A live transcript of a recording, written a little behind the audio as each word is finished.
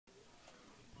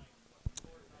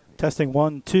Testing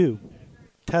 1, 2.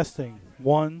 Testing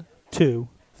 1, 2,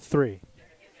 3.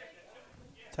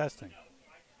 Testing.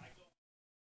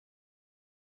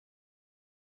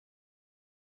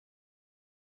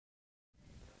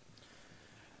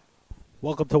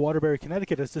 Welcome to Waterbury,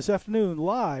 Connecticut. It's this afternoon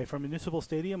live from Municipal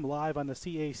Stadium, live on the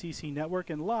CACC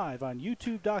network, and live on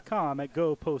YouTube.com at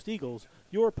Go Post Eagles.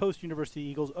 Your Post University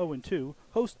Eagles 0-2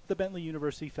 host the Bentley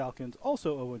University Falcons,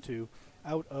 also 0-2,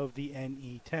 out of the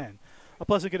NE10. A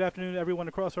pleasant good afternoon to everyone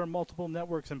across our multiple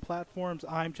networks and platforms.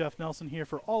 I'm Jeff Nelson here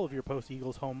for all of your Post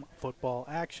Eagles home football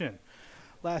action.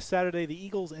 Last Saturday, the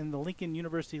Eagles and the Lincoln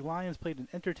University Lions played an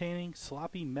entertaining,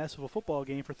 sloppy mess of a football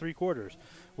game for 3 quarters,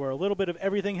 where a little bit of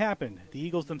everything happened. The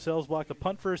Eagles themselves blocked a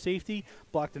punt for a safety,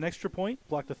 blocked an extra point,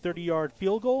 blocked a 30-yard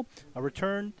field goal,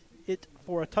 returned it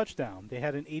for a touchdown. They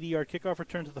had an 80-yard kickoff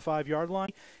return to the 5-yard line,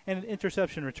 and an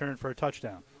interception return for a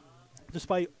touchdown.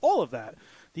 Despite all of that,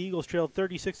 the Eagles trailed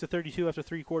 36-32 after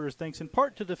 3 quarters, thanks in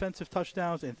part to defensive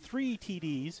touchdowns and 3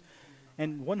 TDs,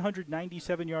 and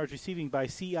 197 yards receiving by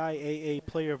CIAA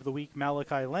Player of the Week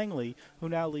Malachi Langley, who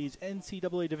now leads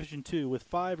NCAA Division II with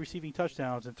 5 receiving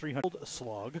touchdowns and 300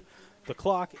 slog. The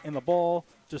clock and the ball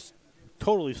just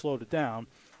totally slowed it down.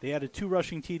 They added 2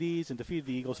 rushing TDs and defeated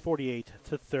the Eagles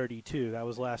 48-32. That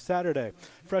was last Saturday.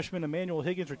 Freshman Emmanuel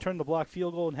Higgins returned the blocked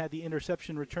field goal and had the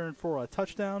interception returned for a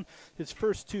touchdown, his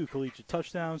first 2 collegiate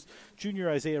touchdowns. Junior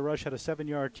Isaiah Rush had a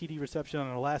 7-yard TD reception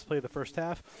on the last play of the first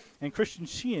half, and Christian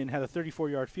Sheehan had a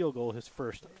 34-yard field goal, his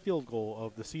first field goal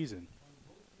of the season.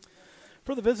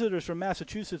 For the visitors from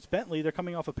Massachusetts, Bentley, they're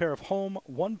coming off a pair of home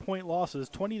 1-point losses,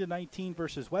 20-19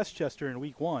 versus Westchester in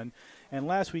Week 1, and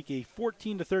last week a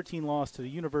 14-13 loss to the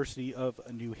University of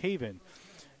New Haven.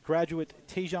 Graduate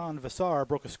Tejan Vassar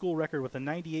broke a school record with a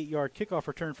 98-yard kickoff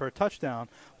return for a touchdown,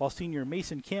 while senior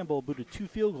Mason Campbell booted 2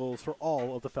 field goals for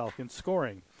all of the Falcons'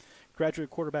 scoring. Graduate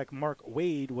quarterback Mark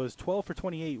Wade was 12 for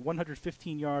 28,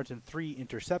 115 yards and 3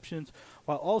 interceptions,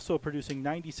 while also producing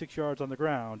 96 yards on the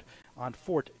ground on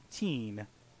 14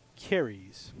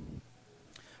 carries.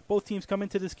 Both teams come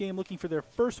into this game looking for their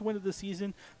first win of the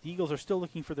season. The Eagles are still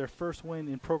looking for their first win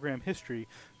in program history,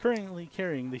 currently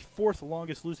carrying the 4th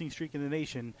longest losing streak in the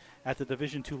nation at the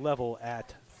Division II level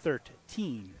at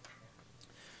 13.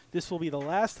 This will be the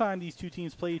last time these two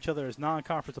teams play each other as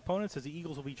non-conference opponents, as the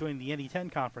Eagles will be joining the NE10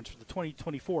 conference for the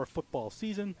 2024 football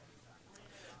season.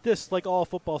 This, like all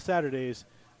football Saturdays,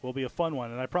 will be a fun one,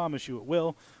 and I promise you it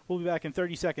will. We'll be back in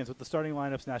 30 seconds with the starting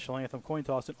lineups, national anthem, coin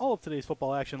toss, and all of today's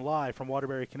football action live from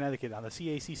Waterbury, Connecticut on the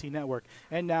CACC network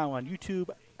and now on YouTube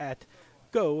at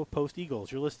Go Post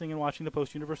Eagles. You're listening and watching the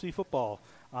Post University football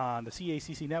on the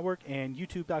CACC network and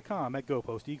YouTube.com at Go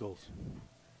Post Eagles.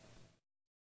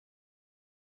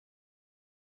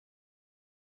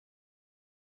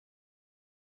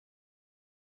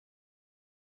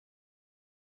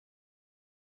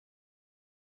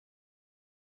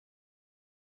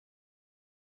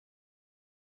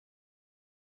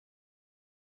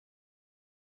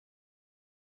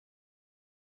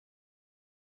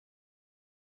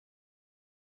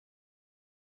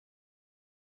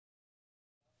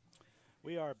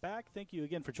 We are back. Thank you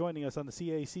again for joining us on the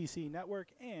CACC network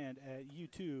and at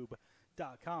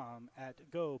YouTube.com at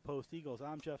Go Post Eagles.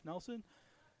 I'm Jeff Nelson,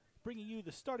 bringing you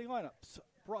the starting lineups,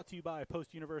 brought to you by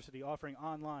Post University, offering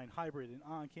online, hybrid, and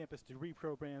on-campus degree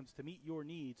programs to meet your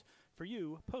needs. For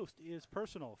you, Post is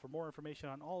personal. For more information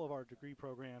on all of our degree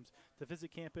programs, to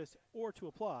visit campus or to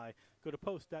apply, go to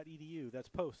post.edu. That's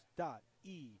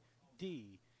post.edu.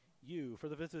 For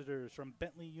the visitors from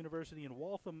Bentley University in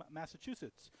Waltham,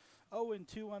 Massachusetts,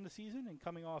 0-2 on the season and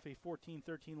coming off a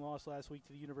 14-13 loss last week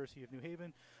to the University of New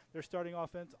Haven. Their starting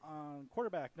offense on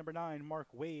quarterback, number 9, Mark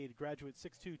Wade, graduate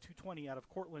 6'2", 220 out of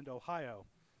Cortland, Ohio.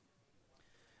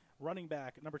 Running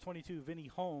back, number 22, Vinny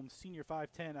Holmes, senior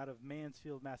 5'10", out of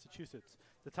Mansfield, Massachusetts.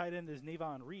 The tight end is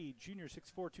Navon Reed, junior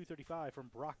 6'4", 235 from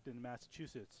Brockton,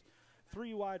 Massachusetts.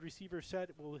 3 wide receiver set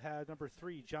will have number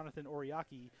 3, Jonathan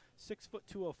Oriaki, 6',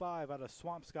 205 out of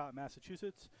Swampscott,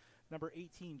 Massachusetts. Number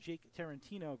 18, Jake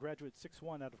Tarantino, graduate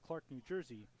 6'1", out of Clark, New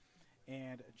Jersey.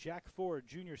 And Jack Ford,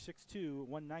 junior 6'2",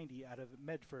 190 out of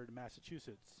Medford,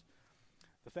 Massachusetts.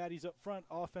 The Fatties up front,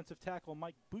 offensive tackle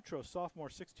Mike Boutros, sophomore,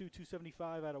 6'2",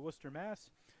 275 out of Worcester,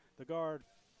 Mass. The guard,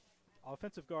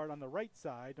 offensive guard on the right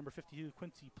side, number 52,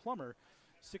 Quincy Plummer,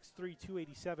 6'3",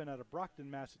 287 out of Brockton,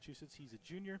 Massachusetts. He's a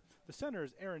junior. The center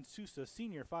is Aaron Sousa,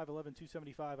 senior, 5'11",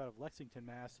 275 out of Lexington,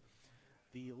 Mass.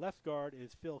 The left guard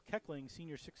is Phil Keckling,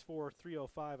 senior 6'4",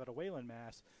 305 out of Wayland,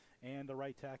 Mass. And the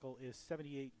right tackle is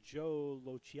 78 Joe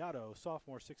Lociato,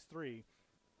 sophomore, 6'3",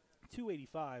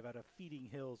 285 out of Feeding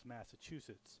Hills,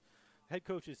 Massachusetts. Head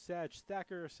coaches Saj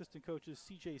Thacker, assistant coaches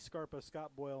CJ Scarpa,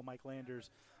 Scott Boyle, Mike Landers,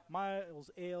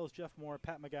 Miles Ailes, Jeff Moore,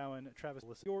 Pat McGowan, Travis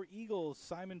Willis. Your Eagles,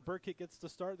 Simon Burkett gets the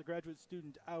start, the graduate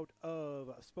student out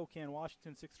of Spokane,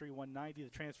 Washington, 6'3", 190, the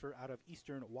transfer out of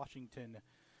Eastern Washington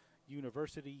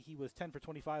University. He was 10 for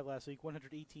 25 last week,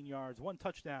 118 yards, 1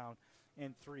 touchdown,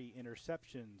 and 3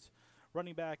 interceptions.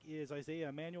 Running back is Isaiah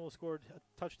Emanuel, scored a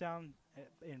touchdown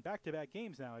in back-to-back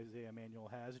games now. Isaiah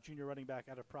Emanuel has a junior running back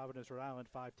out of Providence, Rhode Island,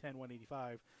 5'10",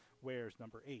 185, wears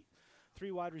number 8.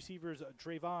 3 wide receivers,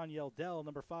 Drayvon Yeldell,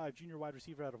 number 5, junior wide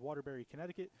receiver out of Waterbury,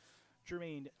 Connecticut.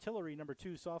 Jermaine Tillery, number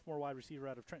 2, sophomore wide receiver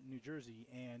out of Trenton, New Jersey.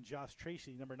 And Josh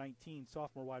Tracy, number 19,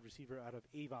 sophomore wide receiver out of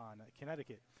Avon,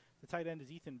 Connecticut. The tight end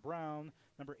is Ethan Brown,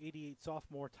 number 88,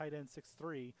 sophomore, tight end,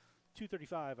 6'3",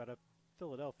 235 out of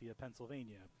Philadelphia,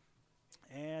 Pennsylvania.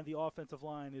 And the offensive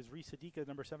line is Reese Hadika,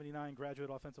 number 79, graduate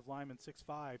offensive lineman, 6'5",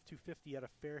 250 out of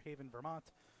Fairhaven, Vermont.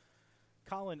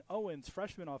 Colin Owens,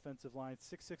 freshman offensive line,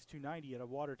 6'6", 290 out of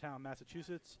Watertown,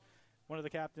 Massachusetts. One of the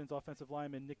captains, offensive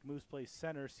lineman Nick Moose, plays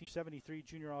center. 73,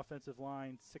 junior offensive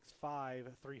line, 6'5",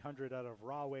 300 out of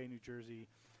Rahway, New Jersey.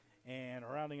 And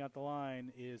rounding out the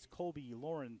line is Colby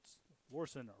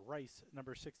Lawson Rice,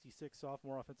 number 66,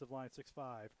 sophomore offensive line,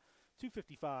 6'5",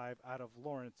 255 out of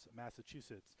Lawrence,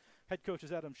 Massachusetts. Head coach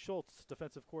is Adam Schultz,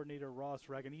 defensive coordinator Ross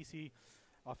Raganisi,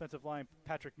 offensive line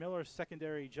Patrick Miller,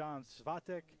 secondary John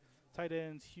Svatek, tight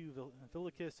ends Hugh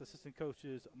Villikis, assistant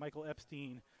coaches Michael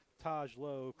Epstein, Taj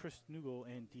Lowe, Chris Nugel,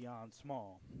 and Dion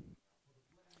Small.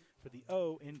 For the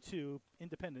 0-2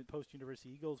 independent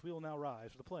post-University Eagles, we will now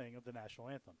rise for the playing of the national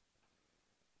anthem.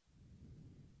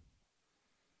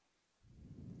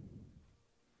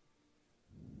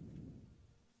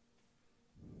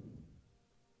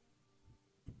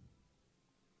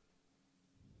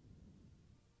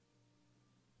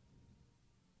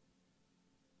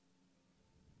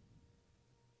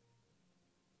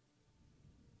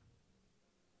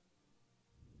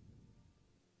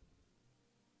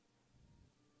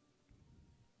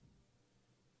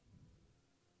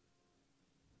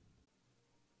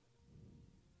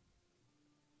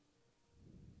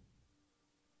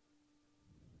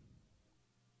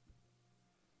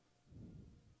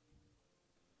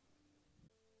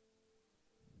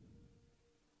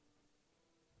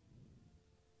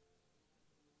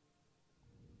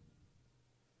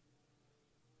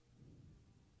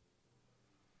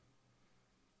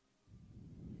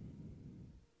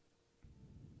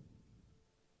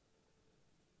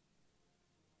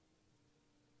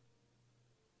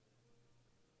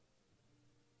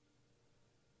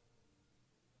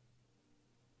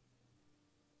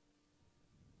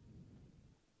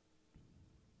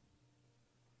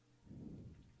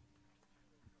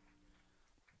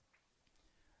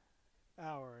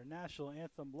 Our national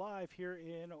anthem live here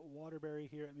in Waterbury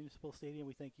here at Municipal Stadium.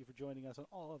 We thank you for joining us on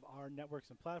all of our networks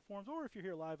and platforms, or if you're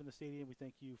here live in the stadium, we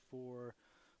thank you for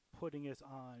putting us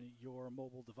on your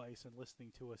mobile device and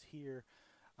listening to us here.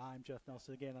 I'm Jeff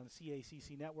Nelson again on the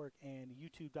CACC network and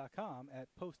youtube.com at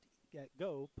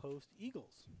Go Post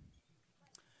Eagles.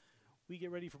 We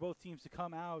get ready for both teams to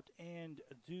come out and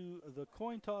do the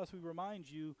coin toss. We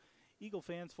remind you, Eagle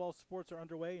fans, fall sports are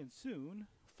underway, and soon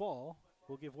fall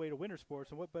will give way to winter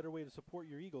sports, and what better way to support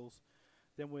your Eagles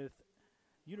than with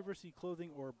university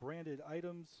clothing or branded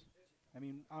items? I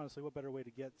mean, honestly, what better way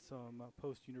to get some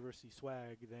post-university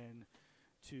swag than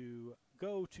to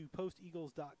go to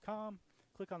posteagles.com,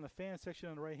 click on the fan section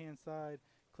on the right-hand side,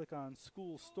 click on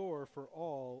school store for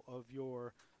all of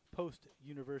your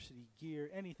post-university gear,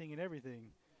 anything and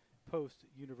everything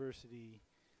post-university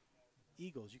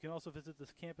Eagles. You can also visit the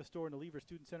campus store in the Lever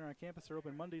Student Center on campus. They're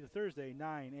open Monday to Thursday,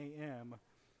 9 a.m.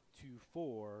 to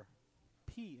 4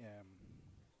 p.m.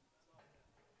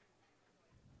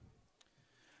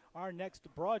 Our next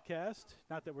broadcast,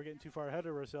 not that we're getting too far ahead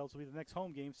of ourselves, will be the next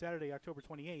home game, Saturday, October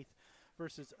 28th,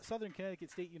 versus Southern Connecticut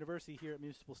State University here at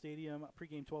Municipal Stadium.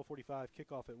 Pregame 12:45,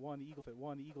 kickoff at 1. The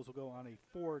Eagles will go on a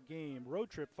 4-game road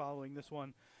trip following this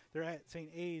one. They're at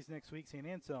St. A's next week, St.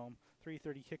 Anselm,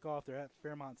 3:30 kickoff. They're at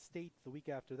Fairmont State the week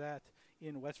after that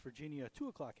in West Virginia, 2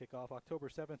 o'clock kickoff. October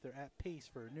 7th, they're at Pace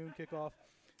for a noon kickoff.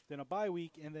 Then a bye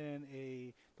week, and then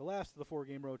the last of the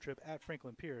 4-game road trip at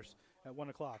Franklin Pierce at 1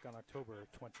 o'clock on October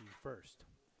 21st.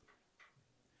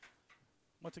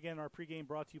 Once again, our pregame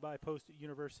brought to you by Post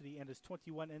University and its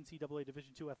 21 NCAA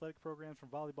Division II athletic programs, from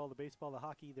volleyball to baseball to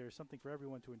hockey. There's something for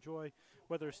everyone to enjoy,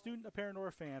 whether a student, a parent, or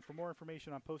a fan. For more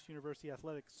information on Post University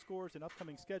athletics, scores, and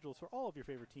upcoming schedules for all of your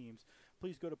favorite teams,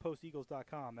 please go to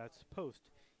posteagles.com. That's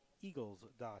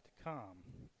posteagles.com.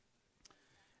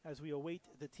 As we await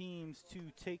the teams to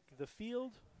take the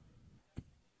field,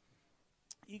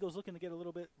 Eagles looking to get a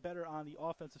little bit better on the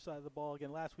offensive side of the ball.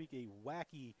 Again, last week a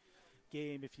wacky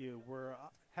game. If you were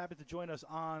happy to join us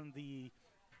on the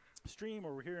stream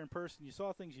or were here in person, you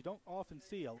saw things you don't often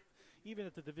see, even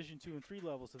at the Division II and III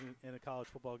levels in a college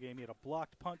football game. You had a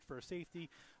blocked punt for a safety,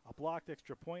 a blocked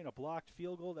extra point, a blocked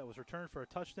field goal that was returned for a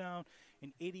touchdown,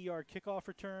 an 80-yard kickoff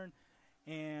return,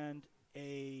 and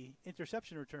a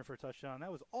interception return for a touchdown.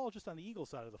 That was all just on the Eagles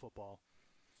side of the football.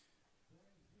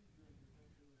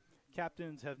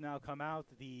 Captains have now come out.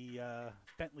 The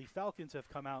Bentley Falcons have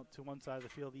come out to one side of the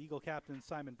field. The Eagle captain,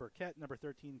 Simon Burkett, number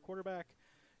 13 quarterback.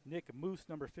 Nick Moose,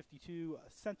 number 52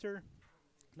 center.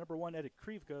 Number 1, Edit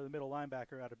Krivka, the middle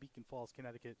linebacker out of Beacon Falls,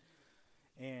 Connecticut.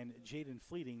 And Jaden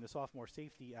Fleeting, the sophomore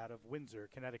safety out of Windsor,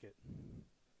 Connecticut.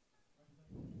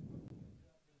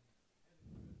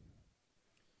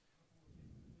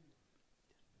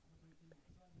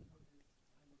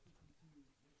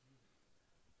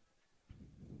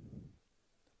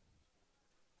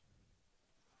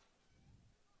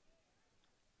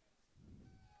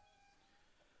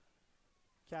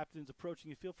 Captains approaching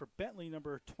the field for Bentley,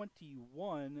 number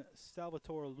 21,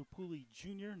 Salvatore Lupuli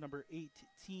Jr., number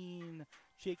 18,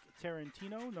 Jake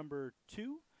Tarantino, number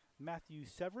 2, Matthew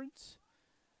Severance,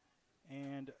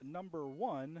 and number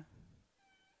 1,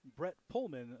 Brett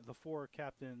Pullman, the 4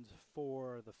 captains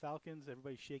for the Falcons.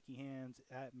 Everybody shaking hands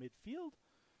at midfield.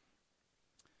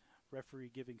 Referee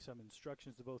giving some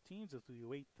instructions to both teams as we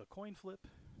await the coin flip.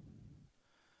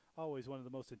 Always one of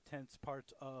the most intense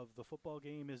parts of the football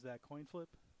game is that coin flip.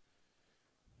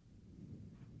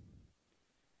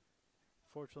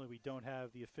 Fortunately, we don't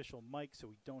have the official mic, so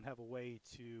we don't have a way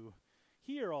to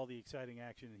hear all the exciting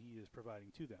action he is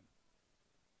providing to them.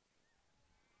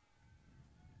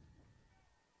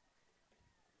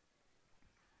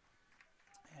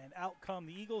 And out come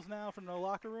the Eagles now from the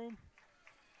locker room,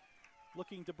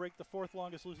 looking to break the 4th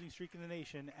longest losing streak in the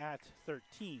nation at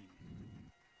 13.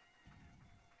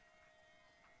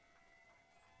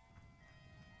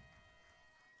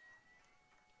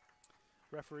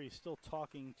 Referee still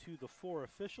talking to the 4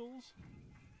 officials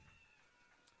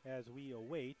as we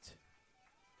await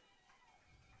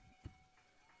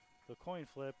the coin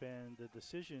flip and the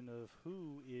decision of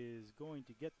who is going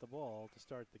to get the ball to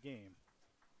start the game.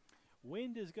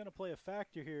 Wind is going to play a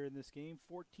factor here in this game,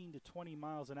 14 to 20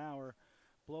 miles an hour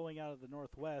blowing out of the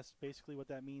northwest. Basically what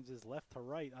that means is left to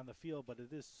right on the field, but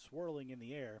it is swirling in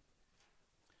the air.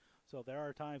 So there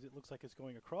are times it looks like it's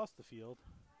going across the field.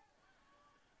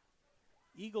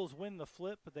 Eagles win the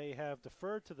flip. They have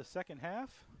deferred to the second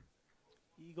half.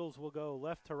 Eagles will go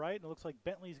left to right, and it looks like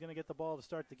Bentley's going to get the ball to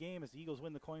start the game as the Eagles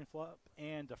win the coin flip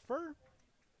and defer.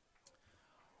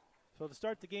 So to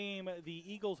start the game,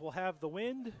 the Eagles will have the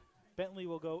wind. Bentley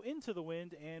will go into the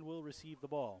wind and will receive the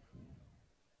ball.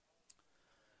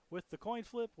 With the coin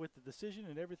flip, with the decision,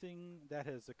 and everything that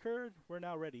has occurred, we're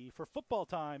now ready for football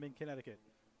time in Connecticut.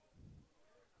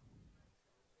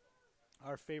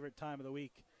 Our favorite time of the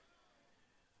week,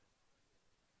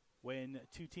 when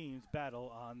 2 teams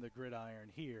battle on the gridiron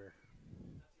here.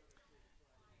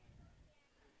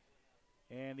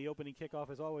 And the opening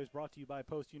kickoff is always brought to you by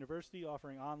Post University,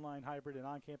 offering online, hybrid, and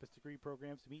on-campus degree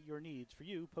programs to meet your needs. For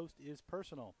you, Post is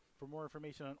personal. For more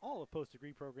information on all of Post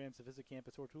degree programs to visit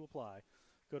campus or to apply,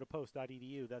 go to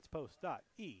post.edu. That's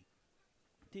post.edu.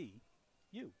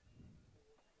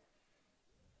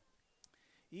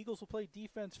 Eagles will play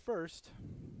defense first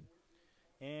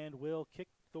and will kick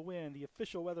the wind. The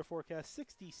official weather forecast,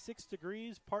 66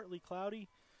 degrees, partly cloudy,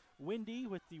 windy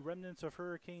with the remnants of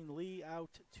Hurricane Lee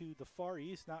out to the far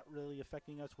east, not really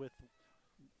affecting us with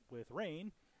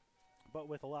rain, but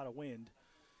with a lot of wind.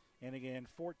 And again,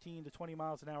 14 to 20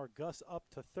 miles an hour, gusts up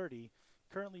to 30,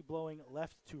 currently blowing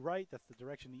left to right. That's the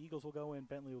direction the Eagles will go in.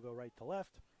 Bentley will go right to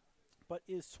left, but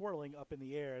is swirling up in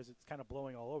the air as it's kind of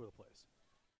blowing all over the place.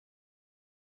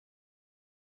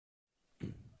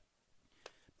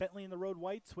 Bentley in the road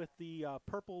whites with the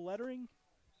purple lettering,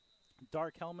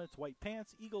 dark helmets, white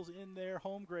pants. Eagles in their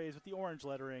home grays with the orange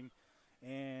lettering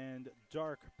and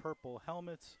dark purple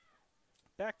helmets.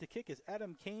 Back to kick is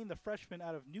Adam Kane, the freshman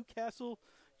out of Newcastle,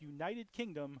 United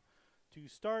Kingdom, to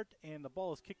start, and the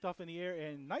ball is kicked off in the air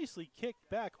and nicely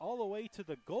kicked back all the way to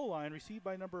the goal line, received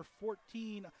by number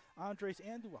 14, Andres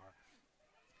Andujar.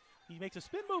 He makes a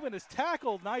spin move and is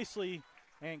tackled nicely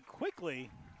and quickly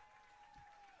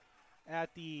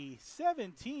at the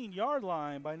 17-yard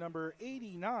line by number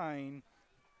 89,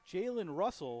 Jalen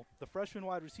Russell, the freshman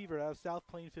wide receiver out of South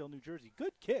Plainfield, New Jersey.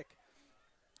 Good kick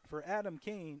for Aiden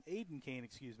Kane.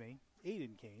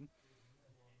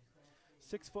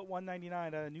 6 foot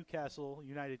 199 out of Newcastle,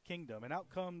 United Kingdom. And out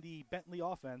come the Bentley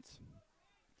offense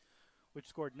which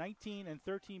scored 19 and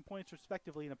 13 points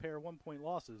respectively in a pair of 1-point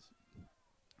losses.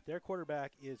 Their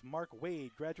quarterback is Mark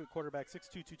Wade, graduate quarterback,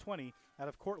 6'2", 220, out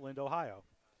of Cortland, Ohio.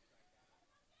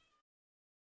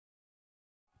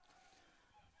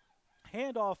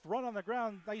 Handoff, run on the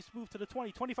ground, nice move to the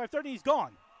 20, 25, 30, he's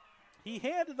gone. He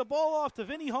handed the ball off to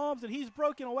Vinny Holmes, and he's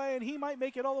broken away, and he might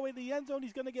make it all the way to the end zone.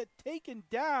 He's going to get taken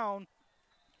down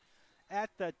at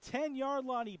the 10-yard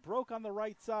line. He broke on the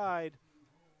right side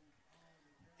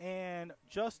and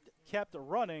just kept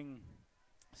running.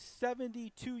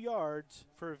 72 yards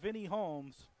for Vinny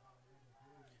Holmes.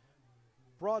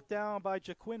 Brought down by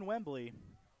Jaquin Wembley,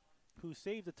 who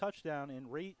saved a touchdown and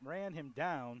ran him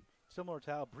down, similar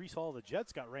to how Breece Hall, the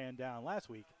Jets, got ran down last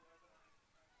week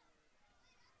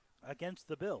against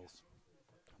the Bills.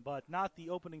 But not the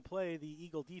opening play the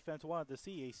Eagle defense wanted to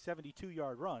see, a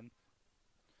 72-yard run.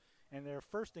 And they're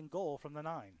first and goal from the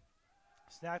 9.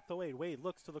 Snapped away. Wade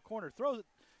looks to the corner, throws it,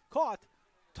 caught,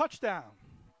 touchdown.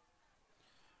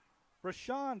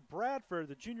 Rashawn Bradford,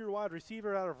 the junior wide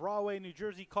receiver out of Rahway, New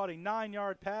Jersey, caught a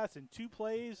 9-yard pass in 2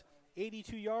 plays,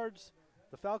 82 yards.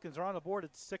 The Falcons are on the board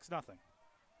at 6-0.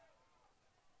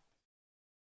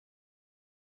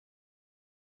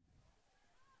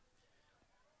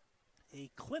 A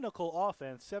clinical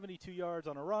offense, 72 yards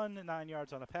on a run, 9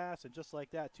 yards on a pass, and just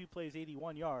like that, 2 plays,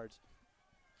 81 yards.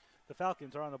 The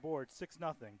Falcons are on the board,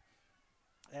 6-0.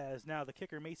 As now the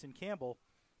kicker, Mason Campbell,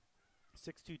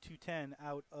 6'2", 210,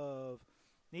 out of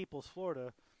Naples,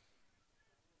 Florida,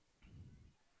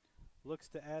 looks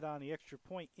to add on the extra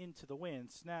point into the win.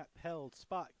 Snap, held,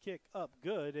 spot, kick, up,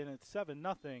 good, and it's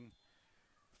 7-0,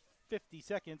 50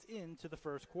 seconds into the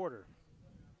first quarter.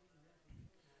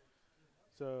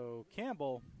 So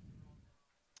Campbell,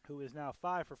 who is now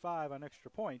 5 for 5 on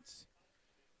extra points,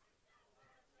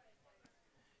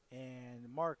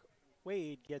 and Mark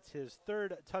Wade gets his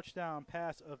 3rd touchdown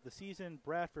pass of the season.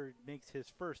 Bradford makes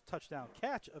his first touchdown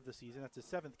catch of the season. That's his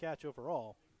 7th catch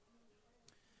overall.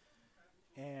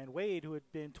 And Wade, who had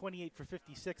been 28 for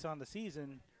 56 on the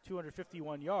season,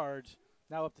 251 yards,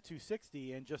 now up to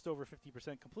 260 and just over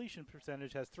 50% completion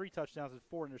percentage, has 3 touchdowns and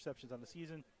 4 interceptions on the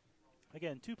season.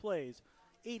 Again, 2 plays,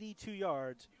 82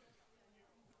 yards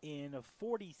in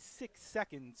 46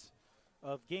 seconds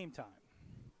of game time.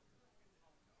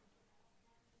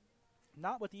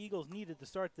 Not what the Eagles needed to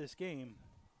start this game.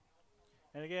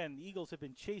 And again, the Eagles have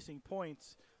been chasing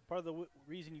points. Part of the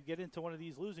reason you get into one of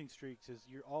these losing streaks is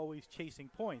you're always chasing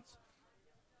points.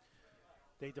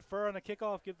 They defer on a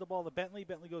kickoff, give the ball to Bentley.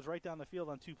 Bentley goes right down the field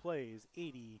on 2 plays,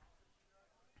 80,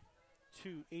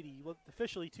 well,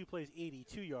 officially 2 plays,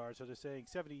 82 yards. So they're saying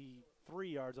 73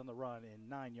 yards on the run and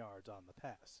 9 yards on the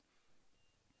pass.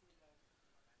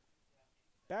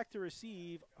 Back to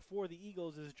receive for the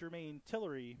Eagles is Jermaine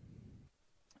Tillery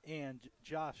and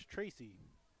Josh Tracy.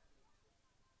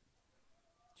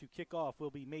 To kick off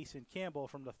will be Mason Campbell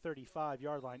from the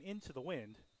 35-yard line into the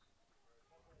wind.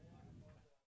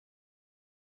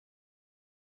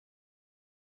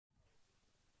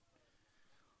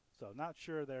 So not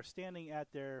sure, they're standing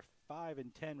at their 5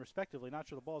 and 10 respectively. Not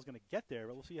sure the ball is going to get there,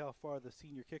 but we'll see how far the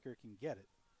senior kicker can get it.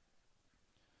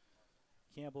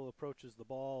 Campbell approaches the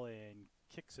ball and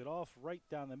kicks it off right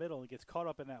down the middle and gets caught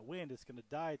up in that wind. It's going to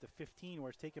die at the 15 where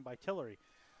it's taken by Tillery.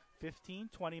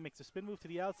 15-20, makes a spin move to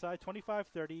the outside,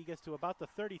 25-30. He gets to about the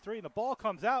 33, and the ball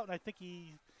comes out, and I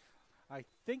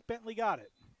think Bentley got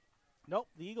it. Nope,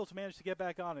 the Eagles managed to get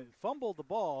back on it. Fumbled the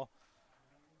ball.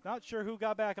 Not sure who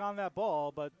got back on that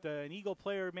ball, but an Eagle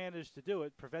player managed to do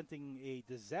it, preventing a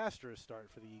disastrous start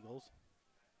for the Eagles.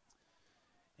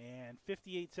 And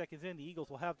 58 seconds in, the Eagles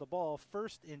will have the ball,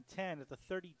 1st and 10 at the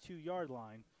 32-yard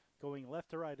line, going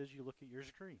left to right as you look at your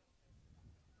screen.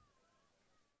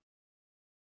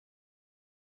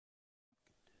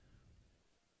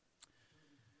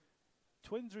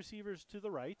 Twins receivers to the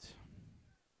right.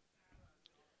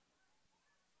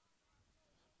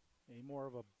 A more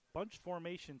of a bunch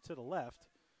formation to the left.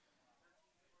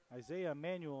 Isaiah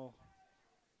Manuel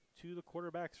to the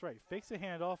quarterback's right. Fakes a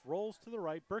handoff, rolls to the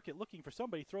right. Burkett looking for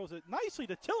somebody, throws it nicely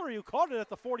to Tillery, who caught it at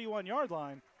the 41-yard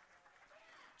line.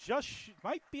 Just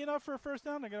might be enough for a first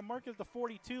down. They're going to mark it at the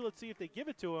 42. Let's see if they give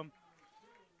it to him.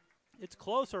 It's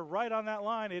closer, right on that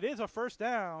line. It is a first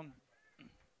down.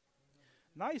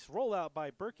 Nice rollout by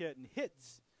Burkett and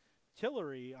hits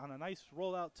Tillery on a nice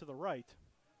rollout to the right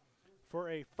for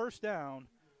a first down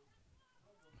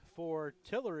for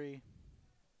Tillery.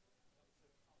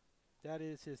 That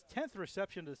is his 10th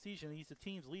reception of the season. He's the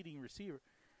team's leading receiver.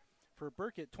 For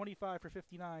Burkett, 25 for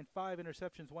 59, 5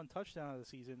 interceptions, 1 touchdown of the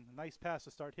season. A nice pass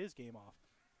to start his game off.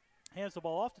 Hands the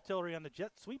ball off to Tillery on the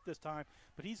jet sweep this time,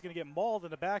 but he's going to get mauled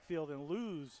in the backfield and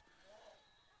lose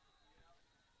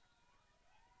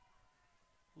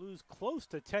lose close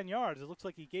to 10 yards. It looks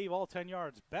like he gave all 10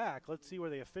 yards back. Let's see where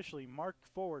they officially mark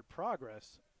forward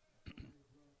progress.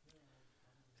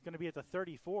 It's going to be at the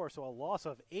 34, so a loss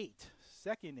of 8.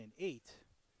 2nd and 8.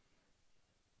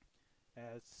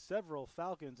 As several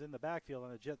Falcons in the backfield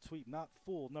on a jet sweep, not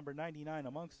fooled. Number 99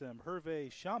 amongst them,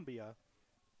 Hervé Shibamba,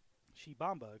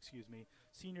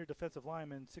 senior defensive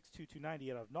lineman, 6'2",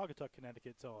 290 out of Naugatuck,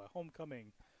 Connecticut. So a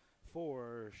homecoming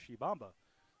for Shibamba.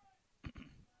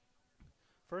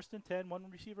 1st and 10, one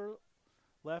receiver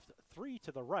left, 3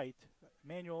 to the right.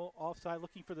 Manuel offside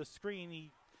looking for the screen.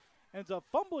 He ends up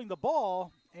fumbling the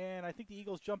ball, and I think the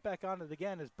Eagles jump back on it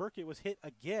again as Burkett was hit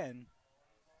again.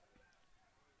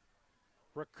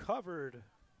 Recovered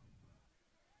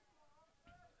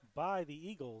by the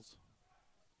Eagles.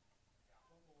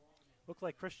 Looked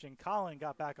like Christian Collin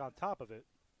got back on top of it,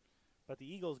 but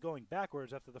the Eagles going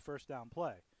backwards after the first down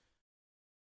play.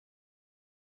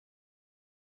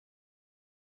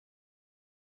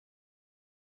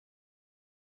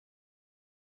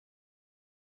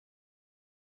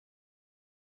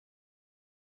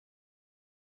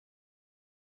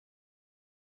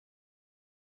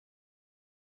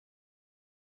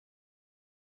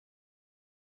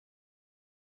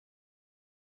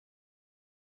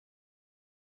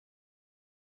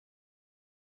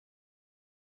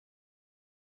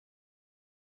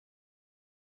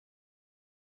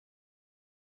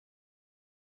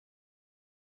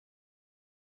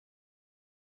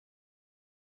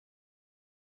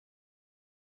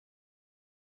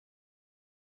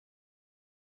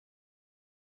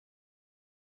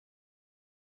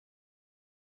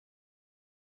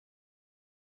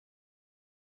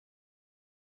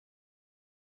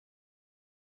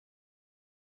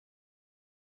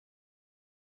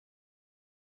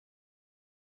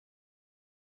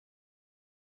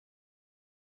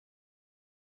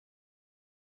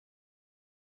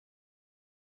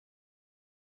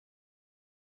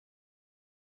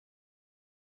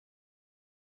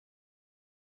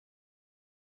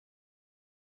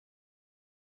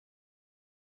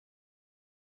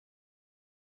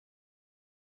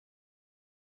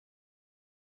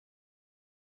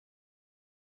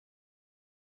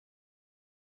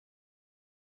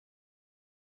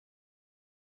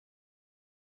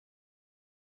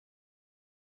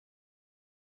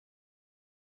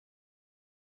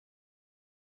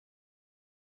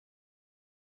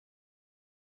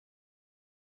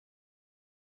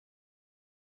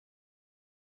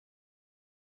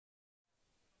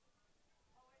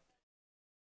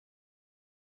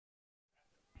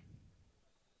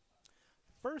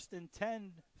 First and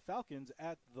 10 Falcons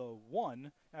at the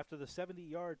 1 after the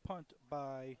 70-yard punt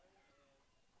by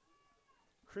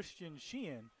Christian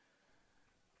Sheehan.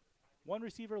 One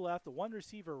receiver left, one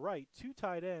receiver right, 2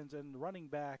 tight ends, and running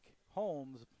back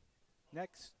Holmes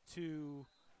next to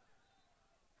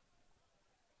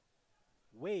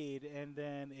Wade, and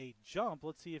then a jump.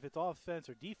 Let's see if it's offense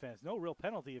or defense. No real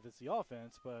penalty if it's the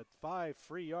offense, but 5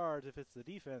 free yards if it's the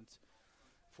defense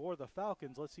for the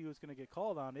Falcons. Let's see who's going to get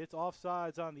called on. It's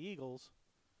offsides on the Eagles.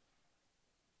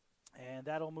 And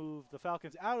that'll move the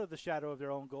Falcons out of the shadow of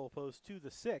their own goalpost to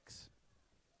the 6.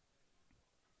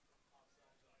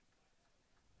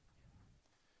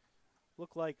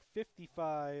 Looked like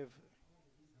 55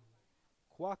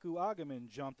 Kwaku Agaman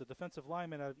jumped, the defensive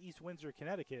lineman out of East Windsor,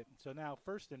 Connecticut. So now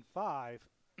 1st and 5.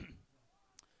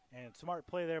 And smart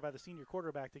play there by the senior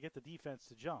quarterback to get the defense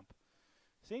to jump.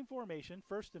 Same formation,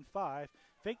 1st and 5.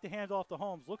 Fake the handoff to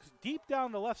Holmes. Looks deep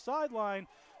down the left sideline.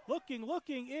 Looking.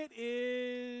 It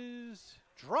is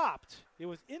dropped. It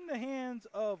was in the hands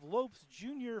of Lopes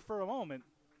Jr. for a moment.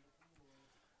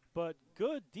 But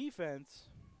good defense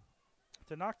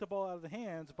to knock the ball out of the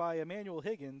hands by Emmanuel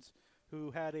Higgins, who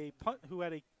had a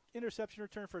interception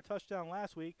return for a touchdown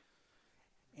last week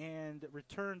and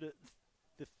returned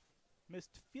the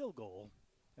missed field goal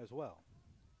as well.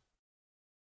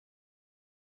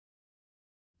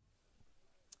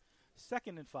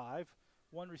 2nd and 5,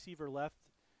 one receiver left.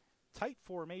 Tight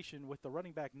formation with the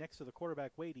running back next to the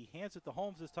quarterback, Wade. He hands it to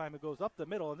Holmes this time. It goes up the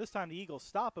middle, and this time the Eagles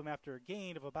stop him after a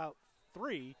gain of about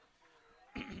 3.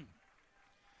 And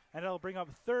that'll bring up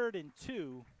 3rd and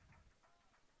 2.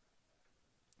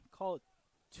 Call it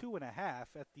 2.5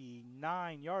 at the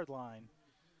 9-yard line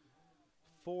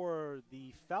for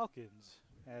the Falcons,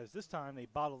 as this time they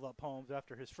bottled up Holmes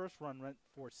after his first run went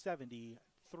for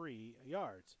 73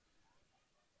 yards.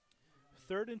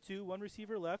 3rd and 2, one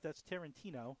receiver left, that's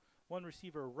Tarantino. One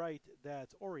receiver right,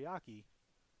 that's Oriaki.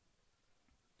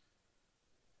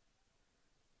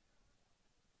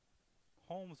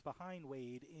 Holmes behind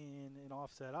Wade in an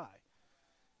offset eye.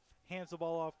 hands the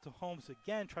ball off to Holmes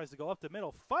again, tries to go up the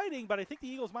middle, fighting, but I think the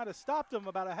Eagles might have stopped him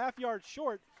about a half-yard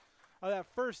short of that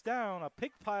first down. A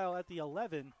pick pile at the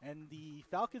 11, and the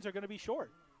Falcons are going to be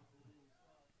short.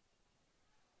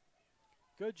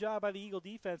 Good job by the Eagle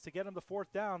defense to get them the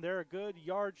fourth down. They're a good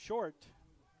yard short.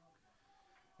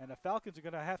 And the Falcons are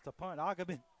going to have to punt.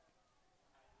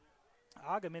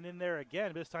 Agaman in there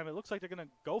again. This time it looks like they're going to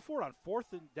go for it on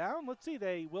fourth and down. Let's see.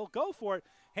 They will go for it.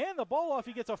 Hand the ball off.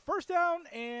 He gets a first down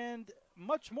and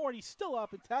much more. And he's still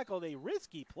up and tackled. A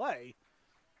risky play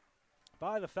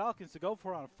by the Falcons to go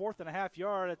for it on 4.5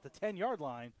 yards at the 10-yard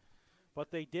line. But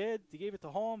they did. They gave it to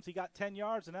Holmes. He got 10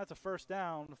 yards, and that's a first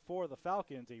down for the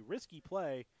Falcons. A risky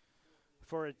play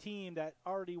for a team that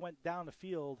already went down the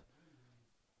field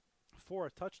for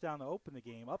a touchdown to open the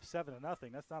game, up 7-0.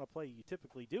 That's not a play you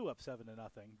typically do, up 7-0,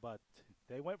 but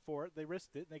they went for it, they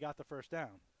risked it, and they got the first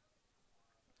down.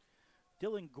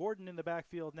 Dylan Gordon in the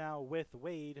backfield now with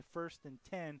Wade, 1st and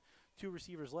 10. 2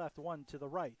 receivers left, 1 to the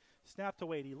right. Snap to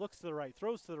Wade, he looks to the right,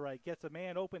 throws to the right, gets a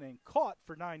man open and caught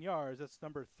for 9 yards. That's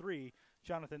number 3,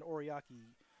 Jonathan Oriaki,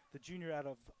 the junior out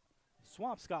of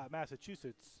Swampscott,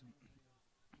 Massachusetts.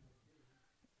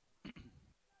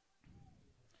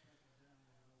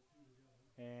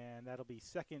 And that'll be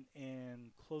 2nd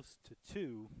and close to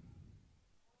 2.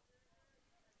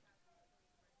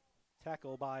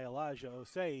 Tackle by Elijah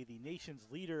Osei, the nation's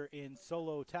leader in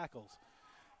solo tackles.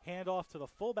 Hand off to the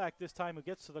fullback this time, who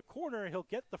gets to the corner. He'll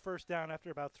get the first down after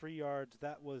about 3 yards.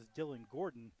 That was Dylan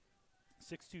Gordon,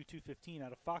 6'2", 215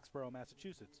 out of Foxborough,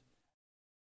 Massachusetts.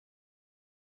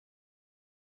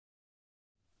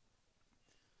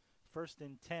 First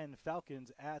and 10,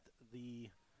 Falcons at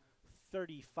the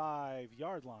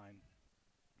 35-yard line.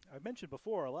 I mentioned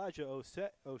before Elijah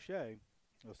Osei,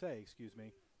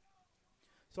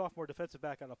 sophomore defensive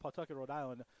back out of Pawtucket, Rhode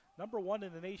Island, number 1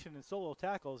 in the nation in solo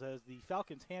tackles, as the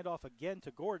Falcons hand off again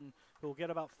to Gordon, who will get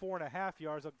about 4.5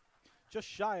 yards, just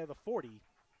shy of the 40.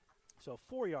 So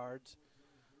 4 yards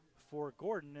for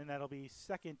Gordon, and that'll be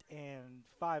 2nd and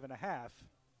 5.5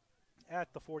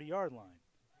 at the 40-yard line.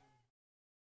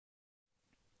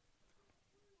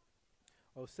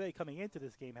 Osei coming into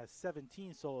this game has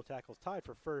 17 solo tackles, tied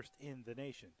for 1st in the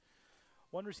nation.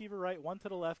 1 receiver right, 1 to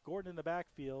the left. Gordon in the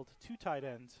backfield. 2 tight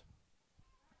ends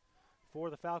for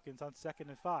the Falcons on 2nd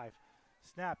and 5.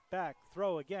 Snap back,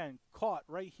 throw again. Caught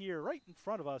right here, right in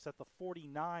front of us at the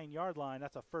 49-yard line.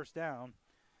 That's a first down,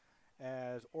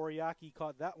 as Oriaki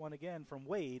caught that one again from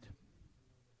Wade.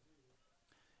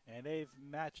 And they've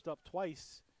matched up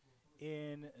twice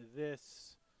in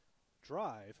this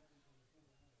drive.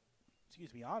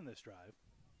 On this drive.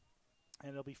 And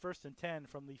it'll be 1st and 10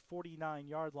 from the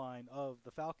 49-yard line of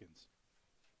the Falcons.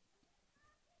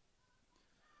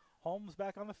 Holmes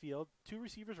back on the field. 2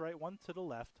 receivers right, 1 to the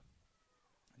left,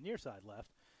 near side left,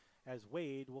 as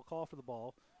Wade will call for the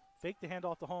ball. Fake the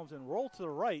handoff to Holmes and roll to the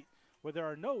right, where there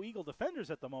are no Eagle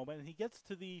defenders at the moment. And he gets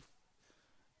to the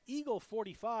Eagle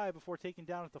 45 before taking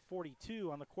down at the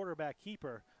 42 on the quarterback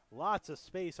keeper. Lots of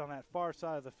space on that far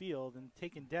side of the field, and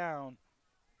taken down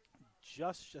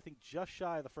just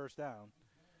shy of the first down.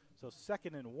 So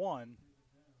 2nd and 1.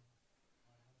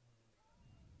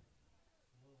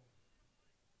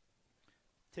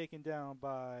 Taken down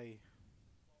by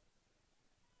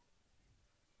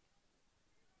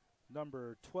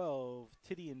number 12,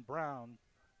 Tidian Brown,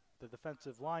 the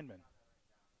defensive lineman.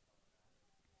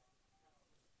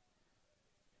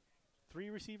 3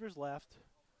 receivers left.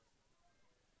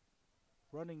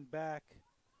 Running back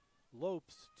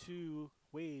Lopes to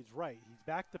Wade's right. He's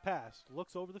back to pass.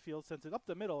 Looks over the field, sends it up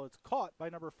the middle. It's caught by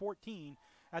number 14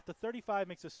 at the 35,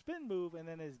 makes a spin move, and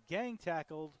then is gang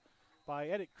tackled by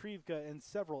Edit Krivka and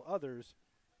several others.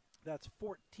 That's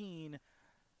 14,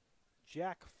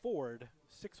 Jack Ford,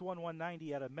 6'1",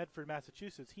 190 out of Medford,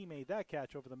 Massachusetts. He made that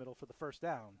catch over the middle for the first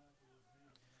down.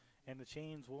 And the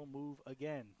chains will move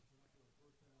again.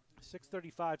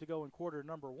 6:35 to go in quarter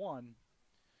number 1.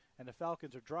 And the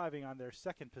Falcons are driving on their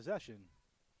second possession,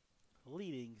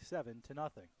 leading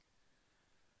 7-0.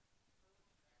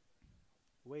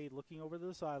 Wade looking over to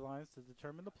the sidelines to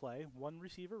determine the play. 1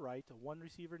 receiver right, 1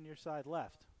 receiver near side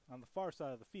left. On the far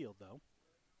side of the field, though.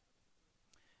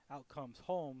 Out comes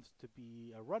Holmes to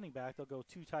be a running back. They'll go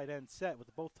 2 tight end set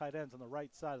with both tight ends on the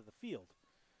right side of the field.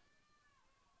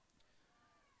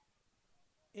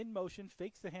 In motion,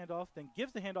 fakes the handoff, then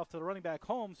gives the handoff to the running back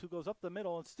Holmes, who goes up the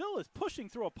middle and still is pushing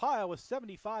through a pile with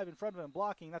 75 in front of him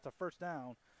blocking. That's a first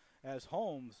down, as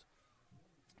Holmes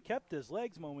kept his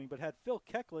legs moving, but had Phil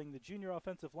Keckling, the junior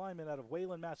offensive lineman out of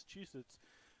Wayland, Massachusetts,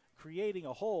 creating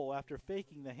a hole after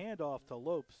faking the handoff to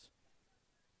Lopes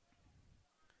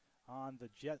on the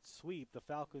jet sweep. The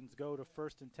Falcons go to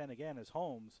 1st and 10 again as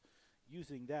Holmes,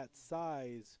 using that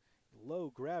size,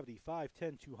 low gravity,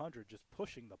 5'10", 200, just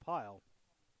pushing the pile.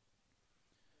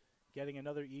 Getting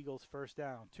another Eagles first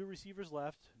down. 2 receivers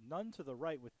left, none to the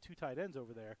right with 2 tight ends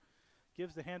over there.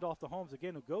 Gives the handoff to Holmes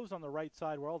again, who goes on the right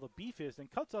side where all the beef is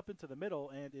and cuts up into the middle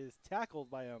and is tackled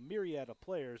by a myriad of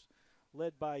players,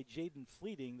 led by Jaden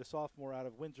Fleeting, the sophomore out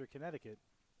of Windsor, Connecticut.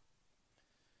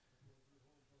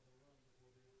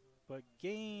 But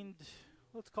gained,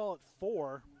 let's call it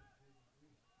 4,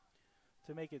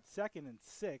 to make it 2nd and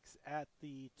 6 at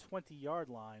the 20-yard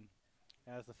line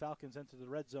as the Falcons enter the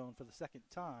red zone for the 2nd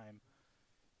time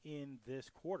in this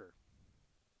quarter.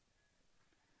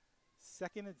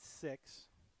 2nd and 6,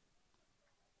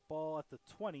 ball at the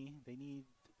 20. They need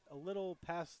a little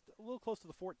close to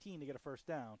the 14 to get a first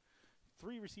down.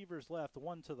 3 receivers left,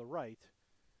 1 to the right.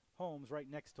 Holmes right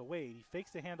next to Wade. He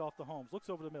fakes the handoff to Holmes, looks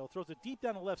over the middle, throws it deep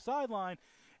down the left sideline,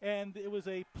 and it was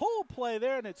a pull play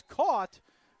there, and it's caught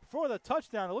for the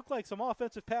touchdown. It looked like some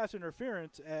offensive pass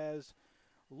interference as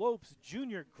Lopes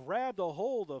Jr. grabbed a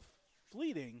hold of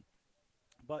Fleeting,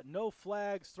 but no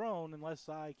flags thrown unless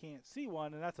I can't see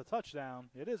one, and that's a touchdown.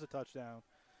 It is a touchdown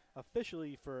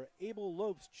officially for Abel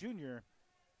Lopes Jr.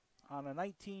 on a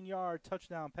 19-yard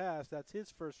touchdown pass. That's his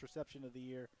first reception of the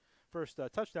year. First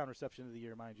touchdown reception of the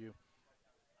year, mind you.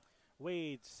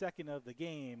 Wade's 2nd of the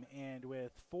game, and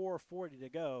with 4:40 to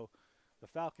go, the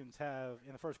Falcons have,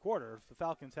 in the first quarter, the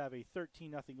Falcons have a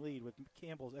 13-0 lead with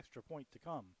Campbell's extra point to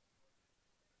come.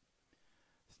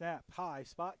 Snap, high,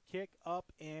 spot, kick,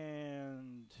 up,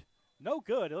 and no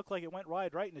good. It looked like it went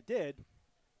wide right, and it did.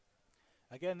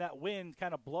 Again, that wind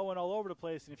kind of blowing all over the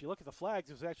place, and if you look at the flags,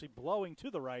 it was actually blowing to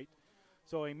the right.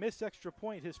 So a missed extra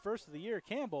point, his first of the year,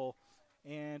 Campbell.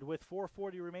 And with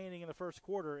 4:40 remaining in the first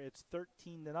quarter, it's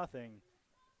 13-0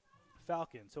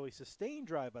 Falcons. So a sustained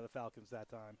drive by the Falcons that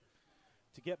time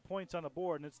to get points on the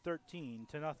board, and it's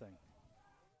 13-0.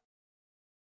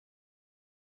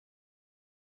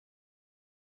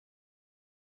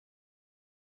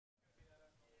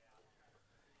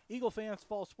 Eagle fans,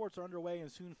 fall sports are underway,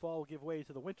 and soon fall will give way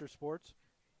to the winter sports.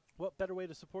 What better way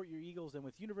to support your Eagles than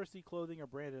with university clothing or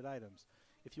branded items?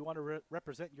 If you want to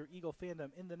represent your Eagle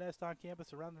fandom in the nest, on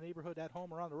campus, around the neighborhood, at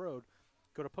home, or on the road,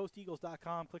 go to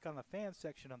posteagles.com, click on the fans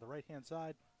section on the right-hand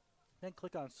side, then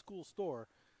click on School Store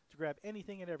to grab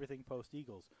anything and everything Post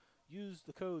Eagles. Use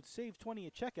the code SAVE20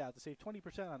 at checkout to save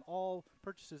 20% on all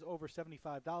purchases over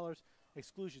 $75.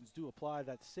 Exclusions do apply.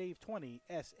 That's SAVE20,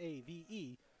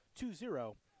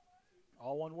 SAVE20,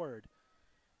 all one word,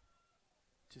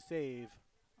 to save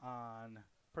on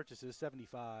purchases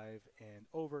 75 and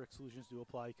over. Exclusions do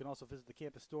apply. You can also visit the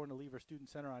campus store and the Lever Student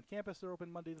Center on campus. They're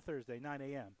open Monday to Thursday, 9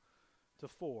 a.m. to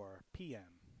 4 p.m.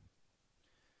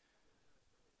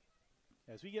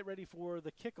 As we get ready for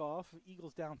the kickoff,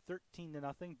 Eagles down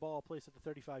 13-0. Ball placed at the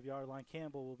 35-yard line.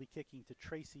 Campbell will be kicking to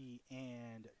Tracy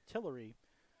and Tillery.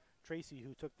 Tracy,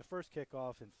 who took the first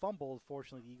kickoff and fumbled,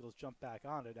 fortunately the Eagles jumped back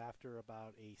on it after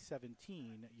about a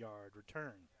 17-yard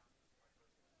return.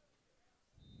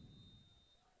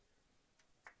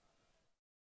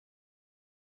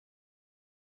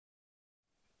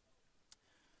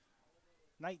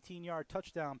 A 19-yard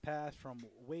touchdown pass from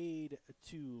Wade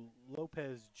to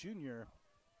Lopez Jr.,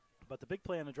 but the big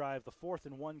play on the drive, the 4th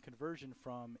and 1 conversion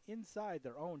from inside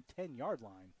their own 10-yard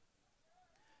line.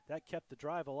 That kept the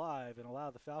drive alive and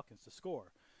allowed the Falcons to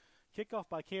score. Kickoff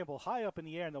by Campbell, high up in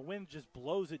the air, and the wind just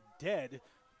blows it dead.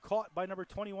 Caught by number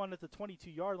 21 at the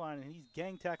 22-yard line, and he's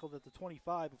gang tackled at the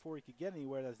 25 before he could get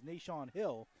anywhere. That's Nashawn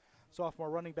Hill, sophomore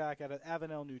running back out of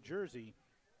Avenel, New Jersey.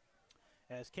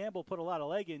 As Campbell put a lot of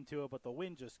leg into it, but the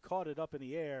wind just caught it up in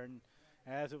the air, and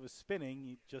as it was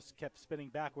spinning, it just kept spinning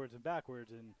backwards and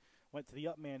backwards and went to the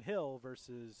up man Hill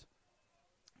versus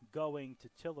going to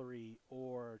Tillery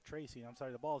or Tracy. I'm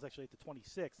sorry, the ball is actually at the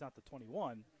 26, not the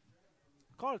 21.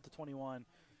 Caught at the 21,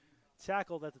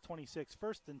 tackled at the 26,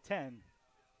 1st and 10.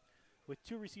 With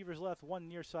 2 receivers left, 1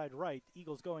 near side right.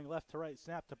 Eagles going left to right,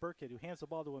 snap to Burkett, who hands the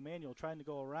ball to Emmanuel, trying to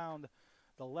go around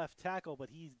the left tackle, but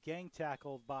he's gang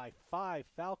tackled by 5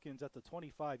 Falcons at the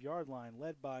 25-yard line,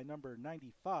 led by number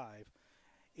 95,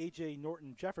 A.J.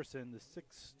 Norton Jefferson, the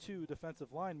 6'2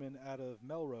 defensive lineman out of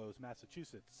Melrose,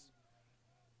 Massachusetts.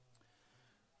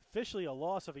 Officially a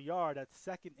loss of a yard at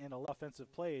 2nd and 11 offensive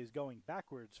plays going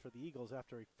backwards for the Eagles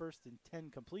after a 1st and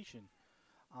 10 completion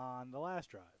on the last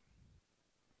drive.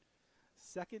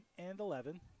 2nd and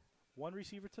 11, 1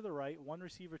 receiver to the right, 1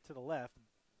 receiver to the left,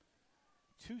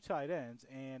 2 tight ends,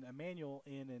 and Emmanuel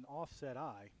in an offset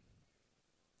eye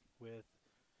with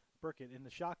Burkett in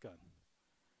the shotgun.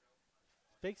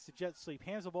 fakes the jet sweep,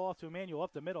 hands the ball off to Emmanuel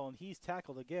up the middle, and he's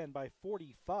tackled again by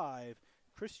 45,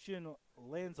 Christian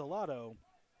Lanzalato,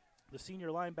 the senior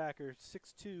linebacker,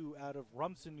 6'2", out of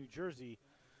Rumson, New Jersey.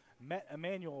 Met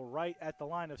Emmanuel right at the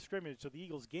line of scrimmage, so the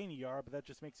Eagles gain a yard, but that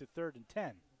just makes it 3rd and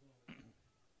 10.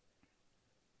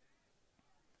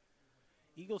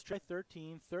 Eagles try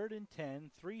 13, 3rd and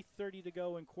 10, 3:30 to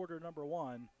go in quarter number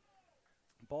 1.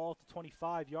 Ball at the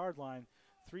 25-yard line.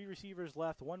 3 receivers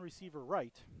left, 1 receiver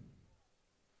right.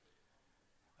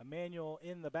 Emmanuel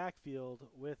in the backfield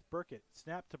with Burkett.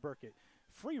 Snap to Burkett.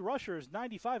 Free rusher is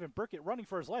 95, and Burkett running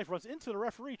for his life. Runs into the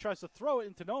referee, tries to throw it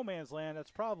into no man's land.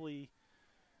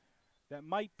 That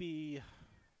might be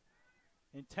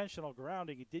intentional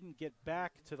grounding. It didn't get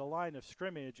back to the line of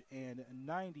scrimmage, and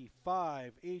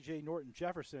 95, A.J.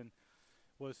 Norton-Jefferson,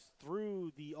 was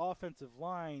through the offensive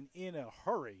line in a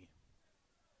hurry.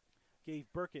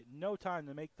 Gave Burkett no time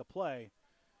to make the play.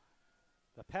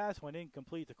 The pass went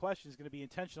incomplete. The question is going to be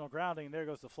intentional grounding, and there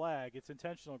goes the flag. It's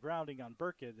intentional grounding on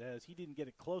Burkett as he didn't get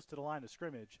it close to the line of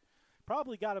scrimmage.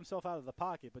 Probably got himself out of the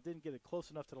pocket, but didn't get it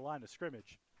close enough to the line of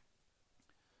scrimmage.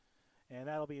 And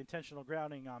that'll be intentional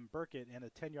grounding on Burkett and a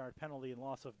 10-yard penalty and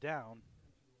loss of down.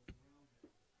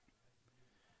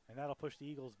 And that'll push the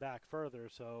Eagles back further.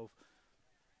 So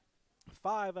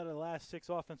 5 out of the last 6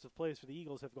 offensive plays for the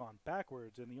Eagles have gone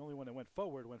backwards, and the only one that went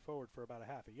forward for about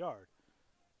a half a yard.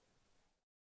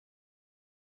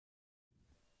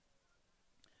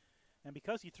 And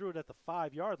because he threw it at the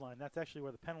 5-yard line, that's actually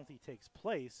where the penalty takes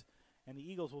place, and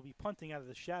the Eagles will be punting out of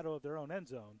the shadow of their own end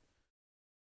zone.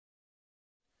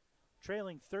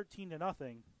 Trailing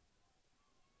 13-0.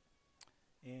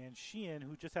 And Sheehan,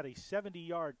 who just had a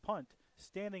 70-yard punt,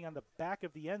 standing on the back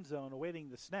of the end zone awaiting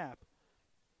the snap.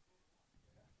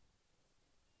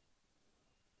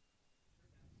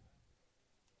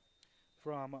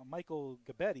 From Michael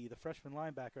Gabetti, the freshman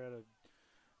linebacker out of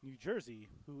New Jersey,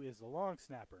 who is the long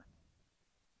snapper.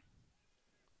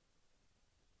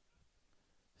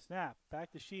 Snap,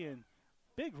 back to Sheehan.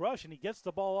 Big rush, and he gets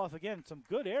the ball off again. Some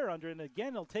good air under it, and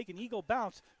again he'll take an Eagle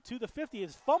bounce to the 50.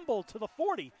 Is fumbled to the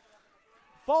 40.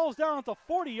 Falls down at the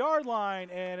 40-yard line,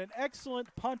 and an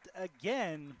excellent punt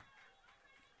again.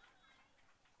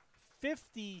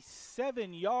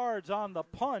 57 yards on the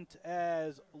punt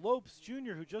as Lopes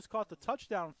Jr., who just caught the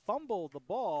touchdown, fumbled the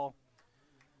ball.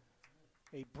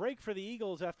 A break for the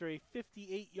Eagles after a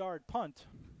 58-yard punt.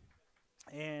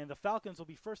 And the Falcons will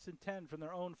be 1st and 10 from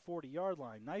their own 40-yard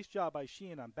line. Nice job by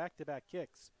Sheehan on back-to-back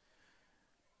kicks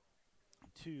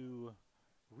to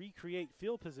recreate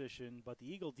field position, but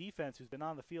the Eagle defense, who's been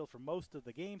on the field for most of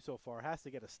the game so far, has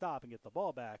to get a stop and get the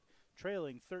ball back,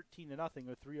 trailing 13-0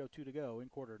 with 3:02 to go in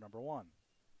quarter number 1.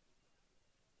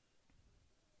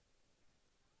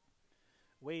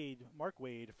 Mark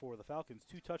Wade for the Falcons,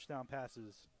 2 touchdown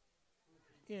passes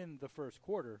in the first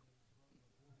quarter.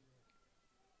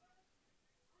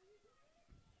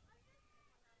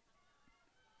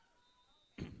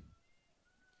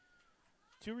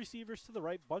 Two receivers to the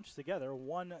right, bunched together.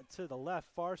 One to the left,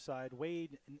 far side.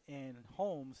 Wade and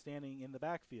Holmes standing in the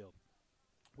backfield.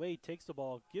 Wade takes the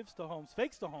ball, gives to Holmes,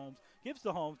 fakes to Holmes, gives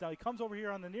to Holmes. Now he comes over here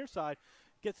on the near side,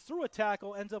 gets through a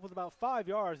tackle, ends up with about 5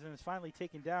 yards, and is finally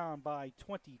taken down by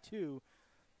 22.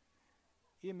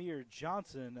 Emir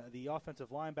Johnson, the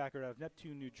offensive linebacker out of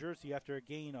Neptune, New Jersey, after a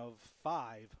gain of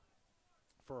 5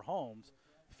 for Holmes.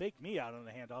 Faked me out on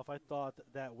the handoff. I thought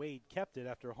that Wade kept it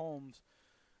after Holmes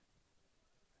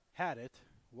had it.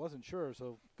 Wasn't sure,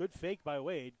 so good fake by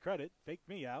Wade. Credit. Faked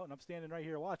me out, and I'm standing right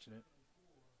here watching it.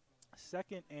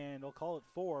 2nd and we'll call it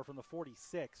 4 from the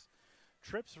 46.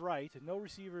 Trips right. No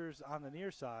receivers on the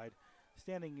near side.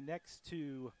 Standing next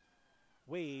to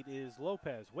Wade is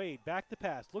Lopez. Wade back to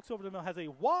pass. Looks over the middle. Has a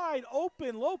wide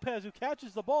open Lopez who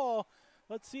catches the ball.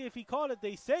 Let's see if he caught it.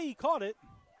 They say he caught it.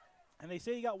 And they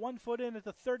say he got 1 foot in at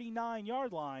the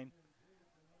 39-yard line.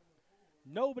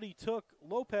 Nobody took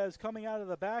Lopez coming out of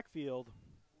the backfield.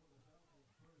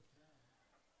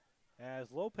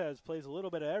 As Lopez plays a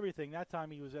little bit of everything. That time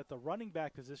he was at the running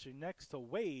back position next to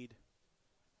Wade.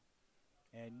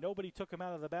 And nobody took him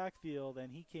out of the backfield,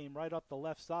 and he came right up the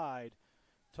left side.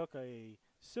 Took a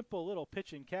simple little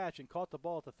pitch and catch and caught the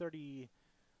ball at the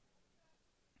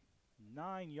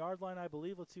 39-yard line, I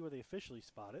believe. Let's see where they officially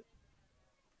spot it.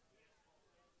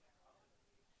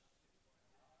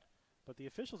 But the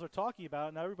officials are talking about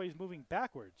it. Now everybody's moving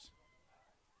backwards.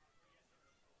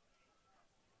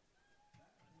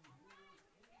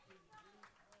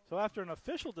 So after an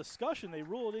official discussion, they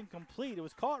ruled incomplete. It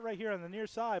was caught right here on the near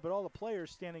side, but all the players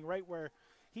standing right where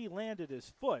he landed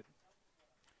his foot.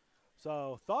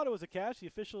 So thought it was a catch. The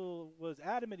official was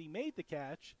adamant he made the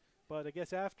catch, but I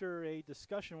guess after a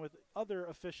discussion with other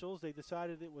officials, they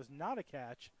decided it was not a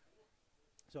catch.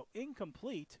 So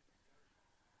incomplete,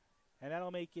 and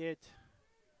that'll make it,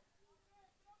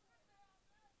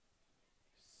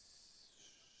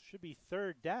 should be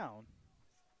third down.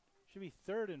 Should be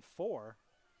 3rd and 4.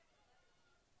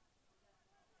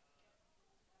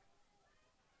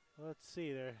 Let's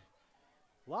see there.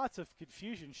 Lots of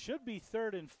confusion. Should be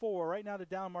 3rd and 4. Right now the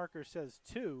down marker says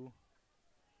 2,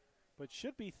 but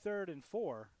should be 3rd and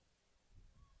 4.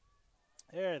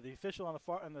 There, the official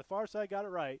on the far side got it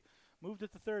right. Moved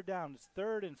it to 3rd down. It's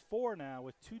 3rd and 4 now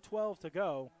with 2:12 to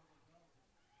go.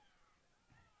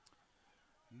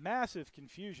 Massive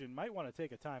confusion. Might want to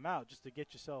take a timeout just to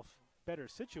get yourself better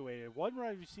situated. One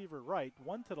wide receiver right,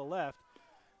 one to the left.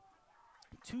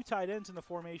 2 tight ends in the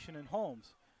formation and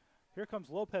Holmes. Here comes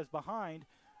Lopez behind.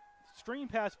 Screen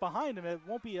pass behind him. It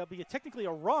won't be, it'll be technically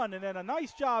a run, and then a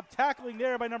nice job tackling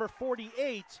there by number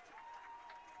 48,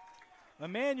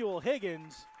 Emmanuel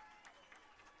Higgins.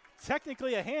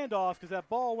 Technically a handoff because that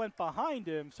ball went behind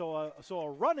him, so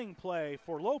a running play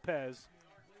for Lopez.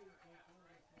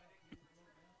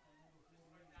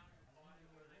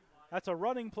 That's a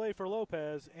running play for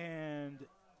Lopez, and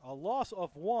a loss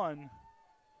of 1.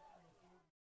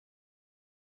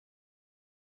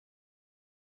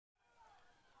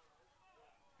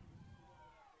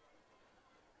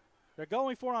 They're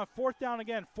going for it on 4th down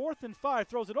again. 4th and 5.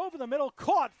 Throws it over the middle.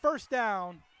 Caught. First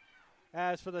down.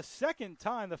 As for the second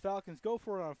time, the Falcons go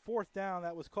for it on 4th down.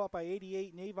 That was caught by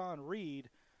 88 Navon Reed,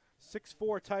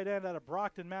 6'4" tight end out of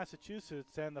Brockton,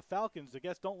 Massachusetts. And the Falcons, I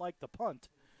guess, don't like the punt.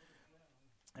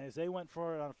 As they went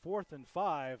for it on 4th and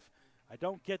 5. I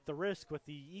don't get the risk with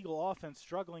the Eagle offense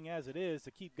struggling as it is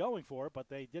to keep going for it, but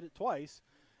they did it twice.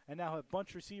 And now have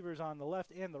bunch receivers on the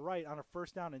left and the right on a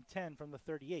 1st down and 10 from the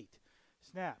 38.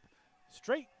 Snap.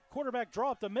 Straight quarterback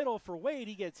draw up the middle for Wade.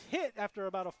 He gets hit after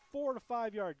about a 4 to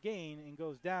 5 yard gain and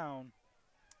goes down.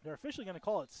 They're officially going to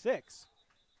call it 6.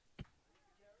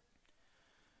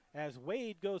 As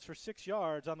Wade goes for 6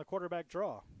 yards on the quarterback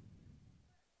draw.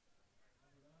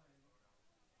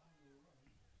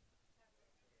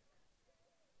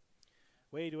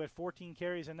 Wade, who had 14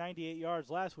 carries and 98 yards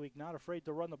last week, not afraid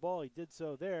to run the ball. He did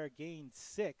so there, gained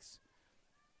 6.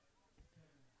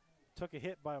 Took a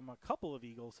hit by a couple of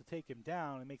Eagles to take him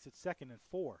down and makes it 2nd and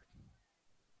 4.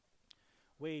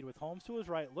 Wade with Holmes to his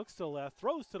right, looks to the left,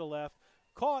 throws to the left,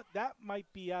 caught. That might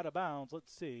be out of bounds.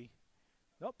 Let's see.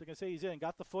 Nope, they're going to say he's in.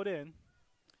 Got the foot in.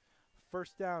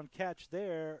 1st down catch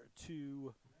there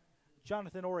to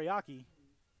Jonathan Oriaki.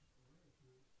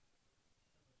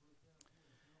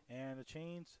 And the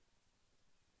Chains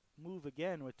move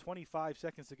again with 25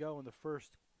 seconds to go in the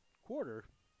first quarter.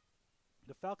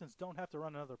 The Falcons don't have to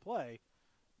run another play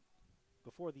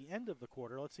before the end of the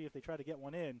quarter. Let's see if they try to get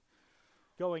one in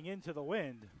going into the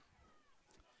wind.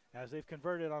 As they've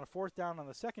converted on a 4th down on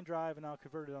the second drive and now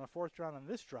converted on a 4th down on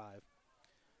this drive.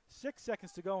 6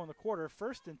 seconds to go in the quarter.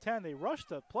 1st and 10. They rush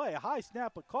to play. A high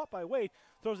snap, but caught by Wade.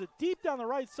 Throws it deep down the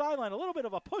right sideline. A little bit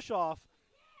of a push-off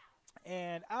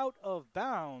and out of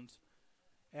bounds.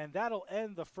 And that'll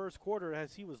end the first quarter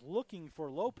as he was looking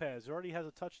for Lopez, who already has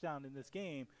a touchdown in this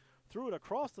game. Threw it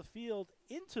across the field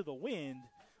into the wind.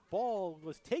 Ball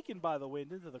was taken by the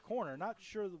wind into the corner. Not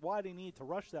sure why they need to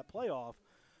rush that play off.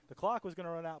 The clock was going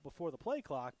to run out before the play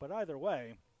clock, but either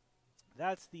way,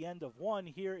 that's the end of 1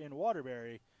 here in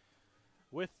Waterbury.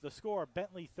 With the score,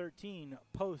 Bentley 13,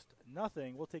 Post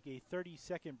nothing. We'll take a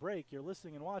 30-second break. You're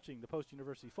listening and watching the Post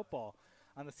University Football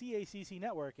on the CACC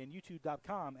Network and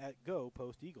YouTube.com at Go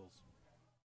Post Eagles.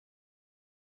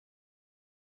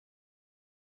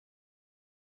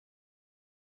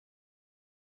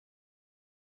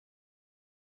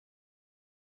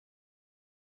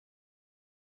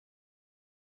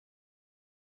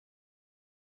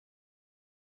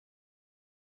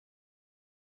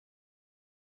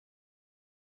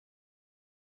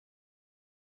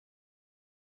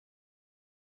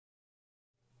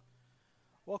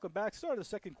 Welcome back. Start of the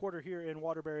second quarter here in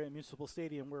Waterbury at Municipal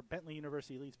Stadium, where Bentley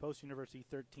University leads Post University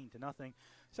 13-0.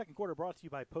 Second quarter brought to you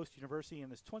by Post University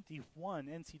and its 21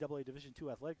 NCAA Division II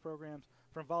athletic programs.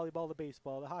 From volleyball to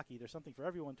baseball to hockey, there's something for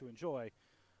everyone to enjoy.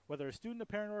 Whether a student, a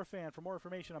parent, or a fan, for more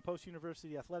information on Post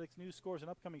University athletics, news, scores, and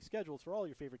upcoming schedules for all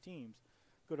your favorite teams,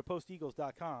 go to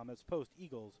posteagles.com. That's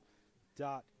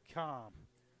posteagles.com.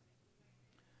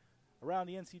 Around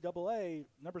the NCAA,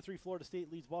 number 3 Florida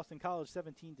State leads Boston College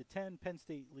 17-10. Penn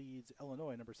State leads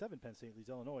Illinois. Number 7 Penn State leads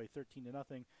Illinois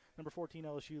 13-0. Number 14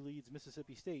 LSU leads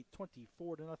Mississippi State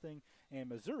 24-0. And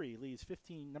Missouri leads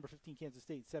number 15 Kansas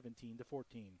State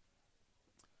 17-14.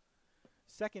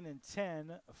 2nd and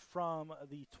 10 from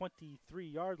the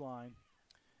 23-yard line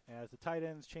As the tight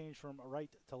ends change from right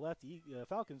to left, the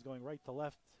Falcons going right to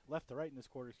left, left to right in this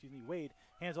quarter, excuse me. Wade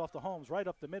hands off to Holmes, right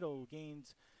up the middle,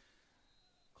 gains,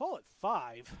 call it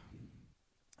 5.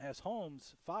 As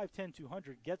Holmes, 5'10",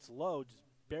 200, gets low, just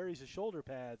buries his shoulder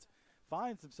pads,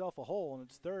 finds himself a hole, and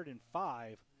it's 3rd and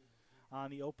 5 on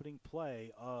the opening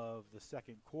play of the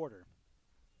second quarter.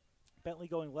 Bentley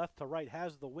going left to right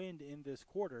has the wind in this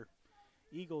quarter.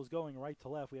 Eagles going right to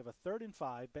left. We have a 3rd and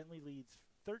 5. Bentley leads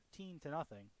 13-0.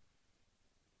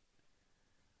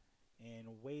 And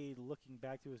Wade looking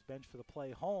back to his bench for the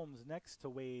play. Holmes next to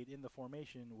Wade in the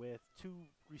formation with 2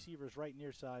 receivers right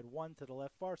near side, 1 to the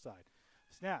left far side.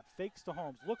 Snap, fakes to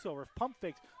Holmes, looks over, pump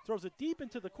fakes, throws it deep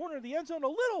into the corner of the end zone, a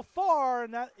little far,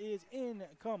 and that is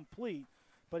incomplete.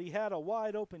 But he had a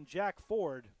wide open Jack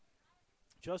Ford.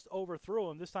 Just overthrew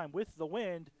him, this time with the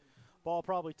wind. Ball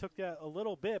probably took that a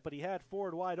little bit, but he had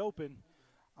Ford wide open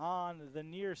on the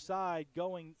near side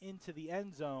going into the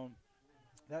end zone.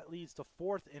 That leads to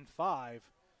 4th and 5.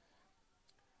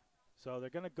 So they're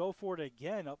going to go for it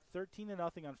again, up 13-0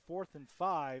 on 4th and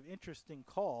 5. Interesting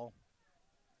call.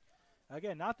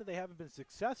 Again, not that they haven't been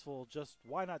successful, just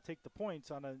why not take the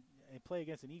points on a play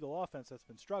against an Eagle offense that's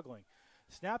been struggling.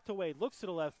 Snap to Wade, looks to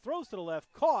the left, throws to the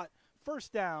left, caught,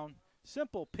 first down.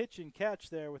 Simple pitch and catch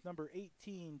there with number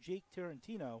 18, Jake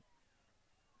Tarantino,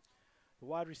 the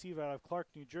wide receiver out of Clark,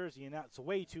 New Jersey, and that's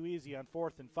way too easy on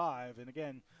 4th and 5. And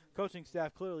again, coaching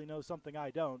staff clearly knows something I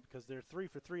don't, because they're 3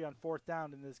 for 3 on 4th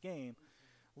down in this game,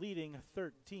 leading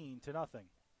 13-0.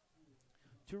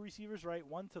 2 receivers right,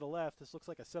 1 to the left. This looks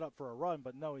like a setup for a run,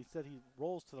 but no, instead he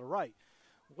rolls to the right.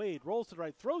 Wade rolls to the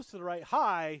right, throws to the right,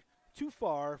 high, too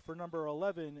far for number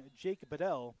 11, Jake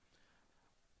Bedell,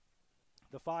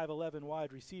 the 5'11"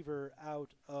 wide receiver out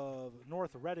of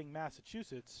North Reading,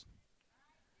 Massachusetts.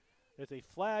 There's a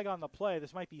flag on the play.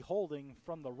 This might be holding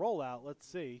from the rollout. Let's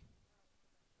see.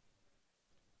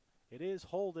 It is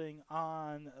holding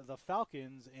on the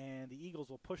Falcons, and the Eagles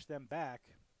will push them back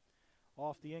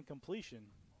off the incompletion.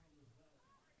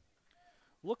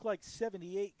 Looked like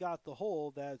 78 got the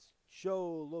hold. That's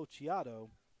Joe Lociato,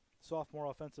 sophomore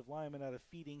offensive lineman out of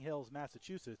Feeding Hills,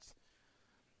 Massachusetts.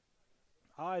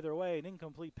 Either way, an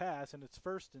incomplete pass, and it's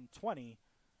 1st and 20.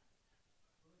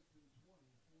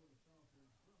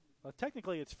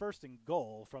 Technically, it's 1st and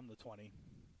goal from the 20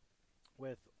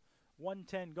 with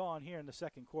 1:10 gone here in the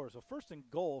second quarter. So 1st and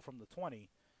goal from the 20.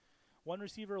 1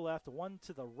 receiver left, 1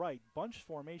 to the right. Bunch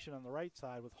formation on the right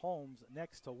side with Holmes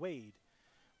next to Wade.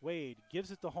 Wade gives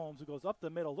it to Holmes, who goes up the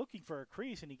middle looking for a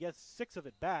crease, and he gets 6 of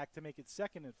it back to make it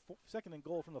second and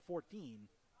goal from the 14.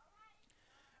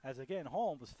 As again,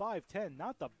 Holmes was 5'10",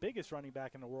 not the biggest running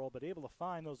back in the world, but able to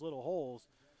find those little holes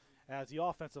as the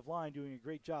offensive line doing a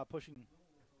great job pushing.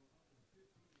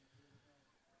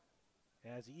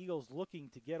 As the Eagles looking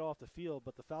to get off the field,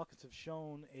 but the Falcons have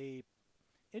shown a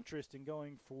interest in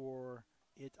going for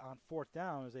it on 4th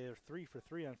down, as they are 3 for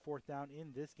 3 on 4th down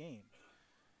in this game.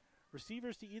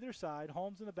 Receivers to either side,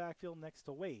 Holmes in the backfield next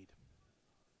to Wade.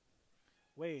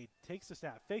 Wade takes the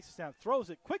snap, fakes the snap, throws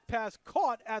it, quick pass,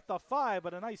 caught at the 5,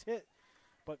 but a nice hit,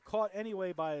 but caught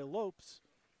anyway by Lopes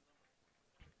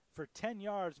for 10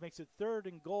 yards, makes it 3rd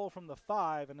and goal from the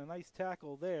 5, and a nice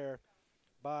tackle there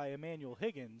by Emmanuel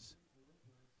Higgins.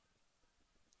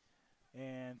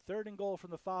 And 3rd and goal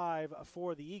from the 5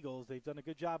 for the Eagles. They've done a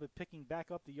good job of picking back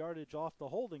up the yardage off the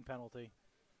holding penalty.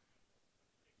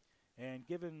 And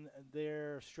given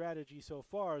their strategy so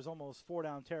far is almost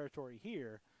 4-down territory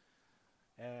here,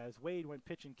 as Wade went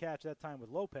pitch and catch that time with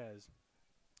Lopez.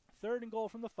 3rd and goal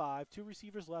from the 5, 2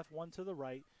 receivers left, 1 to the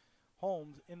right.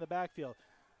 Holmes in the backfield.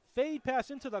 Fade pass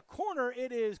into the corner.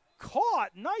 It is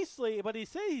caught nicely, but he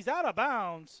says he's out of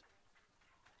bounds,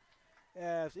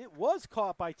 as it was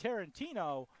caught by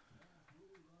Tarantino.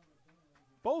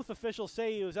 Both officials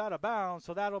say he was out of bounds,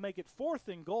 so that'll make it 4th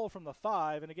and goal from the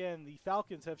 5. And again, the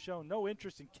Falcons have shown no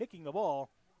interest in kicking the ball,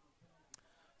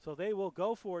 so they will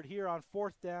go for it here on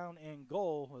 4th down and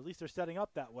goal. At least they're setting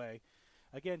up that way.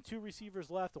 Again, 2 receivers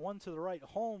left, 1 to the right.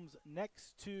 Holmes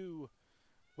next to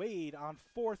Wade on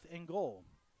 4th and goal.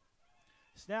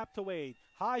 Snap to Wade.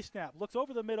 High snap. Looks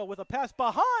over the middle with a pass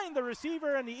behind the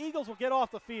receiver, and the Eagles will get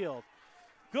off the field.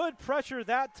 Good pressure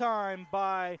that time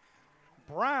by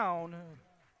Brown,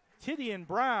 Tidian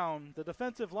Brown, the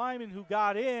defensive lineman who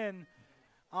got in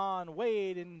on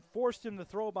Wade and forced him to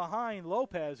throw behind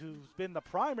Lopez, who's been the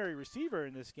primary receiver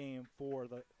in this game for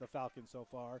the Falcons so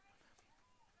far.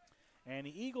 And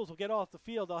the Eagles will get off the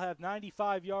field. They'll have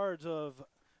 95 yards of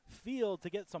field to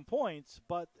get some points,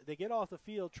 but they get off the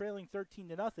field trailing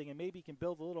 13-0 and maybe can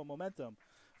build a little momentum,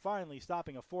 finally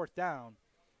stopping a 4th down,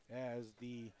 as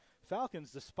the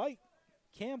Falcons, despite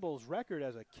Campbell's record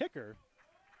as a kicker.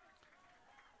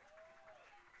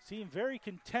 Seemed very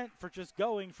content for just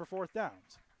going for fourth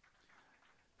downs.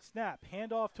 Snap,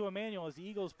 handoff to Emmanuel as the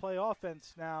Eagles play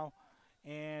offense now.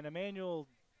 And Emmanuel,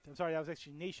 I'm sorry, that was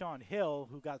actually Nashawn Hill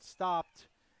who got stopped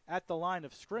at the line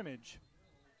of scrimmage.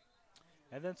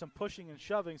 And then some pushing and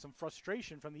shoving, some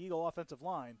frustration from the Eagle offensive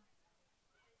line.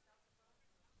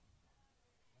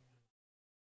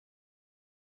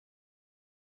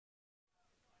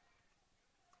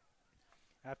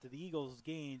 After the Eagles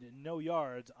gained no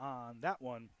yards on that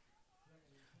one.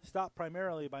 Stopped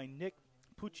primarily by Nick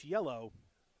Pucciello,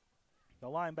 the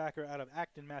linebacker out of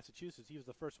Acton, Massachusetts. He was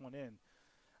the first one in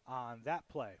on that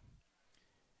play.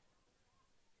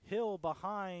 Hill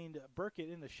behind Burkett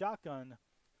in the shotgun.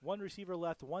 One receiver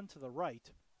left, one to the right.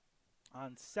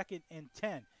 On 2nd and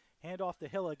 10. Handoff to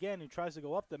Hill again, who tries to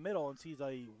go up the middle and sees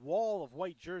a wall of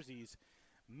white jerseys.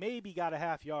 Maybe got a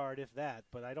half yard, if that,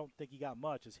 but I don't think he got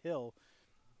much as Hill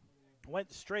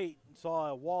went straight and saw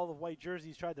a wall of white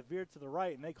jerseys, tried to veer to the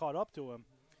right, and they caught up to him.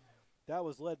 That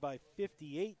was led by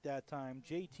 58 that time,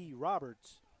 J.T.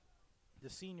 Roberts, the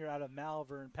senior out of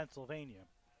Malvern, Pennsylvania.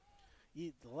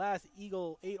 The last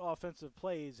Eagle 8 offensive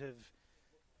plays have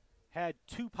had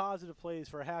 2 positive plays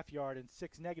for a half yard and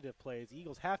 6 negative plays. The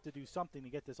Eagles have to do something to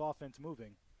get this offense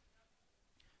moving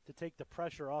to take the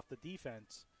pressure off the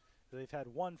defense. They've had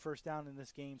 1 first down in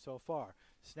this game so far.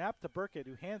 Snap to Burkett,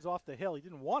 who hands off to Hill. He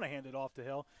didn't want to hand it off to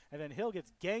Hill. And then Hill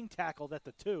gets gang tackled at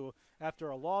the 2 after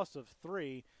a loss of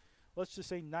 3. Let's just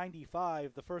say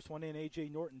 95. The first one in, A.J.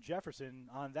 Norton-Jefferson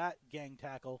on that gang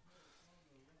tackle.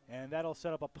 And that'll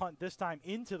set up a punt, this time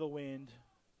into the wind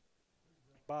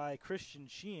by Christian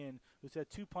Sheehan, who's had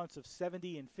 2 punts of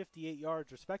 70 and 58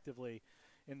 yards respectively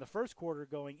in the first quarter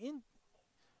going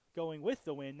with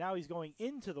the wind. Now he's going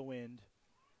into the wind.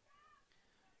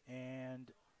 And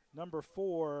number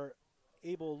 4,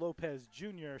 Abel Lopez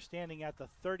Jr. standing at the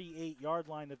 38-yard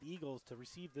line of the Eagles to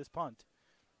receive this punt,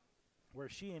 where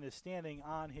Sheehan is standing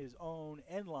on his own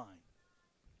end line.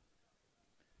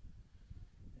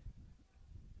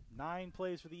 9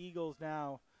 plays for the Eagles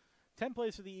now. 10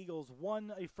 plays for the Eagles,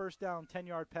 1 a first down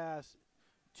 10-yard pass,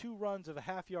 2 runs of a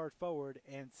half yard forward,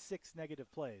 and 6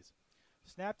 negative plays.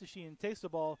 Snap to Sheehan, takes the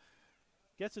ball,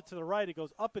 gets it to the right, it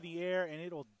goes up in the air, and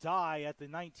it'll die at the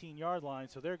 19-yard line,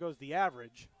 so there goes the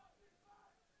average.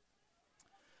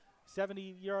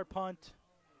 70-yard punt,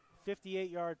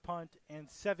 58-yard punt, and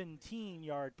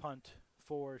 17-yard punt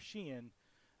for Sheehan.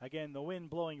 Again, the wind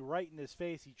blowing right in his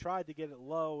face. He tried to get it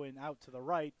low and out to the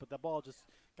right, but the ball just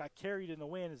got carried in the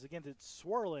wind. As again, it's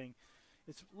swirling.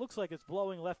 It looks like it's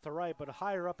blowing left to right, but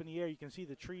higher up in the air, you can see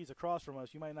the trees across from us.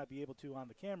 You might not be able to on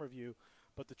the camera view,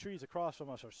 but the trees across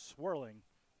from us are swirling.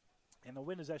 And the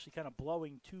wind is actually kind of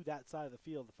blowing to that side of the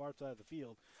field, the far side of the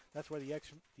field. That's where the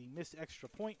missed extra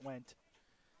point went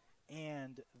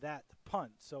and that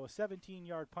punt. So a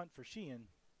 17-yard punt for Sheehan.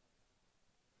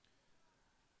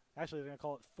 Actually, they're going to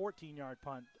call it 14-yard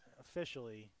punt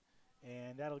officially,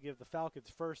 and that'll give the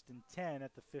Falcons 1st and 10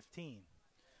 at the 15.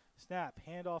 Snap,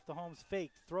 handoff to Holmes,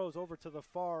 faked, throws over to the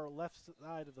far left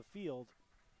side of the field.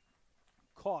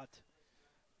 Caught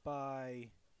by,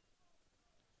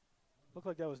 looked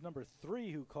like that was number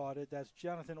 3 who caught it. That's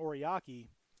Jonathan Oriaki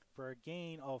for a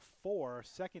gain of 4,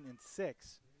 2nd and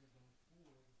 6.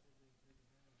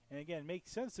 And again, makes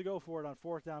sense to go for it on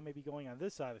 4th down, maybe going on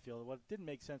this side of the field. What didn't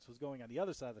make sense was going on the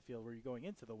other side of the field where you're going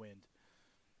into the wind.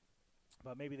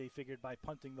 But maybe they figured by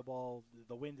punting the ball,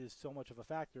 the wind is so much of a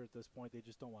factor at this point, they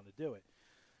just don't want to do it.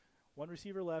 1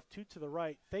 receiver left, 2 to the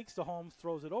right, fakes to Holmes,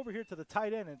 throws it over here to the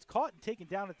tight end, and it's caught and taken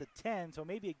down at the 10, so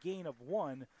maybe a gain of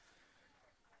 1.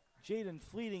 Jaden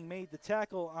Fleeting made the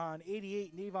tackle on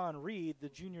 88, Navon Reed, the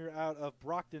junior out of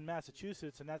Brockton,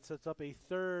 Massachusetts, and that sets up a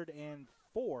 3rd and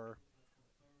 4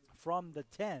 from the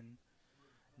 10.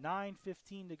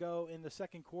 9:15 to go in the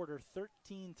second quarter,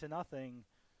 13-0.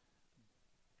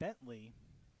 Bentley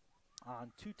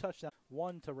on 2 touchdowns,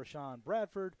 1 to Rashawn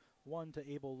Bradford, 1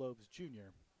 to Abel Lopes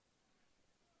Jr.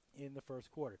 in the first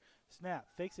quarter. Snap,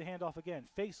 fakes a handoff again,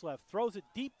 face left, throws it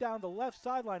deep down the left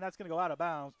sideline. That's going to go out of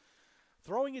bounds.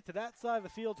 Throwing it to that side of the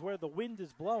field where the wind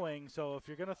is blowing, so if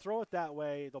you're going to throw it that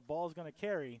way, the ball's going to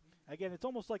carry. Again, it's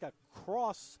almost like a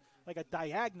cross, like a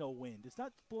diagonal wind. It's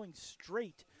not blowing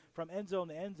straight from end zone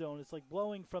to end zone. It's like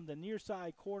blowing from the near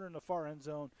side corner in the far end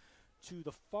zone to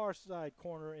the far side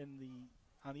corner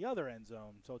on the other end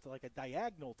zone. So it's like a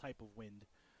diagonal type of wind.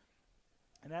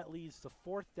 And that leads to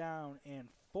 4th down and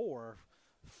 4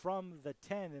 from the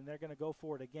 10, and they're going to go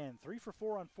for it again. 3 for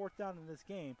 4 on 4th down in this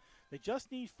game. They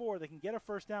just need 4. They can get a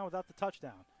first down without the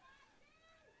touchdown.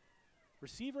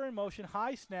 Receiver in motion,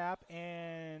 high snap,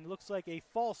 and looks like a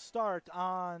false start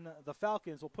on the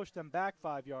Falcons will push them back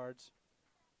 5 yards.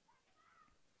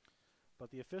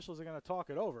 But the officials are going to talk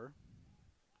it over.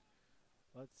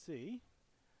 Let's see.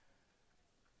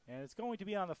 And it's going to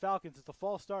be on the Falcons. It's a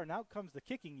false start, and out comes the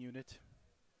kicking unit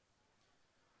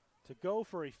to go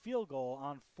for a field goal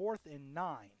on 4th and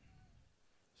 9.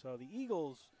 So the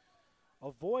Eagles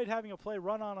avoid having a play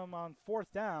run on them on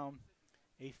 4th down.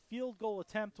 A field goal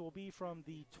attempt will be from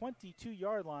the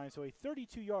 22-yard line, so a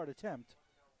 32-yard attempt.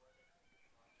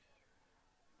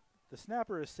 The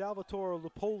snapper is Salvatore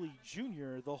Lupoli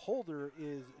Jr. The holder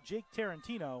is Jake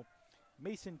Tarantino.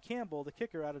 Mason Campbell, the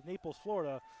kicker out of Naples,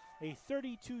 Florida, a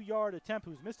 32-yard attempt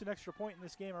who's missed an extra point in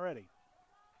this game already.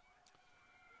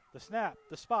 The snap,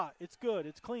 the spot, it's good,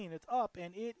 it's clean, it's up,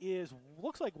 and it is,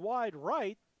 looks like wide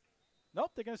right.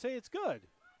 Nope, they're going to say it's good.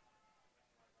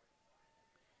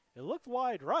 It looked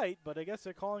wide right, but I guess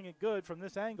they're calling it good from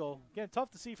this angle. Again,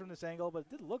 tough to see from this angle, but it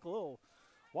did look a little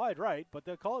wide right, but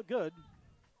they'll call it good.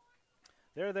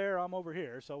 They're there, I'm over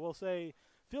here. So we'll say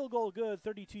field goal good,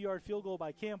 32-yard field goal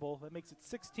by Campbell. That makes it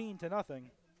 16-0.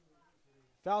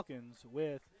 Falcons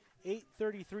with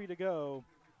 8:33 to go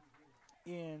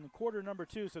in quarter number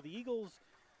 2. So the Eagles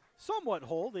somewhat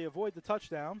hold. They avoid the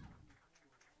touchdown.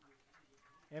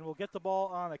 And will get the ball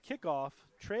on a kickoff,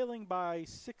 trailing by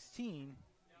 16.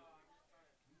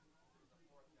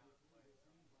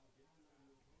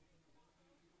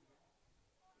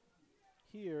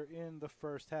 Here in the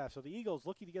first half. So the Eagles,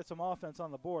 looking to get some offense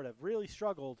on the board, have really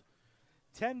struggled.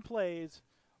 10 plays,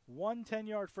 1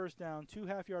 10-yard first down, 2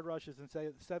 half-yard rushes, and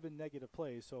 7 negative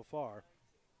plays so far.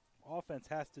 Offense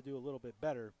has to do a little bit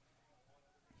better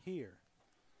here.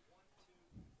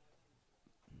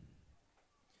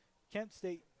 Kent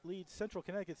State leads Central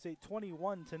Connecticut State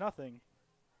 21-0.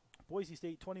 Boise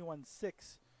State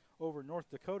 21-6 over North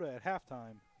Dakota at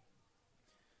halftime.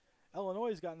 Illinois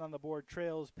has gotten on the board,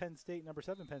 trails Penn State, number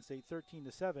 7 Penn State,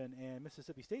 13-7, and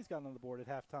Mississippi State's gotten on the board at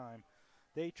halftime.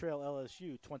 They trail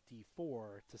LSU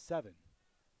 24-7.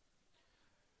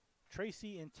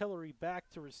 Tracy and Tillery back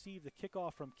to receive the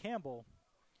kickoff from Campbell.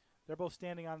 They're both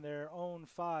standing on their own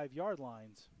 5-yard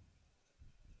lines.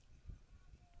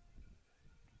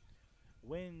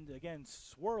 Wind, again,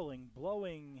 swirling,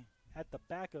 blowing at the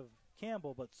back of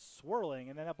Campbell, but swirling,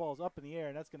 and then that ball's up in the air,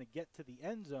 and that's going to get to the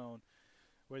end zone,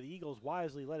 where the Eagles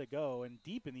wisely let it go, and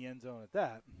deep in the end zone at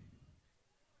that.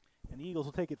 And the Eagles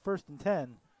will take it 1st and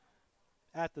 10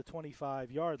 at the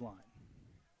 25-yard line.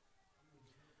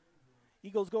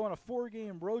 Eagles go on a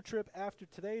 4-game road trip after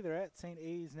today. They're at St.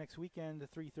 A's next weekend, a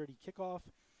 3:30 kickoff.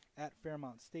 At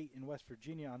Fairmont State in West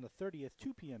Virginia on the 30th,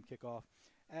 2 p.m. kickoff.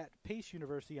 At Pace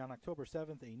University on October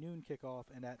 7th, a noon kickoff.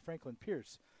 And at Franklin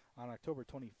Pierce on October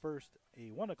 21st,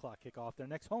 a 1 o'clock kickoff. Their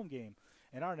next home game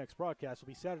and our next broadcast will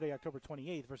be Saturday, October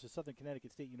 28th versus Southern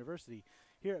Connecticut State University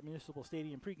here at Municipal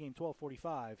Stadium. Pregame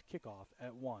 12:45, kickoff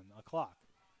at 1 o'clock.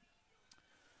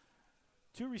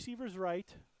 2 receivers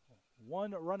right,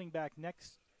 1 running back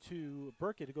next to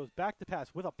Burkett, who goes back to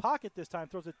pass with a pocket this time,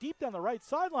 throws it deep down the right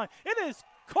sideline. It is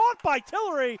caught by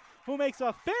Tillery, who makes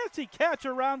a fancy catch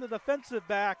around the defensive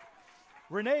back,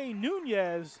 Rene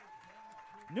Nunez.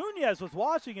 Nunez was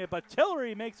watching it, but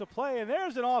Tillery makes a play, and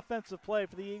there's an offensive play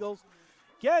for the Eagles.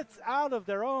 Gets out of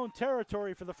their own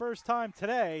territory for the first time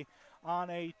today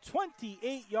on a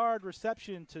 28-yard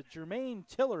reception to Jermaine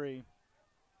Tillery.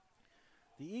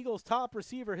 The Eagles' top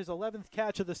receiver, his 11th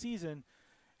catch of the season,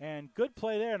 and good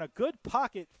play there and a good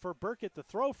pocket for Burkett to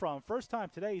throw from. First time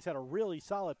today he's had a really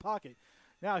solid pocket.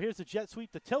 Now here's the jet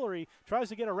sweep to Tillery. Tries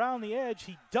to get around the edge.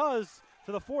 He does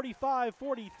to the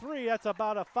 45-43. That's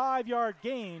about a 5-yard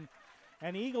gain.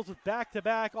 And the Eagles with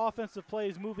back-to-back offensive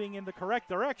plays moving in the correct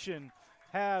direction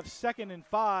have 2nd and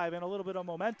 5 and a little bit of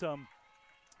momentum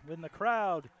with the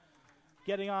crowd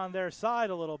getting on their side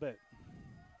a little bit.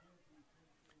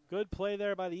 Good play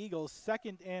there by the Eagles.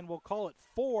 2nd and we'll call it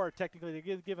 4 technically. They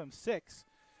give him 6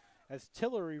 as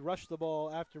Tillery rushed the ball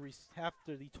after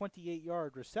the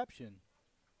 28-yard reception.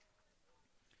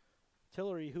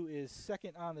 Tillery, who is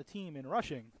 2nd on the team in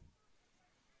rushing,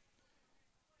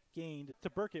 gained to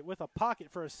Burkett with a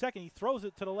pocket for a second. He throws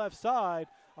it to the left side.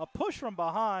 A push from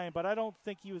behind, but I don't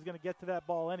think he was going to get to that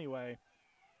ball anyway.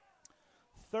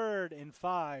 3rd and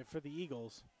 5 for the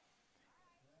Eagles.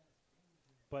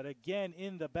 But again,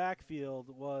 in the backfield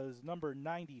was number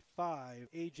 95,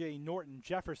 A.J. Norton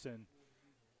Jefferson,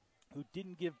 who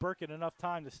didn't give Burkett enough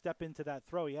time to step into that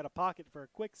throw. He had a pocket for a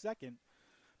quick second,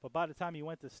 but by the time he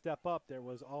went to step up, there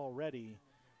was already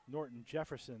Norton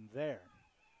Jefferson there.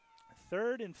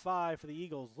 3rd and 5 for the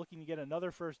Eagles, looking to get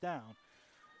another first down.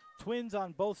 Twins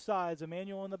on both sides.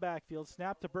 Emmanuel in the backfield.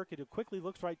 Snap to Burkett, who quickly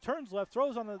looks right, turns left,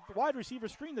 throws on the wide receiver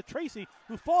screen to Tracy,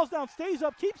 who falls down, stays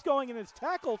up, keeps going, and is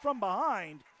tackled from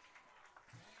behind.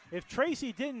 If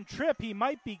Tracy didn't trip, he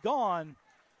might be gone,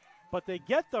 but they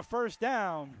get the first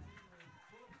down.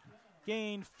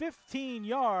 Gain 15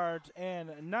 yards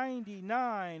and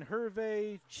 99.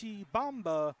 Hervé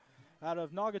Chibamba out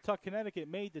of Naugatuck, Connecticut,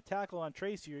 made the tackle on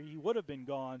Tracy, or he would have been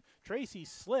gone. Tracy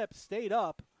slipped, stayed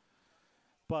up,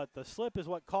 but the slip is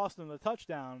what cost him the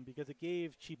touchdown because it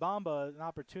gave Chibamba an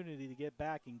opportunity to get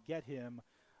back and get him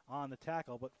on the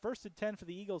tackle. But 1st and 10 for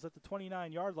the Eagles at the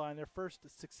 29-yard line, their first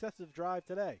successive drive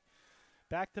today.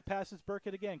 Back to passes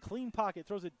Burkett again. Clean pocket,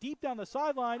 throws it deep down the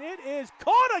sideline. It is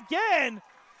caught again.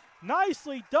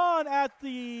 Nicely done at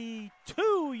the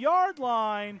 2-yard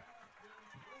line.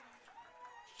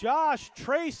 Josh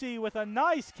Tracy with a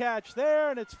nice catch there,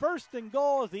 and it's 1st and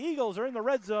goal as the Eagles are in the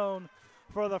red zone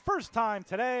for the first time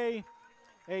today.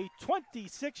 A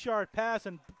 26-yard pass,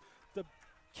 and the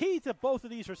key to both of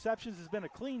these receptions has been a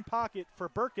clean pocket for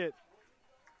Burkett.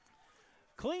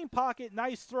 Clean pocket,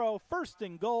 nice throw, 1st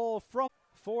and goal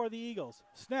for the Eagles.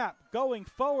 Snap, going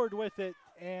forward with it,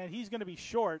 and he's going to be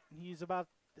short. He's about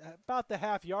the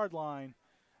half-yard line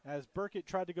as Burkett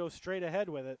tried to go straight ahead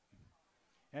with it,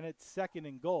 and it's 2nd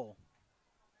and goal.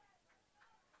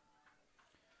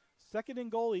 2nd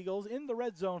and goal, Eagles in the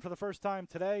red zone for the first time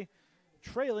today,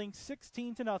 trailing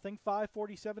 16-0,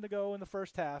 5:47 to go in the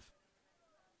first half.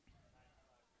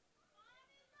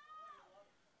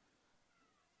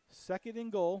 2nd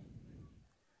and goal.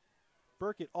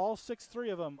 Burkett, all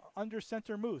 6'3" of them, under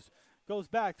center Moose. Goes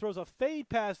back, throws a fade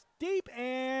pass deep,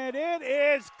 and it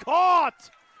is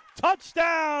caught!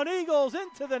 Touchdown, Eagles,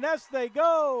 into the nest they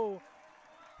go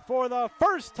for the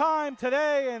first time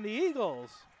today, and the Eagles.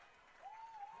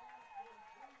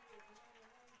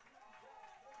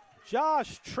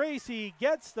 Josh Tracy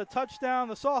gets the touchdown,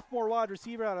 the sophomore wide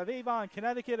receiver out of Avon,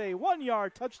 Connecticut, a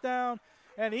 1-yard touchdown,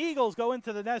 and the Eagles go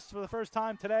into the nest for the first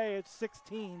time today. It's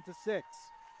 16-6.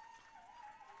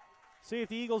 See if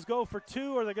the Eagles go for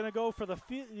 2 or they're going to go for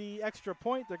the extra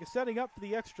point. They're setting up for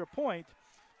the extra point.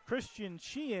 Christian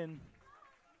Sheehan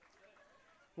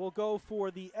will go for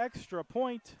the extra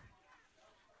point,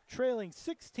 trailing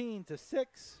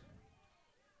 16-6.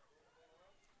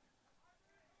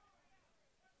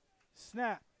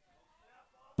 Snap.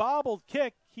 Bobbled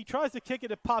kick. He tries to kick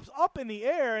it. It pops up in the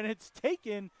air, and it's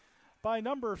taken by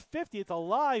number 50. It's a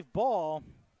live ball.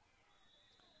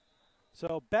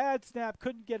 So bad snap,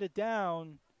 couldn't get it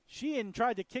down. Sheehan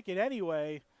tried to kick it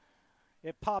anyway.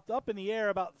 It popped up in the air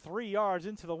about 3 yards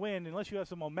into the wind. Unless you have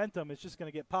some momentum, it's just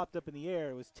going to get popped up in the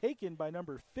air. It was taken by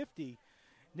number 50,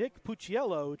 Nick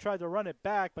Pucciello, who tried to run it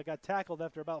back but got tackled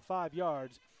after about 5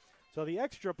 yards. So the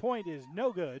extra point is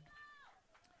no good.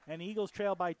 And the Eagles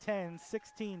trail by 10,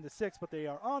 16-6, but they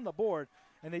are on the board.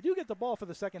 And they do get the ball for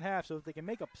the second half, so if they can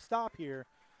make a stop here,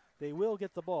 they will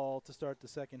get the ball to start the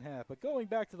second half. But going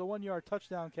back to the 1-yard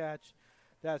touchdown catch,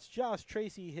 that's Josh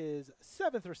Tracy, his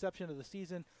 7th reception of the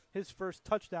season, his first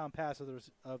touchdown pass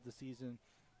of the season.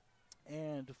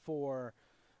 And for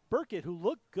Burkett, who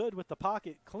looked good with the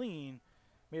pocket clean,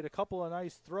 made a couple of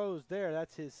nice throws there.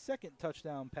 That's his 2nd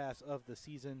touchdown pass of the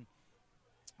season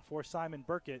for Simon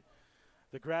Burkett,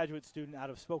 the graduate student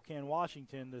out of Spokane,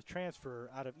 Washington, the transfer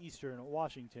out of Eastern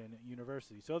Washington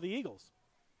University. So the Eagles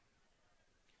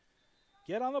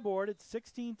get on the board. It's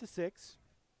 16-6.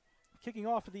 Kicking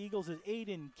off for the Eagles is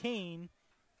Aiden Kane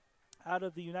out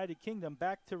of the United Kingdom.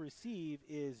 Back to receive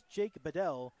is Jake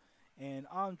Bedell and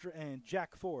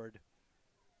Jack Ford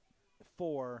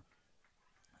for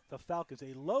the Falcons.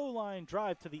 A low line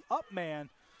drive to the up man,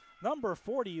 number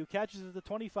 40, who catches at the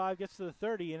 25, gets to the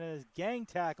 30, and is gang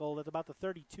tackled at about the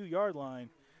 32-yard line.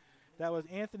 That was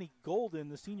Anthony Golden,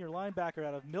 the senior linebacker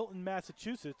out of Milton,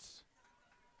 Massachusetts.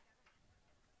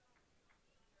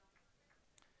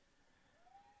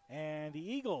 And the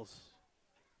Eagles,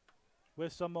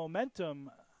 with some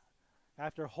momentum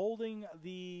after holding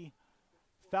the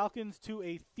Falcons to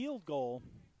a field goal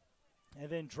and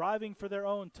then driving for their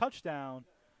own touchdown,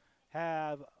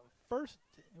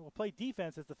 will play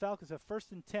defense as the Falcons have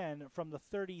 1st and 10 from the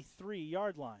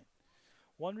 33-yard line.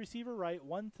 One receiver right,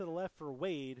 one to the left for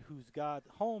Wade, who's got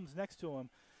Holmes next to him.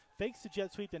 Fakes the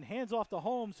jet sweep, then hands off to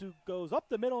Holmes, who goes up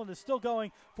the middle and is still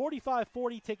going.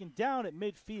 45-40, taken down at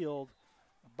midfield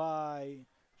by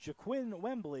Jaquin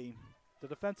Wembley, the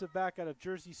defensive back out of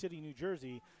Jersey City, New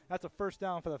Jersey. That's a first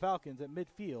down for the Falcons at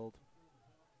midfield,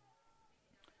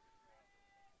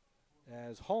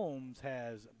 as Holmes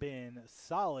has been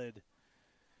solid.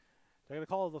 They're going to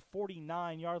call it the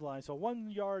 49-yard line, so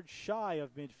 1 yard shy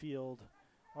of midfield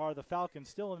are the Falcons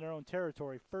still in their own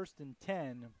territory, 1st and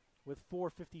 10 with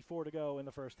 4:54 to go in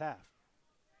the first half.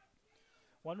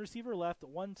 One receiver left,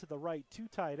 one to the right, two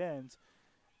tight ends.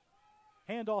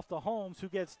 Hand off to Holmes, who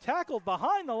gets tackled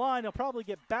behind the line. He'll probably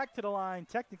get back to the line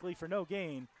technically for no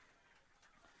gain.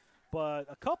 But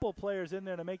a couple players in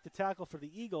there to make the tackle for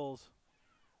the Eagles,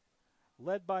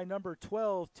 led by number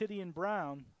 12, Tidian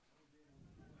Brown.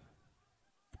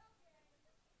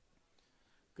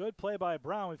 Good play by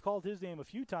Brown. We've called his name a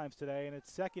few times today, and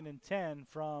it's 2nd and 10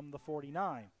 from the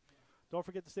 49. Don't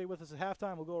forget to stay with us at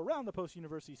halftime. We'll go around the Post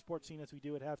University sports scene as we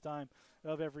do at halftime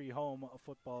of every home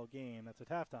football game. That's at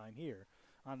halftime here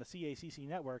on the CACC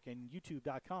network and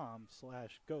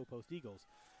youtube.com/GoPostEagles.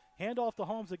 Hand off to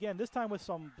Holmes again, this time with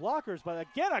some blockers, but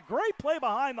again, a great play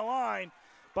behind the line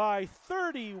by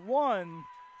 31,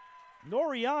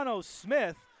 Noriano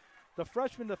Smith, the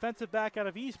freshman defensive back out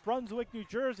of East Brunswick, New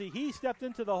Jersey. He stepped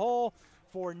into the hole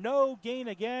for no gain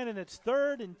again, and it's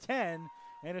 3rd and 10.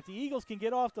 And if the Eagles can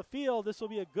get off the field, this will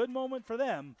be a good moment for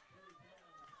them.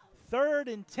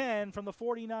 3rd and 10 from the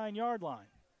 49-yard line.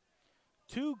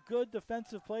 Two good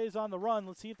defensive plays on the run.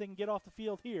 Let's see if they can get off the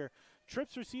field here.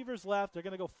 Trips receivers left. They're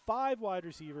going to go 5 wide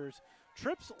receivers.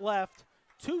 Trips left,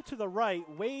 2 to the right.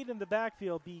 Wade in the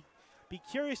backfield. Be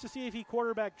curious to see if he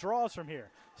quarterback draws from here.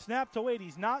 Snap to Wade.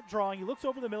 He's not drawing. He looks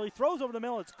over the middle. He throws over the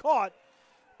middle. It's caught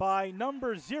by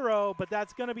number 0, but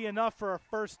that's going to be enough for a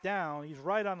first down. He's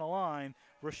right on the line.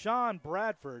 Rashawn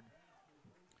Bradford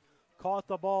caught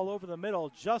the ball over the middle,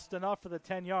 just enough for the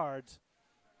 10 yards.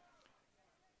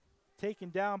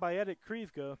 Taken down by Edit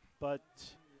Krivka, but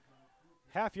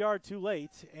half yard too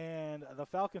late, and the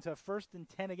Falcons have 1st and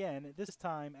 10 again, this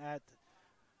time at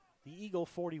the Eagle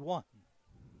 41.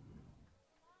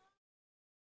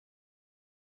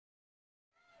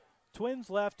 Twins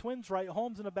left, Twins right,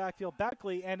 Holmes in the backfield,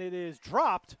 Beckley, and it is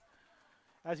dropped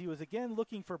as he was again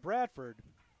looking for Bradford.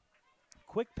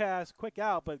 Quick pass, quick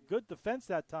out, but good defense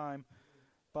that time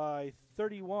by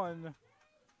 31,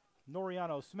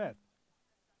 Noriano Smith.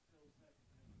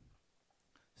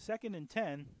 2nd and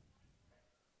 10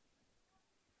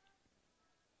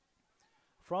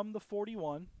 from the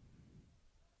 41.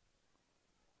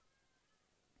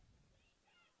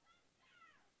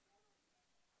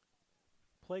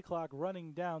 Play clock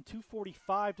running down,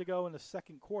 2:45 to go in the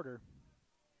second quarter.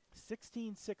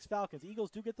 16-6 Falcons.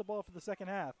 Eagles do get the ball for the second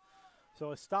half,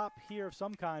 so a stop here of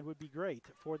some kind would be great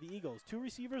for the Eagles. 2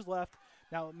 receivers left.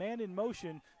 Now a man in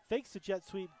motion, fakes the jet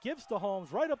sweep, gives to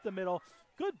Holmes right up the middle.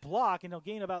 Good block, and he'll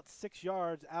gain about 6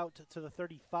 yards out to the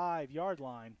 35-yard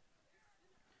line.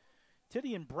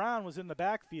 Tidian Brown was in the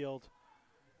backfield.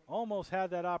 Almost had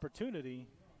that opportunity.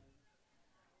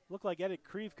 Looked like Edit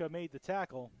Krivka made the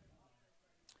tackle.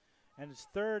 And it's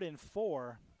 3rd and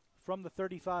 4 from the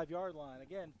 35-yard line.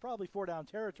 Again, probably 4-down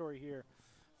territory here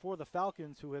for the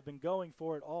Falcons, who have been going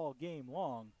for it all game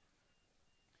long.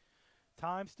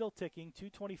 Time still ticking,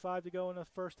 2:25 to go in the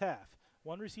first half.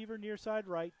 1 receiver near side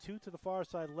right, 2 to the far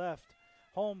side left.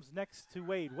 Holmes next to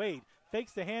Wade. Wade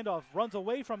fakes the handoff, runs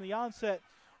away from the onset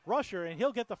rusher, and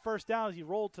he'll get the first down as he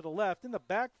rolled to the left. In the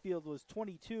backfield was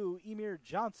 22, Emir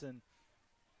Johnson.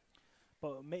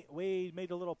 But Wade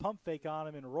made a little pump fake on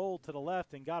him and rolled to the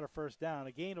left and got a first down.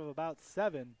 A gain of about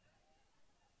 7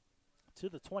 to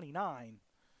the 29.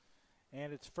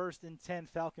 And it's 1st and 10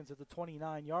 Falcons at the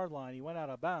 29-yard line. He went out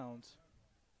of bounds.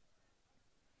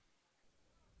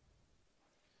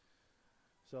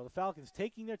 So the Falcons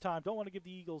taking their time. Don't want to give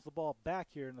the Eagles the ball back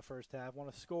here in the first half.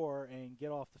 Want to score and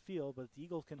get off the field. But if the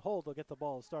Eagles can hold, they'll get the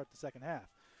ball to start the second half.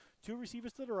 2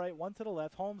 receivers to the right, 1 to the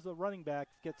left. Holmes, the running back,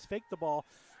 gets faked the ball.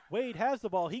 Wade has the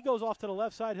ball. He goes off to the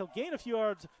left side. He'll gain a few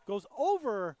yards, goes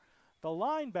over the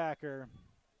linebacker.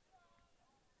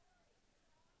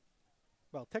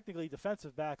 Well, technically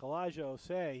defensive back Elijah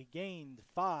Osei. He gained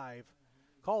 5.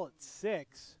 Call it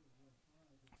 6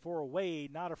 for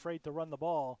Wade. Not afraid to run the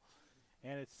ball.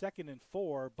 And it's 2nd and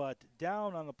 4, but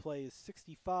down on the play is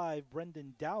 65,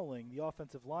 Brendan Dowling, the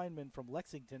offensive lineman from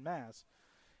Lexington, Mass.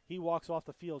 He walks off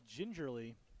the field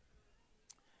gingerly,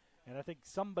 and I think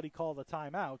somebody called a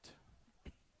timeout.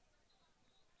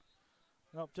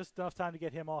 Nope, just enough time to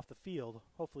get him off the field.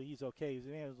 Hopefully he's okay. He's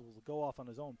able to go off on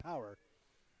his own power,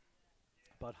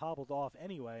 but hobbled off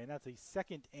anyway, and that's a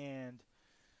 2nd and,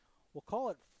 we'll call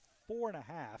it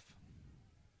 4.5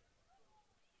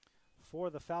 for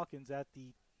the Falcons at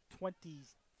the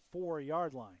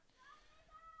 24-yard line.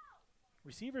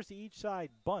 Receivers to each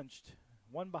side bunched,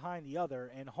 one behind the other,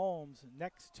 and Holmes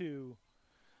next to,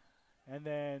 and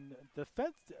then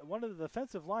one of the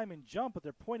defensive linemen jumped, but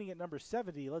they're pointing at number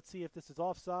 70. Let's see if this is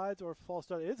offsides or false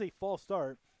start. It is a false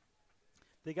start.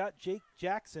 They got Jake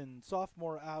Jackson,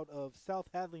 sophomore out of South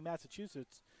Hadley,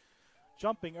 Massachusetts,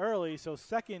 jumping early. So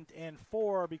 2nd and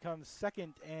 4 becomes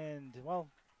 2nd and, well,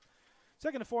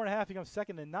 2nd and 4.5 becomes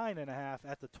 2nd and 9.5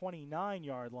 at the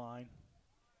 29-yard line.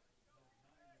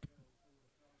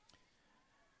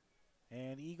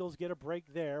 And Eagles get a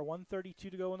break there.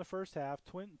 1:32 to go in the first half.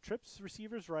 Twin trips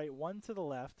receivers right, one to the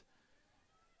left.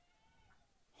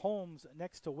 Holmes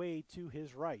next to Wade to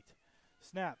his right.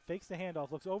 Snap, fakes the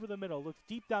handoff, looks over the middle, looks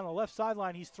deep down the left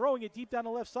sideline. He's throwing it deep down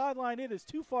the left sideline. It is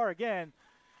too far again.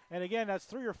 And again, that's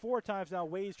 3 or 4 times now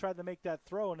Wade's tried to make that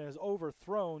throw and has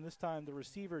overthrown. This time the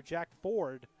receiver, Jack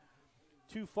Ford,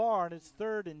 too far, and it's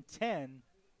 3rd and 10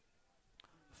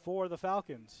 for the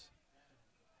Falcons.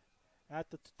 At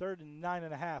the 3rd and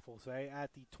 9.5, we'll say,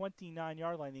 at the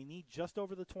 29-yard line. They need just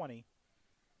over the 20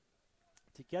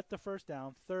 to get the first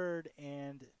down, 3rd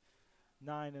and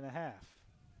 9.5.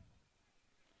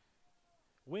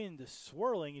 Wind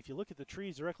swirling. If you look at the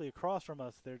trees directly across from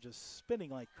us, they're just spinning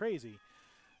like crazy.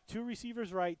 2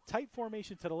 receivers right, tight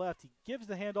formation to the left. He gives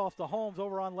the handoff to Holmes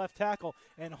over on left tackle,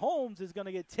 and Holmes is going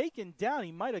to get taken down.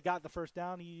 He might have got the first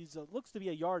down. He looks to be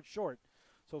a yard short.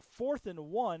 So 4th and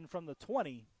 1 from the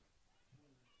 20.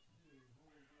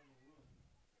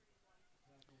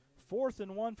 4th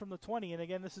and 1 from the 20, and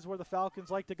again, this is where the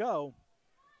Falcons like to go.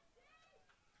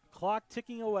 Clock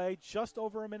ticking away, just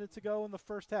over a minute to go in the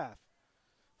first half.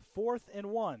 4th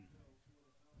and 1.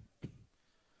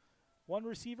 1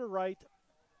 receiver right,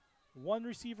 1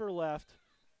 receiver left.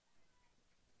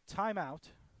 Timeout.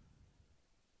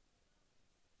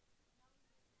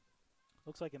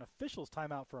 Looks like an official's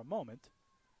timeout for a moment.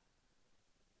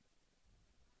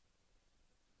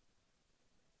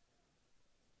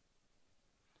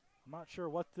 I'm not sure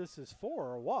what this is for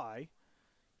or why.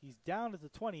 He's down at the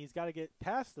 20. He's got to get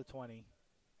past the 20.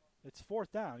 It's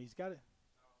 4th down. He's got it.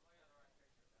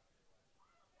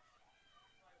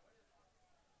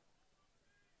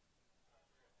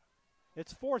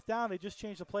 It's 4th down. They just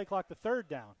changed the play clock to 3rd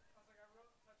down.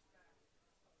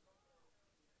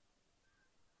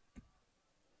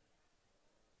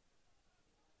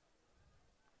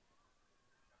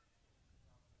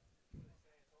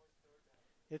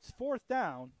 It's 4th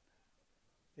down.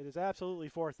 It is absolutely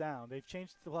 4th down. They've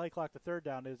changed the play clock to 3rd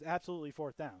down. It is absolutely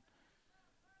 4th down.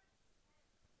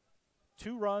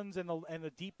 2 runs and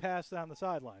the deep pass down the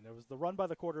sideline. There was the run by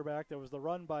the quarterback. There was the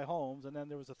run by Holmes, and then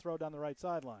there was a throw down the right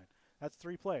sideline. That's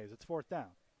 3 plays. It's 4th down.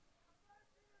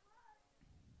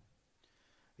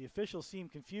 The officials seem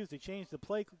confused. They changed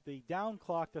the down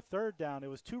clock to 3rd down. It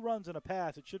was 2 runs and a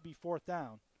pass. It should be 4th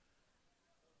down.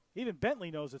 Even Bentley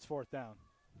knows it's 4th down.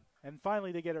 And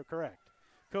finally they get it correct.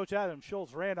 Coach Adam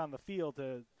Schultz ran on the field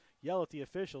to yell at the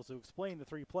officials to explain the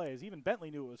 3 plays. Even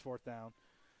Bentley knew it was 4th down,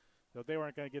 so they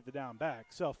weren't going to get the down back.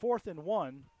 So 4th and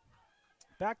 1,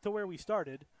 back to where we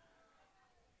started.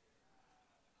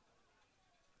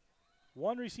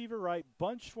 1 receiver right,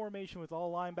 bunch formation with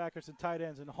all linebackers and tight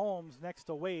ends, and Holmes next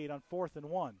to Wade on 4th and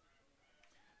 1.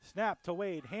 Snap to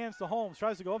Wade, hands to Holmes,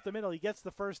 tries to go up the middle. He gets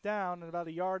the first down and about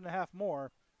 1.5 yards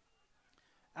more.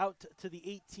 Out to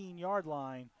the 18-yard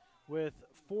line with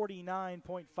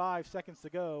 49.5 seconds to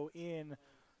go in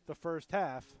the first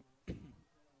half.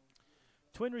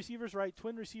 Twin receivers right,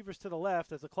 twin receivers to the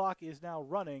left as the clock is now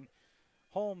running.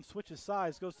 Holmes switches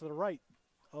sides, goes to the right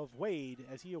of Wade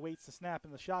as he awaits the snap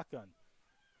in the shotgun.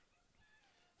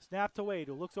 Snap to Wade,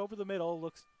 who looks over the middle.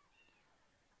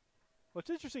 What's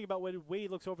interesting about when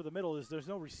Wade looks over the middle is there's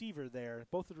no receiver there.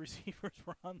 Both of the receivers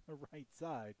were on the right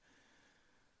side.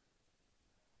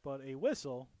 But a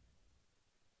whistle.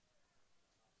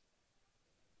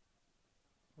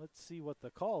 Let's see what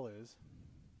the call is.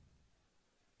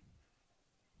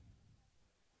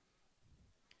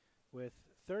 With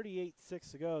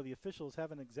 38:06 to go, the officials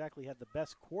haven't exactly had the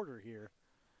best quarter here.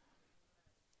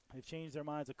 They've changed their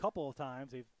minds a couple of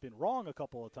times. They've been wrong a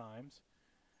couple of times.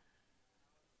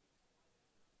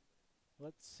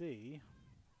 Let's see.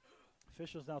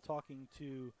 Officials now talking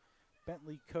to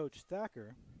Bentley coach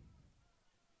Thacker.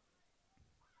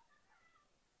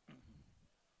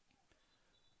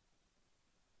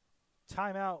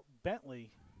 Timeout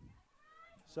Bentley.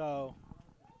 So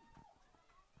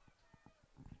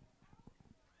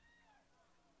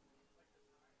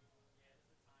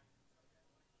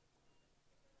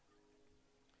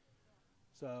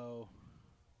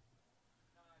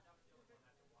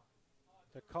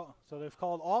they've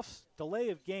called off delay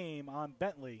of game on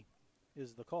Bentley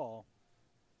is the call.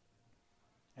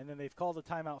 And then they've called a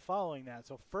timeout following that.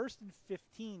 So 1st and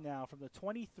 15 now from the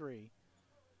 23.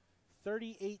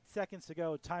 38 seconds to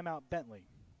go, timeout Bentley.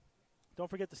 Don't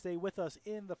forget to stay with us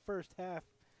in the first half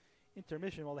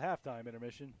intermission, the halftime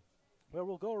intermission. Well,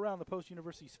 we'll go around the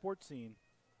post-university sports scene,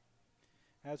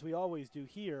 as we always do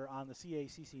here on the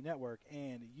CACC Network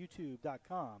and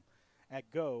YouTube.com at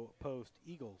Go Post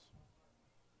Eagles.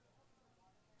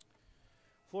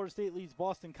 Florida State leads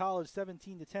Boston College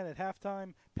 17-10 at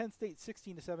halftime. Penn State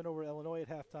 16-7 over Illinois at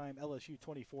halftime. LSU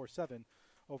 24-7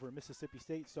 over Mississippi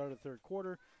State started the third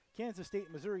quarter. Kansas State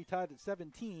and Missouri tied at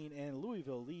 17, and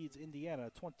Louisville leads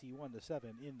Indiana 21-7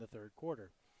 in the third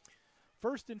quarter.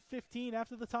 First and 15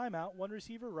 after the timeout. One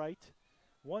receiver right,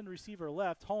 one receiver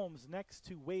left. Holmes next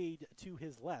to Wade to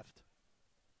his left.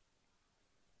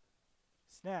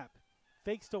 Snap.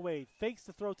 Fakes to Wade. Fakes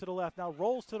to throw to the left. Now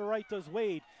rolls to the right does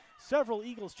Wade. Several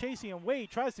Eagles chasing him.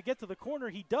 Wade tries to get to the corner.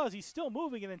 He does. He's still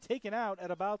moving and then taken out at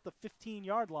about the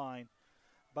 15-yard line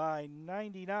by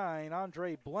 99,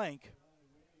 Andre Blank.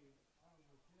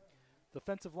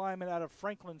 Defensive lineman out of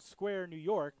Franklin Square, New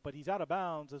York, but he's out of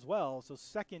bounds as well. So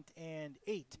 2nd and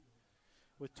 8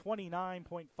 with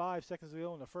 29.5 seconds to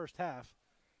go in the first half.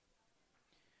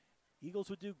 Eagles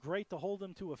would do great to hold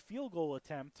them to a field goal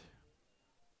attempt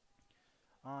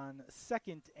on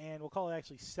 2nd and we'll call it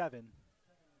actually 7.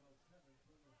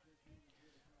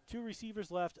 Two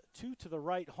receivers left, two to the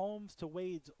right. Holmes to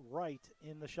Wade's right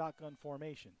in the shotgun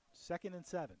formation. 2nd and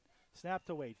 7. Snap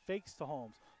to Wade, fakes to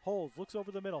Holmes. Holds, looks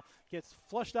over the middle, gets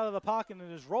flushed out of the pocket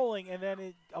and is rolling, and then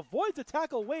it avoids a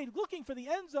tackle. Wade looking for the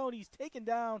end zone. He's taken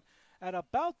down at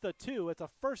about the 2. It's a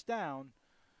first down.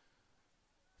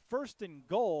 1st and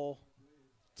goal.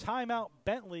 Timeout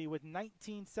Bentley with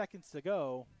 19 seconds to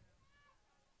go.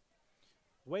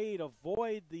 Wade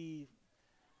avoid the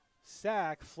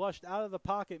sack, flushed out of the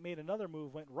pocket, made another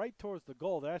move, went right towards the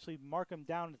goal. They actually mark him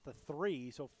down at the 3.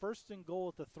 So 1st and goal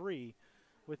at the 3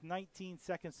 with 19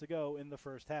 seconds to go in the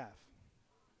first half.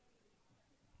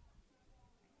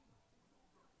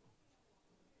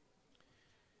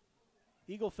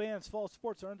 Eagle fans, fall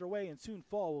sports are underway, and soon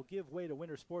fall will give way to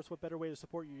winter sports. What better way to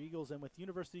support your Eagles than with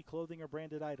university clothing or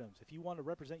branded items? If you want to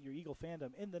represent your Eagle fandom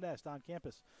in the nest, on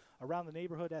campus, around the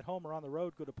neighborhood, at home, or on the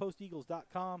road, go to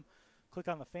posteagles.com. Click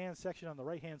on the fans section on the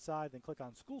right-hand side, then click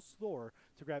on School Store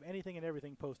to grab anything and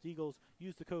everything Post Eagles.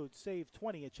 Use the code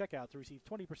SAVE20 at checkout to receive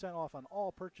 20% off on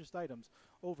all purchased items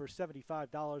over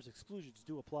 $75. Exclusions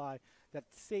do apply. That's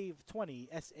SAVE20,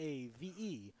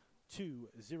 S-A-V-E 20.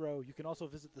 You can also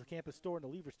visit the campus store in the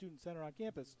Lever Student Center on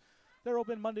campus. They're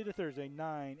open Monday to Thursday,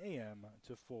 9 a.m.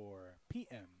 to 4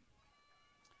 p.m.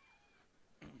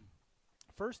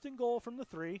 1st and goal from the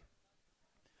 3.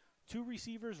 Two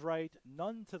receivers right,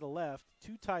 none to the left,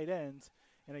 two tight ends,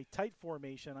 and a tight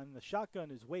formation. On the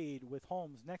shotgun is Wade with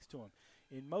Holmes next to him.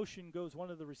 In motion goes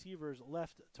one of the receivers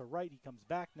left to right. He comes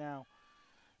back now.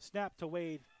 Snap to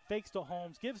Wade, fakes to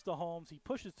Holmes, gives to Holmes. He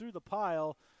pushes through the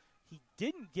pile. He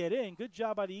didn't get in. Good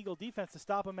job by the Eagle defense to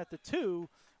stop him at the 2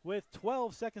 with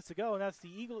 12 seconds to go, and that's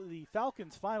the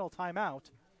Falcons' final timeout.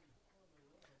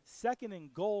 2nd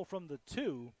and goal from the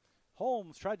 2.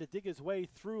 Holmes tried to dig his way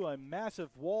through a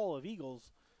massive wall of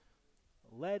Eagles,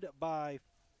 led by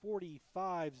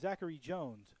 45, Zachary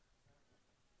Jones.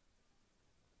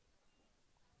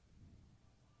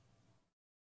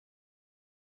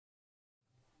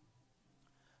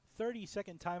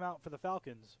 "30-second timeout for the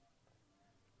Falcons.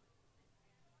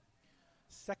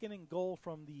 2nd and goal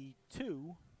from the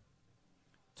 2.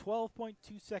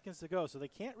 12.2 seconds to go, so they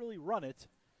can't really run it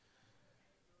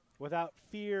without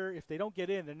fear. If they don't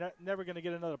get in, they're never going to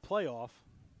get another playoff.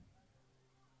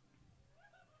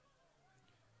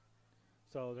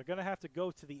 So they're going to have to go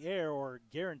to the air or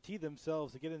guarantee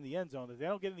themselves to get in the end zone. If they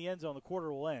don't get in the end zone, the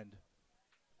quarter will end,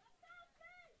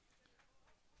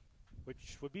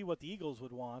 which would be what the Eagles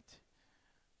would want.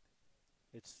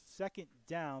 It's 2nd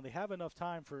down. They have enough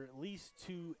time for at least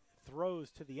 2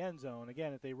 throws to the end zone.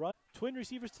 Again, if they run, twin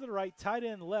receivers to the right, tight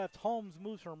end left. Holmes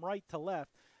moves from right to left.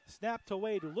 Snap to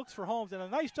Wade, who looks for Holmes, and a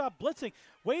nice job blitzing.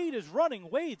 Wade is running.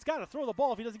 Wade's got to throw the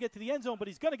ball if he doesn't get to the end zone, but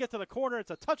he's going to get to the corner.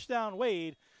 It's a touchdown,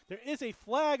 Wade. There is a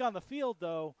flag on the field,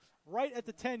 though, right at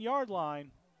the 10-yard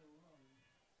line.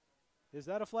 Is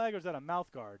that a flag or is that a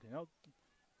mouth guard?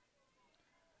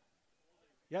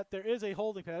 Yet there is a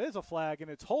holding. That is a flag, and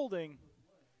it's holding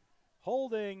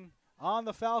on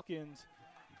the Falcons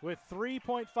with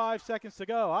 3.5 seconds to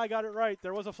go. I got it right.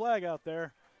 There was a flag out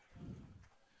there.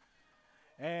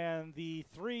 And the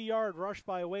 3-yard rush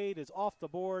by Wade is off the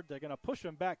board. They're going to push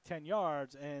him back 10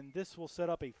 yards, and this will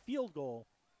set up a field goal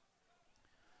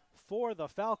for the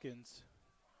Falcons.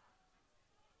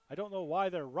 I don't know why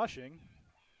they're rushing.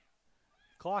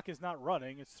 Clock is not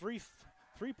running. It's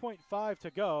 3.5 to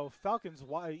go.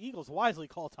 Eagles wisely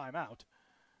call timeout.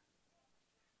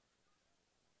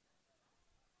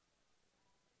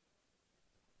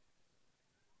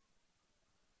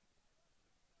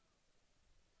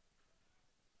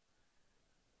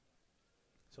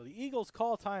 So the Eagles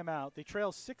call timeout. They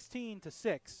trail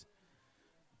 16-6.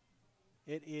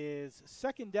 It is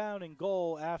second down and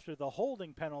goal after the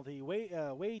holding penalty.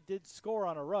 Wade did score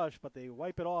on a rush, but they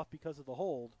wipe it off because of the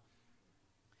hold.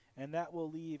 And that will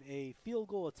leave a field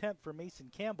goal attempt for Mason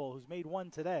Campbell, who's made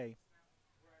one today.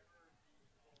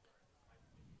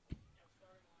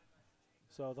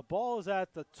 So the ball is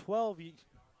at the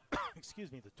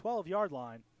 12-yard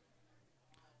line.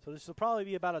 So this will probably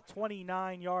be about a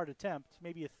 29-yard attempt,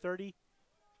 maybe a 30.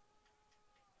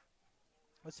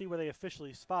 Let's see where they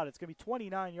officially spot it. It's going to be a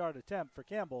 29-yard attempt for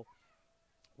Campbell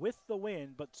with the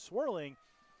wind, but swirling.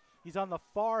 He's on the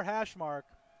far hash mark.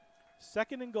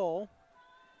 Second and goal.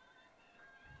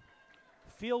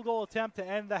 Field goal attempt to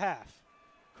end the half.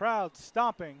 Crowd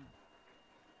stomping.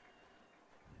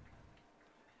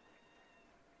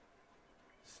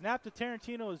 Snap to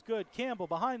Tarantino is good. Campbell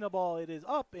behind the ball. It is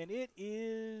up, and it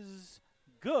is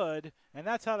good. And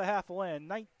that's how the half will end.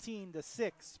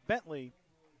 19-6, Bentley.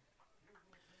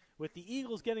 With the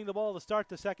Eagles getting the ball to start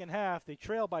the second half, they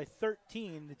trail by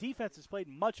 13. The defense has played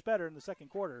much better in the second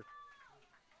quarter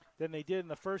than they did in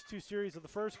the first two series of the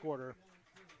first quarter.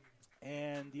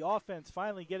 And the offense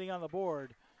finally getting on the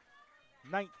board.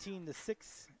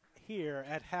 19-6 here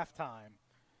at halftime.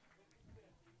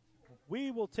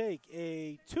 We will take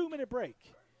a 2-minute break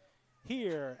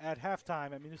here at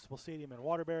halftime at Municipal Stadium in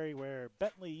Waterbury, where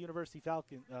Bentley University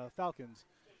Falcons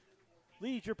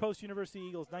lead your Post-University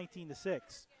Eagles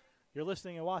 19-6. You're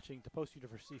listening and watching to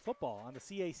Post-University Football on the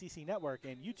CACC Network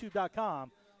and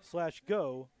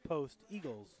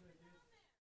YouTube.com/GoPostEagles.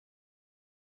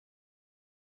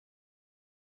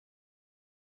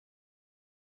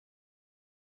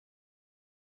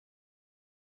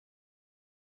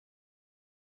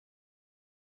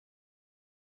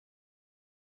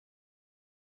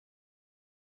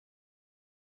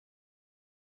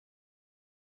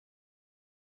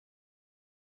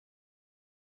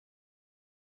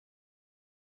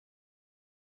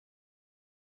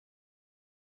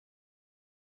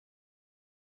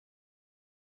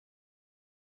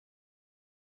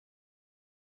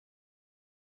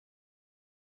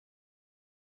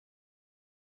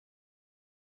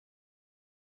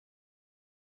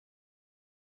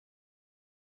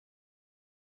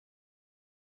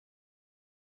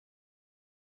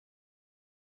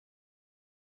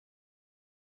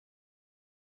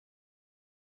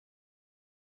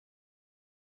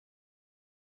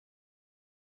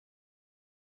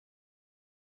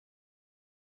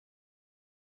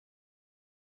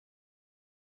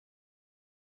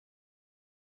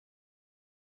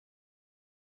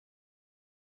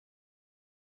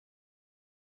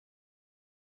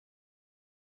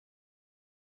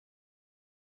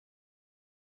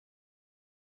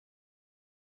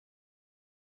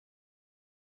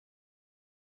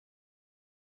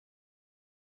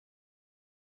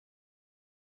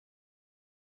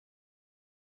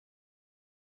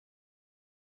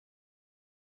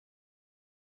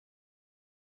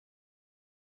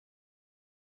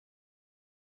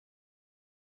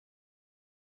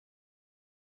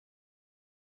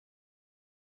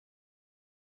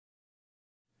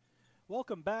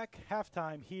 Welcome back.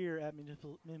 Halftime here at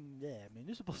Municipal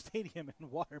Stadium in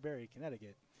Waterbury,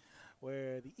 Connecticut,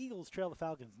 where the Eagles trail the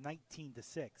Falcons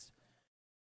 19-6.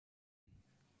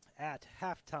 At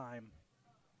halftime,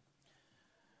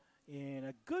 in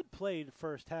a good played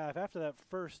first half, after that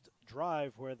first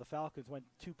drive where the Falcons went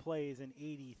 2 plays and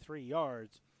 83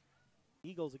 yards, the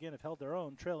Eagles again have held their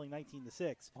own, trailing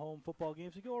 19-6. Home football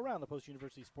games to go around the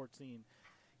post-university sports scene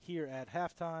here at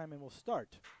halftime, and we'll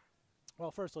start. Well,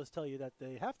 first, let's tell you that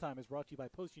the halftime is brought to you by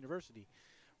Post University,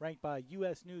 ranked by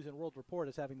U.S. News and World Report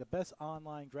as having the best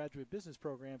online graduate business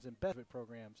programs and benefit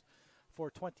programs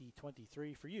for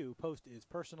 2023. For you, Post is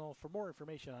personal. For more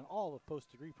information on all of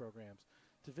Post degree programs,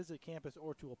 to visit campus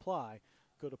or to apply,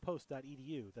 go to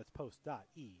post.edu. That's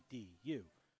post.edu.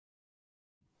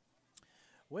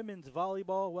 Women's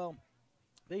volleyball, well,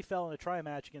 they fell in a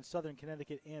tri-match against Southern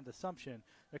Connecticut and Assumption.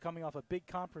 They're coming off a big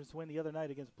conference win the other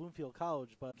night against Bloomfield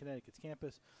College, but Connecticut's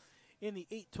campus. In the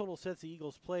 8 total sets the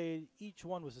Eagles played, each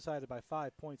one was decided by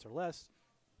 5 points or less.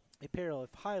 A pair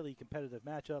of highly competitive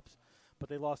matchups, but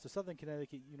they lost to Southern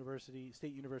Connecticut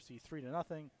State University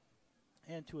 3-0,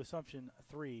 and to Assumption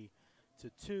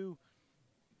 3-2.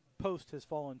 Post has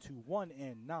fallen to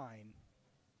 1-9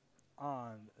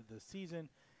 on the season.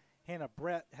 Hannah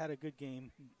Brett had a good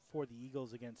game for the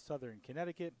Eagles against Southern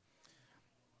Connecticut,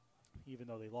 even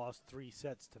though they lost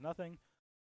 3-0.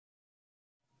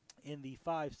 In the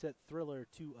 5-set thriller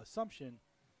to Assumption,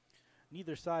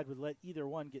 neither side would let either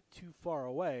one get too far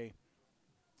away.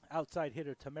 Outside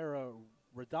hitter Tamara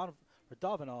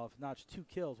Radovanov notched 2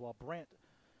 kills, while Brant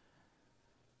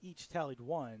each tallied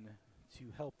 1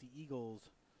 to help the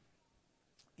Eagles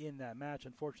in that match.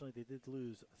 Unfortunately, they did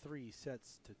lose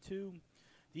 3-2.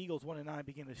 The Eagles 1-9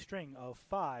 begin a string of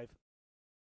 5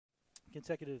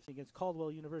 consecutive against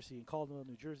Caldwell University in Caldwell,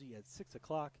 New Jersey at 6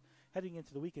 o'clock. Heading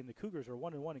into the weekend, the Cougars are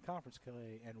 1-1 in conference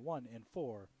play and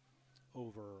 1-4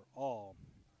 overall.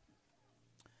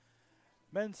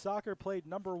 Men's soccer played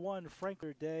number 1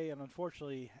 Franklin Day and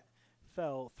unfortunately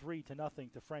fell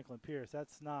 3-0 to Franklin Pierce.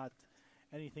 That's not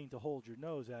anything to hold your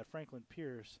nose at. Franklin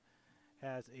Pierce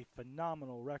has a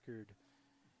phenomenal record,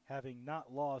 having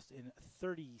not lost in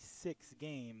 36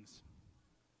 games,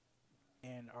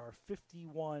 and are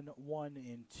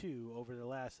 51-1-2 over the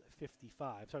last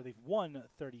 55. Sorry, they've won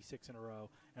 36 in a row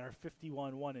and are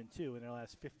 51-1-2 in their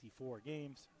last 54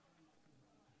 games.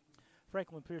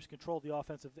 Franklin Pierce controlled the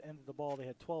offensive end of the ball. They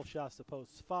had 12 shots to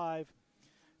post 5,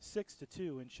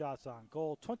 6-2 in shots on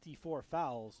goal, 24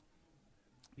 fouls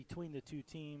between the two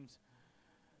teams.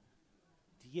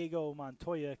 Diego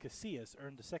Montoya Casillas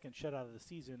earned the second shutout of the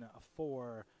season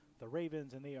for the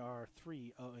Ravens, and they are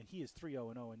 3-0, and he is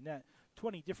 3-0-0 in net.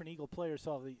 20 different Eagle players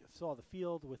saw the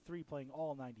field, with 3 playing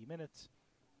all 90 minutes.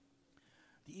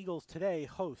 The Eagles today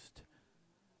host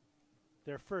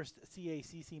their first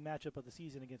CACC matchup of the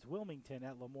season against Wilmington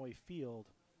at Lemoy Field.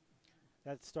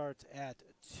 That starts at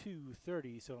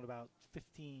 2:30, so in about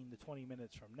 15 to 20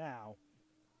 minutes from now.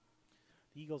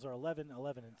 The Eagles are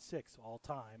 11-11-6 all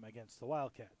time against the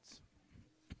Wildcats.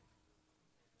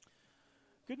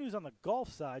 Good news on the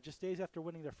golf side. Just days after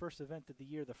winning their first event of the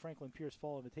year, the Franklin Pierce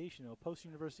Fall Invitational, Post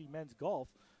University Men's Golf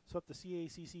swept the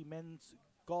CACC Men's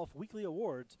Golf Weekly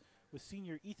Awards, with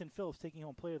senior Ethan Phillips taking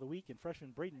home Player of the Week and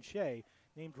freshman Braden Shea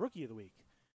named Rookie of the Week.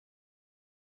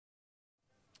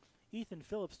 Ethan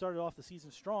Phillips started off the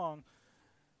season strong,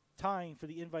 tying for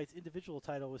the Invite's individual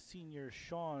title with senior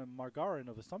Sean Margarin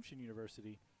of Assumption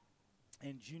University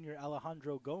and junior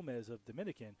Alejandro Gomez of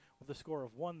Dominican with a score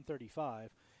of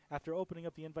 135. After opening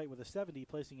up the Invite with a 70,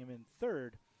 placing him in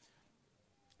third,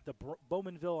 the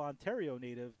Bowmanville, Ontario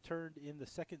native turned in the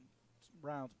second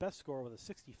round's best score with a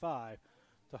 65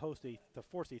 to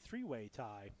force a three-way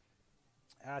tie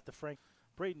at the Frank.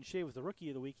 Braden Shea was the Rookie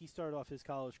of the Week. He started off his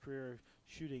college career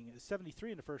shooting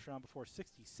 73 in the first round before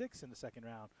 66 in the second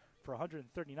round for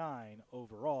 139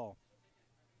 overall.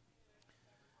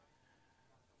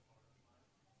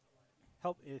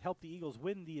 It helped the Eagles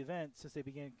win the event since they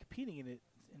began competing in it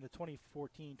in the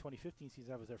 2014-2015 season.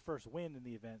 That was their first win in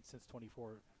the event since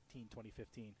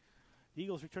 2014-2015. The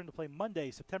Eagles returned to play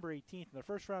Monday, September 18th, in the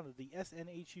first round of the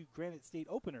SNHU Granite State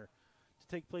Opener to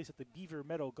take place at the Beaver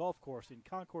Meadow Golf Course in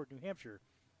Concord, New Hampshire.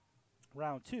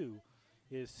 Round 2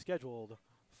 is scheduled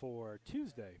for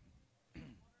Tuesday.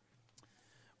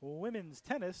 Women's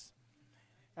tennis.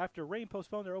 After Rain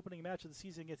postponed their opening match of the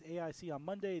season against AIC on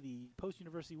Monday, the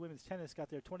Post-University Women's Tennis got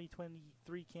their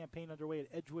 2023 campaign underway at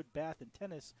Edgewood, Bath, and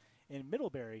Tennis in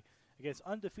Middlebury against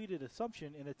undefeated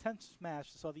Assumption in a tense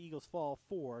match that saw the Eagles fall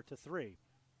 4-3.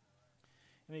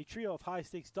 In a trio of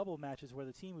high-stakes double matches where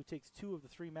the team who takes 2 of the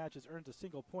 3 matches earns a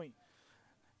single point,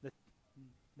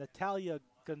 Natalia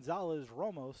Gonzalez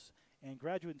Ramos and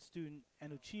graduate student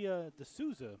Anuchia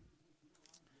D'Souza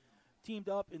teamed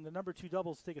up in the number 2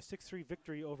 doubles to take a 6-3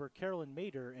 victory over Carolyn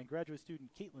Mader and graduate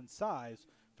student Caitlin Size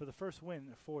for the first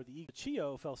win for the Eagles.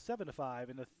 Chio fell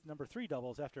 7-5 in the number 3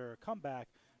 doubles after a comeback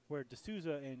where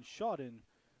D'Souza and Shawden,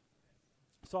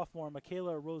 sophomore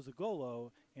Michaela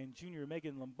Rosagolo and junior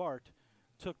Megan Lombard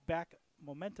took back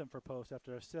momentum for Post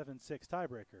after a 7-6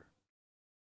 tiebreaker.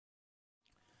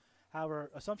 However,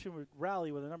 Assumption would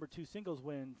rally with a number 2 singles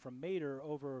win from Mader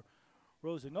over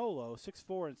Rosanolo,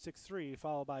 6-4 and 6-3,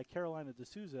 followed by Carolina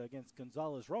D'Souza against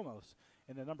Gonzalez Ramos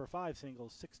in the number 5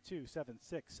 singles, 6-2,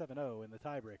 7-6, 7-0 in the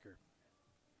tiebreaker.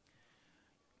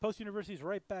 Post University is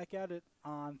right back at it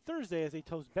on Thursday as they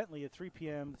toast Bentley at 3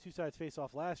 p.m. The two sides face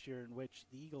off last year, in which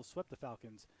the Eagles swept the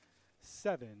Falcons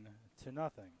 7-0.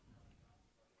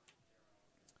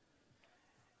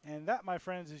 And that, my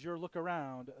friends, is your look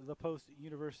around the Post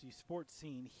University sports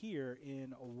scene here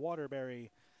in Waterbury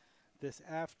this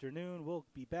afternoon. We'll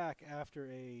be back after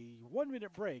a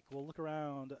 1-minute break. We'll look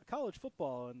around college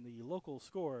football and the local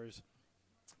scores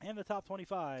and the top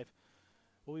 25.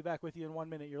 We'll be back with you in 1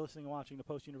 minute. You're listening and watching the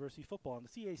Post University football on the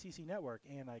CACC network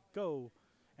and at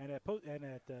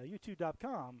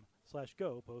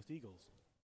youtube.com/Go Post Eagles.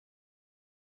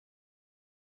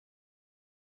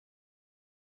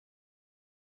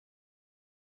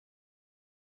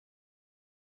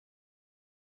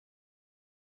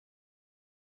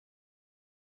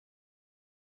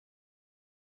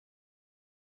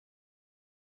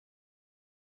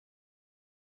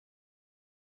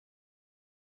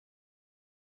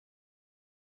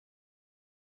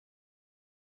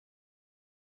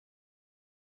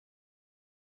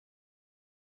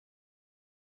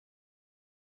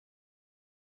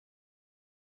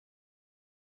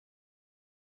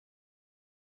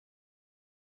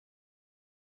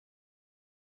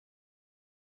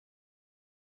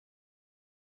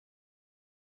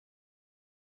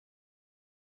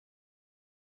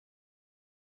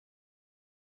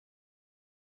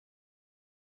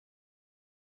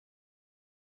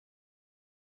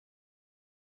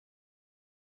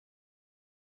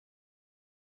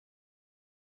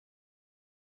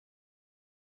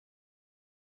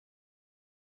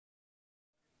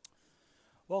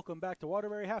 Welcome back to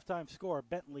Waterbury. Halftime score,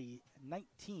 Bentley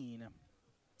 19,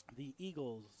 the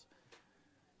Eagles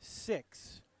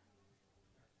 6.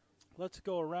 Let's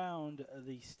go around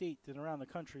the state and around the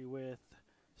country with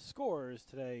scores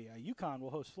today. UConn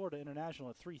will host Florida International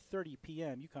at 3:30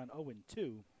 p.m. UConn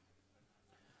 0-2.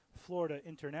 Florida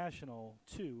International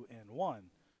 2-1.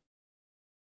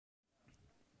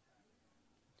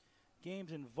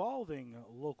 Games involving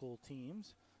local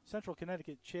teams. Central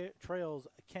Connecticut trails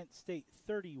Kent State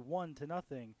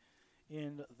 31-0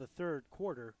 in the third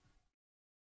quarter.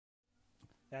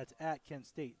 That's at Kent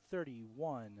State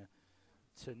 31-0.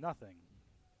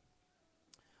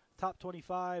 Top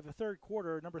 25, third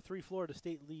quarter, number 3 Florida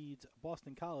State leads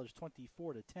Boston College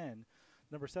 24-10.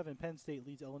 Number 7 Penn State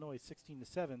leads Illinois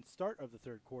 16-7. Start of the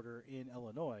third quarter in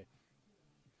Illinois.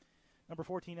 Number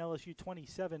 14 LSU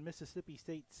 27, Mississippi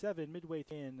State 7, midway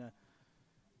in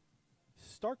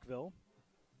Starkville.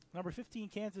 Number 15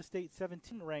 Kansas State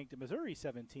 17, ranked Missouri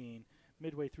 17,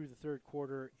 midway through the third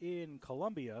quarter in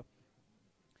Columbia.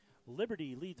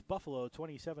 Liberty leads Buffalo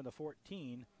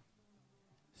 27-14.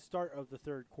 Start of the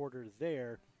third quarter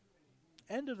there.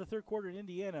 End of the third quarter in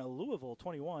Indiana, Louisville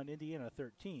 21, Indiana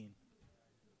 13.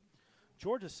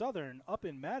 Georgia Southern up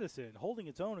in Madison, holding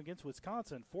its own against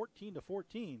Wisconsin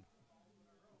 14-14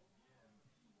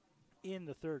 in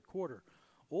the third quarter.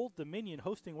 Old Dominion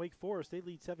hosting Wake Forest, they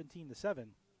lead 17-7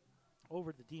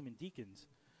 over the Demon Deacons.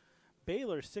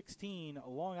 Baylor 16,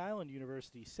 Long Island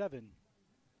University 7.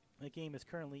 The game is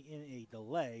currently in a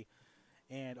delay.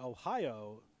 And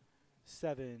Ohio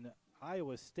 7,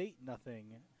 Iowa State 0,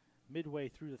 midway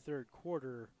through the third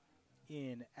quarter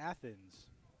in Athens.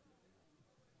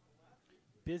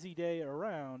 Busy day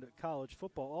around college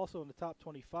football. Also in the top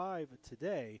 25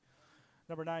 today,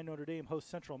 number 9 Notre Dame hosts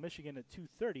Central Michigan at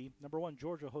 2:30. Number 1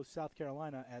 Georgia hosts South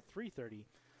Carolina at 3:30.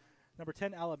 Number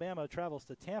 10 Alabama travels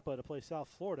to Tampa to play South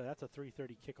Florida. That's a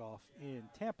 3:30 kickoff in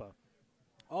Tampa.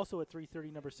 Also at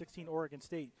 3:30, number 16 Oregon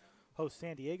State hosts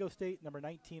San Diego State. Number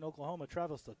 19 Oklahoma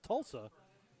travels to Tulsa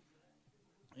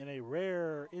in a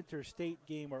rare interstate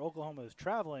game where Oklahoma is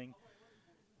traveling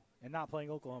and not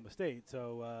playing Oklahoma State.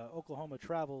 So Oklahoma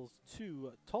travels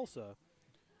to Tulsa.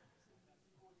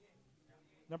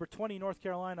 Number 20 North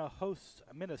Carolina hosts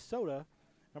Minnesota.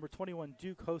 Number 21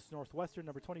 Duke hosts Northwestern.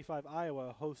 Number 25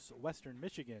 Iowa hosts Western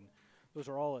Michigan. Those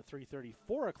are all at 3:30.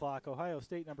 4 o'clock, Ohio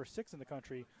State, number 6 in the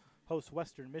country, hosts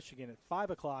Western Michigan. At 5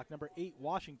 o'clock, number 8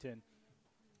 Washington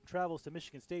travels to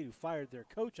Michigan State, who fired their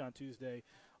coach on Tuesday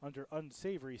under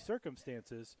unsavory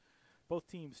circumstances. Both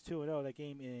teams 2-0. That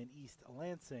game in East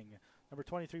Lansing. Number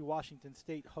 23 Washington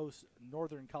State hosts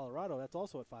Northern Colorado. That's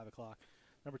also at 5 o'clock.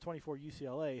 Number 24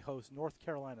 UCLA hosts North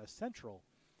Carolina Central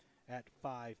at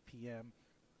 5 p.m.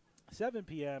 7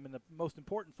 p.m. in the most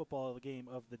important football game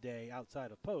of the day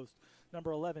outside of post,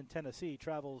 number 11 Tennessee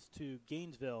travels to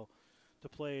Gainesville to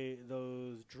play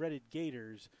those dreaded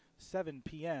Gators. 7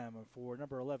 p.m. for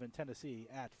number 11 Tennessee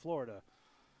at Florida.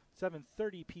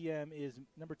 7:30 p.m. is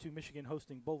number 2 Michigan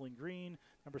hosting Bowling Green.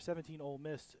 Number 17 Ole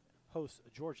Miss hosts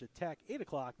Georgia Tech. 8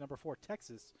 o'clock, number 4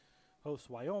 Texas hosts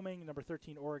Wyoming. Number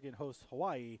 13 Oregon hosts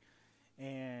Hawaii.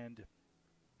 And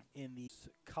in the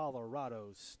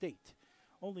Colorado State.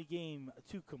 Only game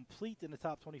to complete in the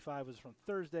top 25 was from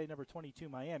Thursday. Number 22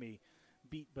 Miami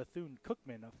beat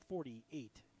Bethune-Cookman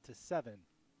 48-7.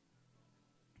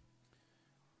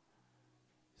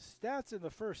 Stats in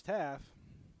the first half.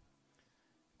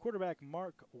 Quarterback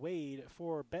Mark Wade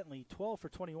for Bentley, 12 for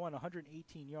 21,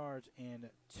 118 yards, and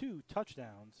 2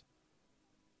 touchdowns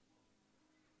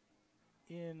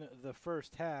in the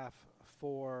first half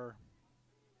for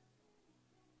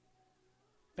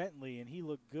Bentley, and he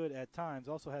looked good at times.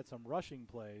 Also had some rushing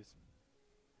plays.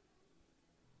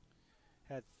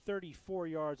 Had 34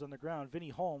 yards on the ground. Vinny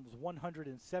Holmes,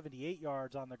 178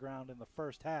 yards on the ground in the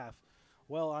first half.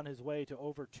 Well on his way to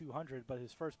over 200, but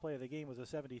his first play of the game was a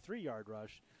 73-yard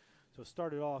rush. So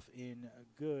started off in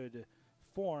good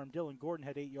form. Dylan Gordon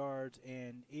had 8 yards,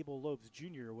 and Abel Lopes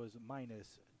Jr. was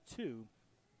 -2.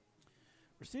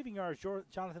 Receiving yards,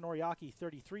 Jonathan Oriaki,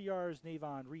 33 yards.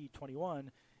 Navon Reed,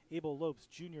 21. Abel Lopes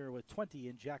Jr. with 20,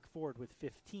 and Jack Ford with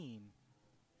 15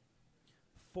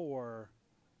 for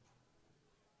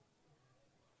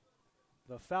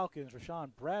the Falcons.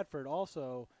 Rashawn Bradford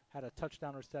also had a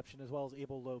touchdown reception, as well as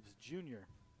Abel Lopes Jr.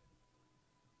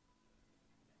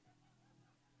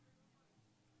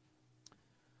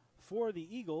 For the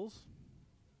Eagles,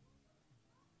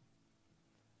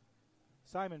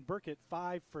 Simon Burkett,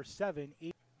 5 for 7,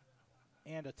 8,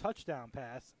 and a touchdown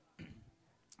pass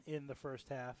in the first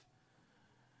half.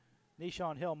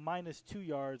 Nashawn Hill minus 2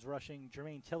 yards rushing,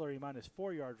 Jermaine Tillery minus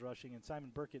 4 yards rushing, and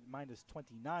Simon Burkett minus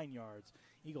 29 yards.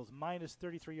 Eagles minus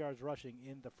 33 yards rushing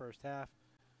in the first half.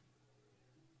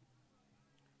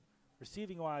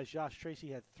 Receiving-wise, Josh Tracy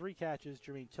had 3 catches.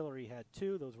 Jermaine Tillery had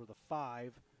 2. Those were the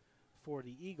 5 for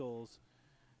the Eagles.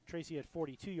 Tracy had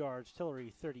 42 yards,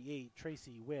 Tillery 38.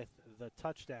 Tracy with the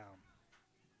touchdown.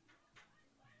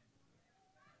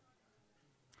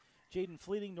 Jaden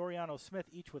Fleeting, Noriano Smith,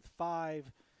 each with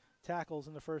 5 tackles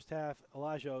in the first half.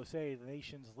 Elijah Osei, the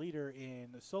nation's leader in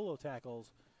solo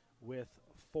tackles, with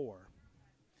 4.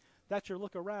 That's your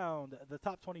look around the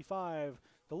top 25,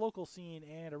 the local scene,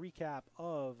 and a recap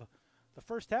of the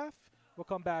first half. We'll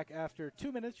come back after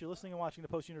 2 minutes. You're listening and watching the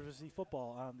Post University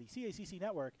Football on the CACC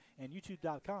Network and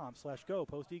YouTube.com/Go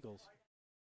Post Eagles.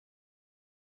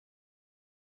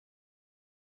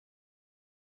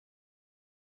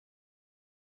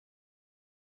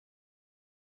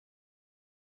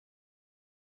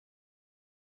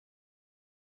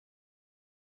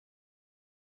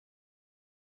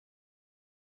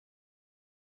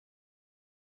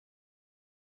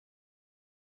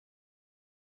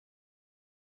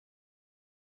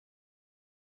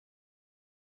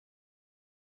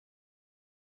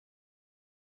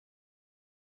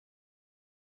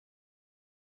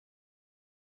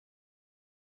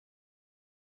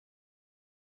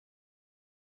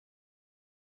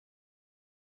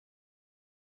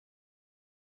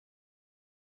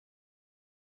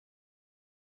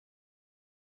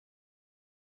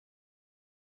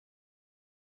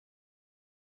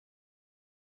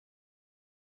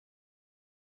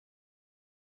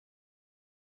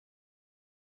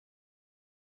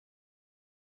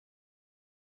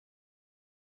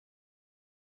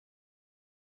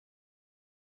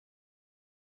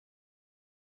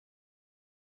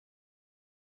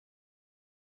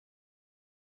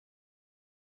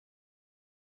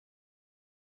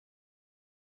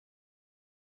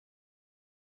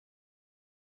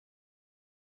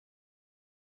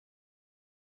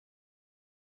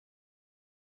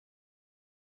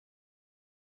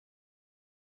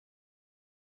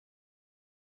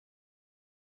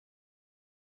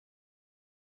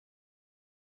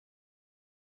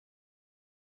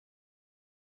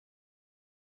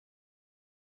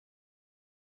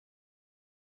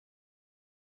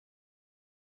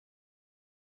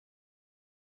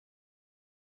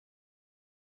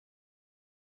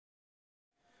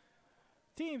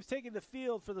 Teams taking the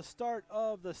field for the start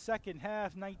of the second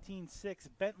half. 19-6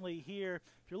 Bentley here.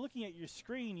 If you're looking at your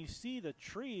screen, you see the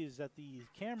trees that the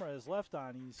camera is left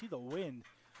on, and you see the wind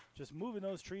just moving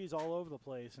those trees all over the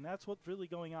place, and that's what's really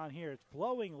going on here. It's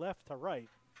blowing left to right,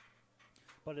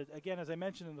 but again, as I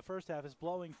mentioned in the first half, it's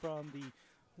blowing from the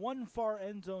one far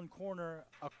end zone corner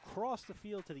across the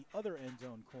field to the other end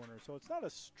zone corner, so it's not a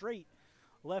straight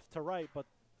left to right, but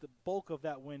the bulk of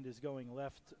that wind is going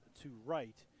left to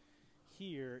right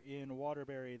here in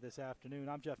Waterbury this afternoon.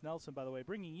 I'm Jeff Nelson, by the way,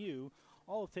 bringing you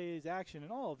all of today's action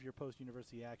and all of your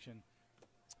post-university action,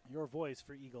 your voice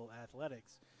for Eagle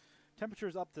Athletics.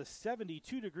 Temperatures up to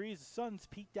 72 degrees. The sun's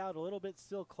peaked out a little bit,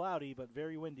 still cloudy, but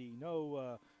very windy.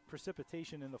 No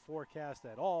precipitation in the forecast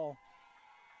at all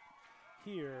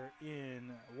here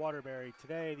in Waterbury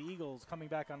today. The Eagles coming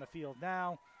back on the field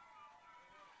now.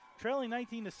 Trailing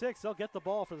 19-6, they'll get the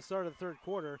ball for the start of the third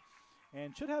quarter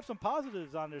and should have some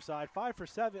positives on their side. 5 for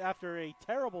 7 after a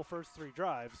terrible first 3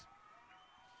 drives,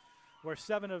 where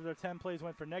 7 of their 10 plays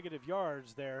went for negative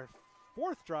yards. Their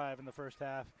fourth drive in the first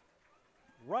half,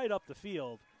 right up the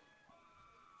field.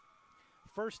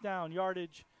 First down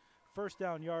yardage, first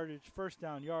down yardage, first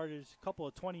down yardage, a couple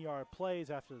of 20-yard plays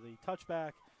after the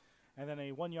touchback, and then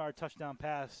a 1-yard touchdown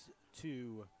pass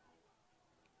to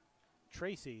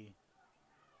Tracy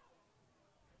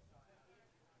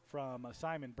from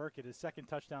Simon Burkett, his second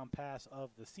touchdown pass of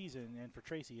the season, and for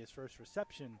Tracy, his first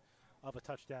reception of a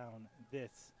touchdown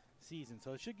this season.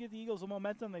 So it should give the Eagles a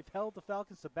momentum. They've held the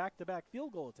Falcons to back-to-back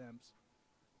field goal attempts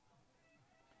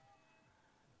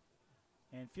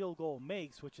and field goal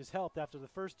makes, which has helped after the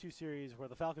first 2 series where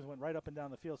the Falcons went right up and down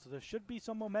the field. So there should be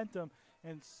some momentum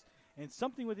and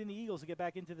something within the Eagles to get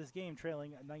back into this game,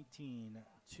 trailing 19-6.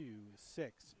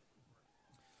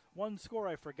 One score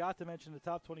I forgot to mention in the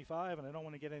top 25, and I don't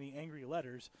want to get any angry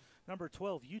letters. Number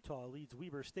 12, Utah leads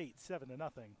Weber State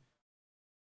 7-0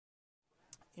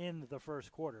 in the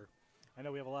first quarter. I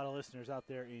know we have a lot of listeners out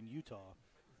there in Utah.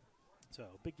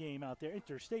 So big game out there.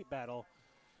 Intrastate battle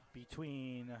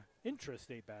between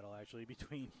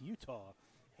Utah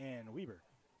and Weber.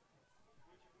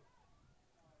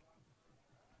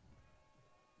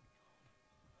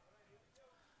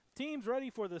 Teams ready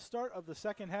for the start of the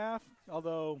second half,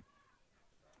 although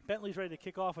Bentley's ready to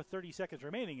kick off with 30 seconds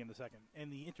remaining in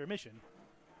the intermission.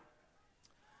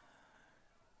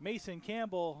 Mason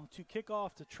Campbell to kick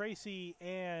off to Tracy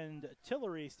and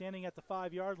Tillery standing at the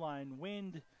 5-yard line.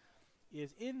 Wind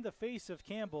is in the face of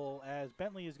Campbell as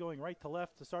Bentley is going right to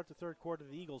left to start the third quarter.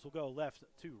 The Eagles will go left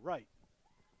to right.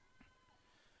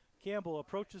 Campbell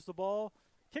approaches the ball,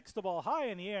 kicks the ball high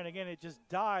in the air, and again it just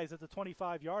dies at the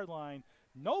 25-yard line.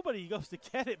 Nobody goes to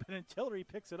get it, but then Tillery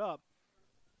picks it up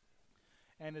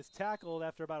and is tackled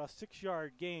after about a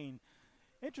 6-yard gain.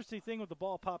 Interesting thing with the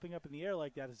ball popping up in the air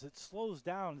like that is it slows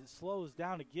down.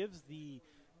 It gives the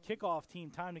kickoff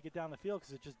team time to get down the field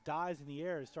because it just dies in the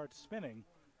air and starts spinning.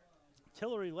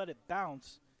 Tillery let it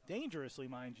bounce, dangerously,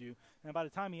 mind you, and by the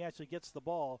time he actually gets the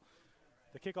ball,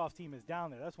 the kickoff team is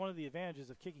down there. That's one of the advantages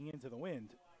of kicking into the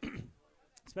wind,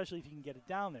 especially if you can get it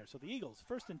down there. So the Eagles,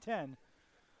 1st and 10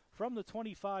 from the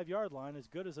 25-yard line, as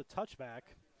good as a touchback.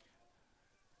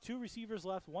 2 receivers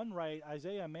left, 1 right.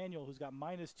 Isaiah Emanuel, who's got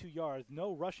 -2 yards.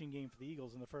 No rushing game for the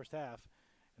Eagles in the first half.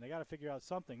 And they got to figure out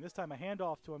something. This time a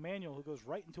handoff to Emanuel, who goes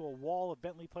right into a wall of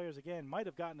Bentley players again. Might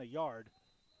have gotten a yard.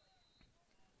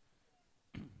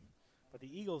 But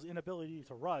the Eagles' inability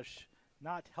to rush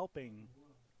not helping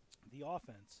the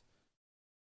offense.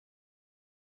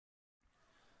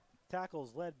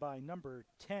 Tackles led by number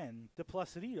 10,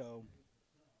 DePlacido,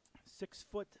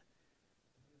 6-foot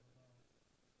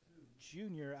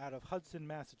junior out of Hudson,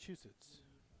 Massachusetts.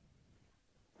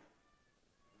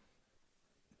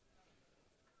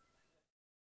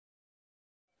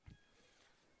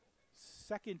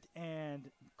 Second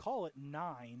and call it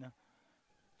 9.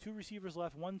 2 receivers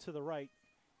left, 1 to the right.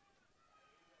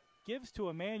 Gives to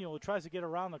Emanuel, who tries to get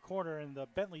around the corner, and the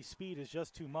Bentley speed is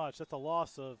just too much. That's a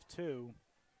loss of 2.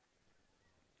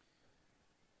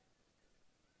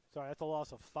 Sorry, that's a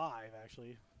loss of 5,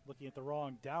 actually. Looking at the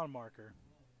wrong down marker.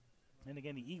 And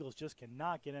again, the Eagles just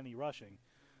cannot get any rushing.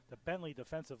 The Bentley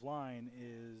defensive line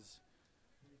is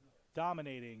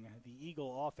dominating the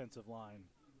Eagle offensive line,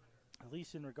 at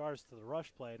least in regards to the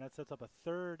rush play, and that sets up a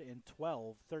 3rd and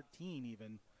 12, 13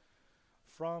 even,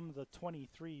 from the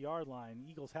 23-yard line.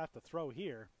 Eagles have to throw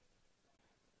here.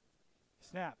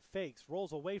 Snap, fakes,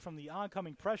 rolls away from the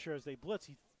oncoming pressure as they blitz.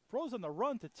 He throws on the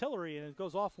run to Tillery, and it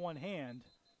goes off one hand.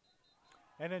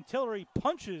 And then Tillery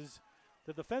punches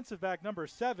the defensive back, number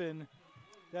 7.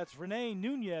 That's Rene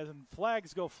Nunez, and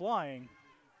flags go flying.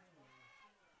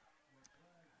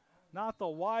 Not the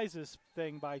wisest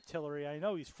thing by Tillery. I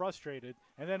know he's frustrated.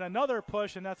 And then another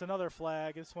push, and that's another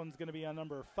flag. This one's going to be on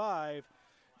number 5,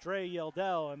 Dre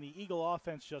Yeldell, and the Eagle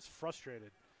offense just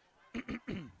frustrated.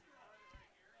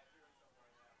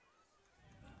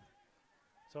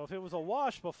 So if it was a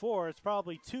wash before, it's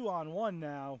probably 2-on-1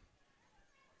 now.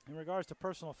 In regards to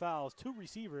personal fouls, 2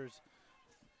 receivers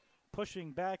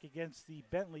pushing back against the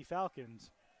Bentley Falcons.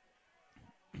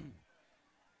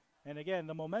 And again,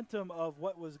 the momentum of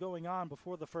what was going on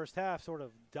before the first half sort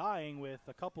of dying with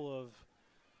a couple of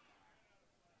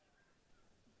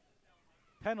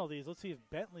penalties. Let's see if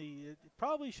Bentley, it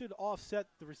probably should offset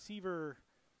the receiver,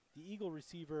 the Eagle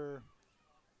receiver,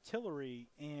 Tillery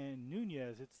and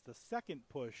Nunez. It's the second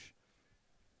push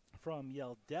from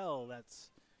Yeldell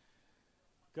that's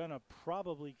going to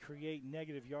probably create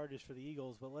negative yardage for the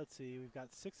Eagles. But let's see, we've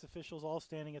got 6 officials all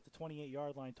standing at the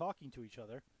 28-yard line talking to each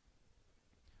other.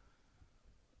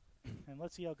 And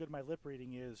let's see how good my lip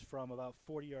reading is from about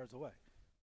 40 yards away.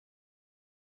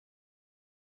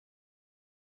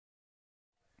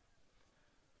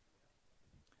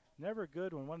 Never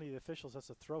good when one of the officials has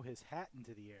to throw his hat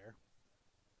into the air.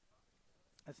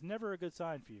 That's never a good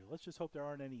sign for you. Let's just hope there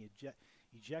aren't any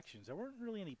ejections. There weren't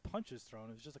really any punches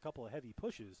thrown. It was just a couple of heavy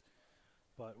pushes.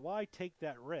 But why take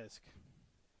that risk?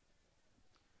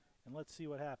 And let's see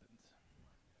what happens.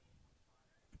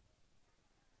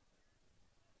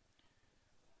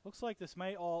 Looks like this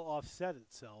may all offset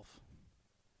itself.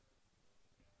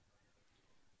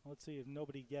 Let's see if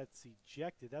nobody gets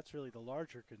ejected. That's really the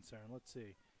larger concern. Let's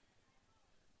see.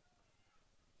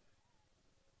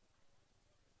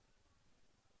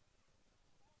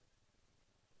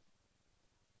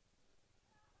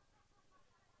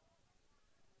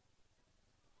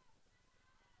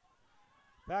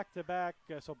 Back-to-back.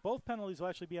 So both penalties will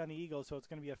actually be on the Eagles, so it's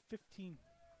going to be a 15.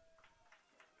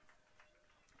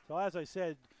 So as I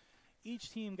said,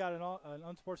 each team got an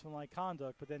unsportsmanlike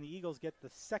conduct, but then the Eagles get the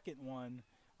second one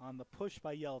on the push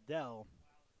by Yeldell.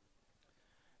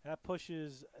 That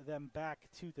pushes them back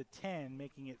to the 10,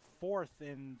 making it 4th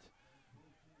and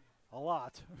a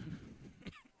lot.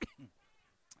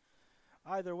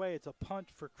 Either way, it's a punt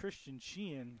for Christian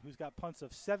Sheehan, who's got punts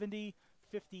of 70,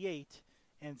 58,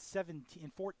 and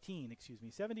 14.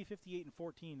 70, 58, and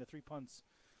 14, the 3 punts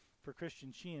for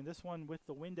Christian Sheehan. This one with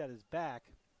the wind at his back.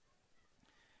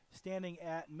 Standing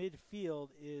at midfield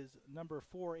is number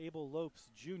 4, Abel Lopes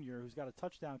Jr., who's got a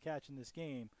touchdown catch in this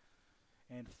game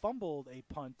and fumbled a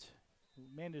punt, who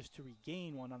managed to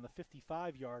regain one on the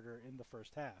 55-yarder in the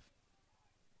first half.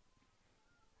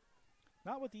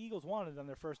 Not what the Eagles wanted on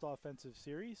their first offensive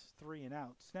series. 3 and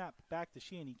out. Snap back to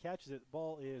Sheehan. He catches it. The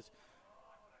ball is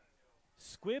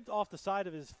squibbed off the side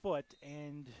of his foot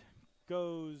and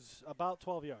goes about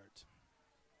 12 yards.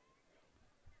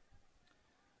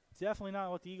 Definitely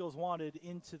not what the Eagles wanted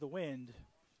into the wind.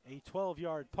 A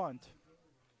 12-yard punt.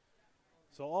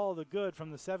 So all the good from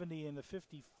the 70 and the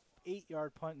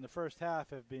 58-yard punt in the first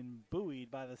half have been buoyed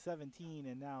by the 17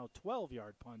 and now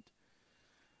 12-yard punt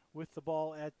with the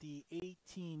ball at the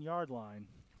 18-yard line.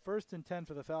 1st and 10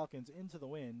 for the Falcons into the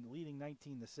wind, leading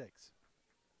 19-6.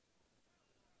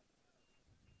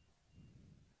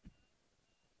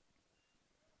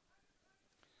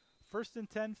 First and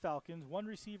 10 Falcons, 1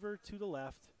 receiver to the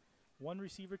left, 1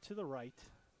 receiver to the right.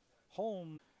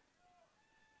 Holmes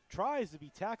tries to be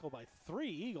tackled by 3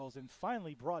 Eagles and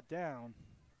finally brought down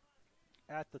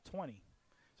at the 20.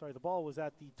 Sorry, the ball was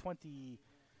at the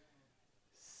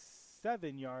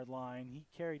 27-yard line. He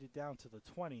carried it down to the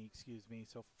 20, excuse me.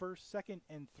 So 2nd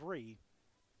and 3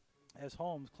 as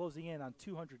Holmes closing in on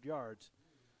 200 yards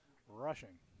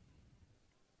rushing.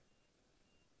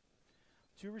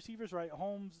 2 receivers right,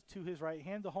 Holmes to his right,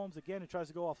 hand to Holmes again, who tries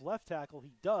to go off left tackle.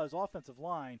 He does. Offensive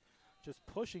line just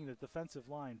pushing the defensive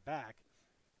line back.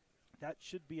 That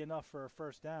should be enough for a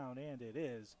first down, and it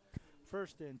is.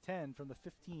 1st and 10 from the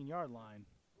 15-yard line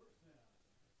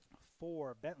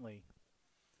for Bentley,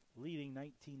 leading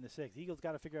 19-6. The Eagles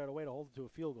got to figure out a way to hold it to a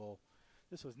field goal.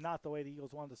 This was not the way the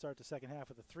Eagles wanted to start the second half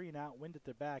with a 3 and out, wind at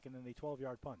their back, and then a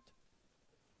 12-yard punt.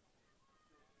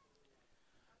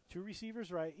 2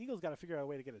 receivers right. Eagles got to figure out a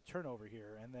way to get a turnover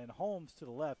here. And then Holmes to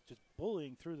the left, just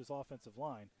bullying through this offensive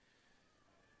line.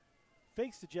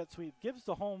 Fakes the jet sweep, gives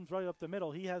to Holmes right up the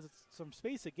middle. He has some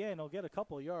space again. He'll get a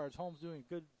couple of yards. Holmes doing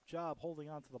a good job holding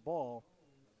on to the ball.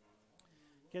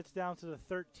 Gets down to the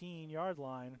 13-yard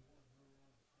line.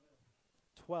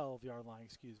 12-yard line,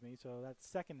 excuse me. So that's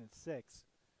 2nd and 6.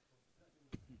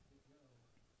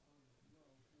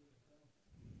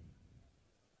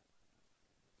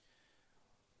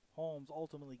 Holmes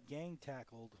ultimately gang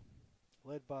tackled,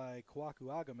 led by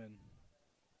Kwaku Agaman,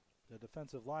 the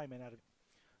defensive lineman. Out of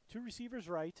 2 receivers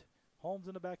right, Holmes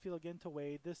in the backfield again to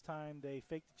Wade. This time they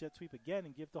fake the jet sweep again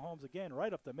and give to Holmes again,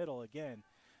 right up the middle again.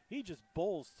 He just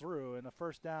bowls through, and a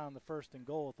first down, the 1st and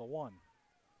goal at the 1.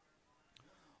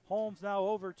 Holmes now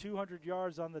over 200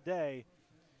 yards on the day.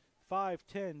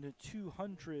 5'10",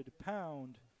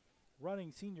 200-pound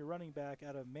senior running back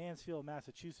out of Mansfield,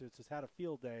 Massachusetts has had a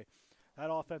field day. That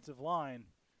offensive line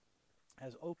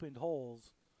has opened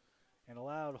holes and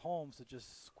allowed Holmes to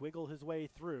just squiggle his way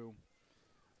through.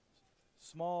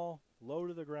 Small, low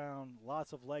to the ground,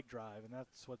 lots of leg drive, and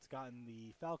that's what's gotten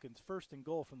the Falcons 1st and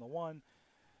goal from the 1.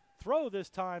 Throw this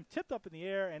time, tipped up in the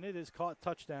air, and it is caught.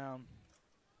 Touchdown.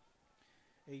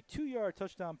 A 2-yard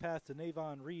touchdown pass to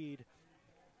Navon Reed.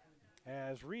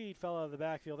 As Reed fell out of the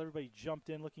backfield, everybody jumped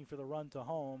in looking for the run to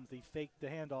Holmes. He faked the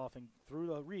handoff and threw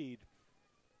to Reed.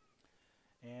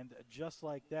 And just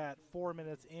like that, 4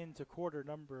 minutes into quarter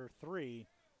number 3,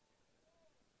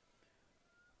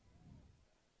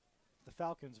 the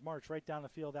Falcons march right down the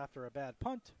field after a bad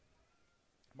punt.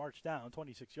 March down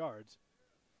 26 yards.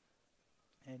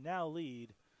 And now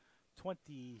lead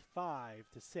 25-6.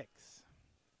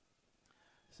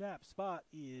 Snap spot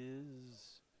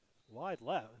is wide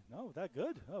left. No, that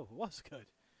good? Oh, it was good.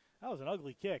 That was an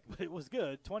ugly kick, but it was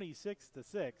good.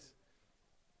 26-6.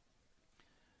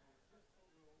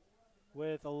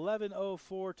 With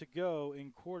 11:04 to go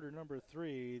in quarter number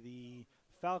 3, the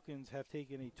Falcons have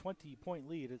taken a 20-point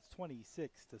lead. It's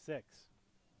 26-6.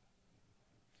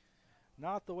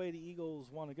 Not the way the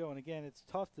Eagles want to go. And again, it's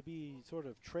tough to be sort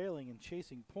of trailing and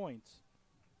chasing points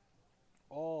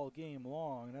all game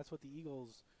long. And that's what the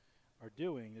Eagles are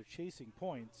doing. They're chasing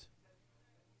points.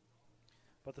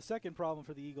 But the second problem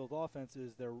for the Eagles offense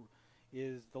is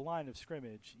the line of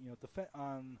scrimmage. You know,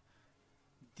 on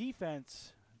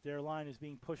defense, their line is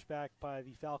being pushed back by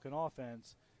the Falcon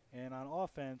offense, and on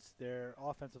offense, their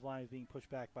offensive line is being pushed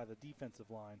back by the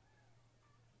defensive line.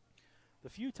 The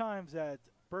few times that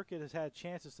Burkett has had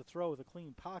chances to throw with a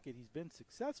clean pocket, he's been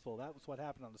successful. That was what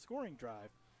happened on the scoring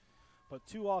drive. But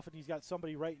too often he's got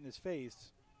somebody right in his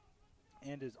face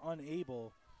and is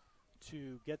unable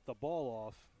to get the ball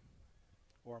off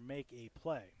or make a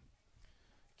play.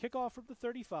 Kickoff from the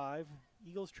 35.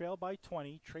 Eagles trail by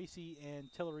 20. Tracy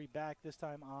and Tillery back this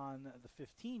time on the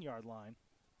 15-yard line.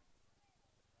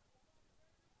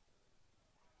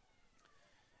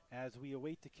 as we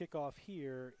await the kickoff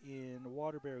here in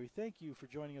Waterbury. Thank you for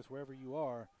joining us wherever you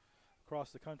are,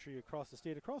 across the country, across the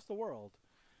state, across the world,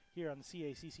 here on the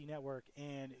CACC Network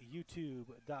and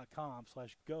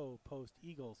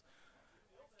YouTube.com/GoPostEagles.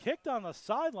 Kicked on the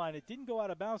sideline. It didn't go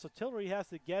out of bounds, so Tillery has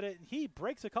to get it. He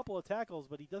breaks a couple of tackles,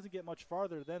 but he doesn't get much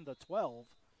farther than the 12.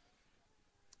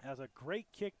 As a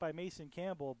great kick by Mason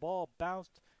Campbell. Ball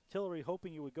bounced. Tillery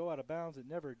hoping it would go out of bounds. It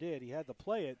never did. He had to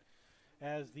play it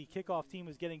as the kickoff team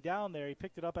was getting down there. He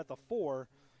picked it up at the 4.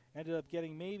 Ended up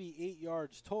getting maybe 8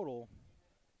 yards total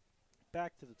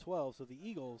back to the 12. So the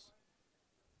Eagles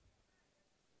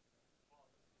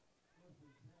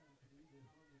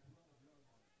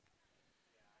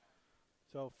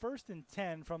So 1st and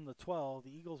 10 from the 12.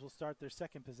 The Eagles will start their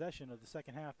second possession of the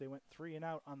second half. They went 3 and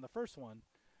out on the first one.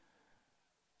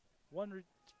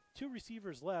 Two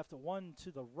receivers left, one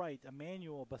to the right,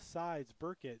 Emmanuel besides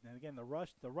Burkett. And again,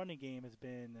 the running game has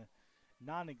been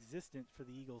non-existent for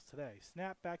the Eagles today.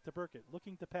 Snap back to Burkett,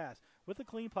 looking to pass with a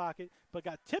clean pocket, but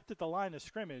got tipped at the line of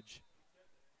scrimmage.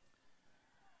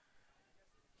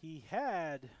 He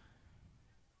had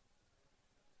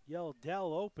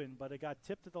Dell open, but it got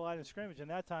tipped at the line of scrimmage, and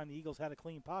that time the Eagles had a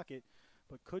clean pocket,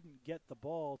 but couldn't get the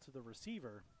ball to the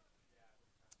receiver.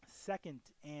 2nd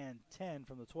and 10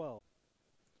 from the 12.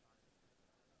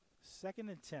 2nd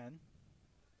and 10.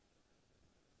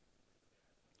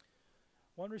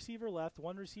 One receiver left,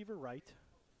 one receiver right.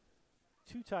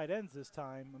 2 tight ends this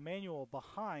time. Emmanuel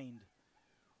behind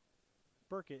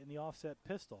Burkett in the offset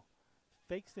pistol.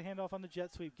 Fakes the handoff on the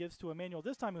jet sweep, gives to Emmanuel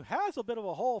this time, who has a bit of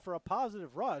a hole for a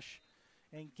positive rush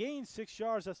and gains 6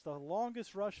 yards. That's the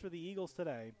longest rush for the Eagles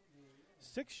today.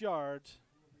 6 yards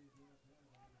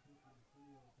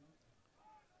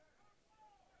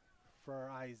for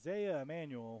Isaiah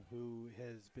Emmanuel, who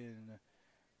has been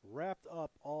wrapped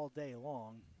up all day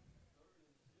long.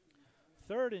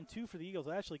 3rd and 2 for the Eagles.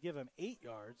 I actually give him 8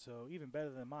 yards, so even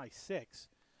better than my 6.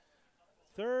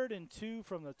 3rd and 2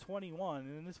 from the 21,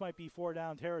 and this might be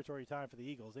 4-down territory time for the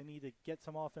Eagles. They need to get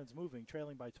some offense moving,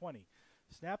 trailing by 20.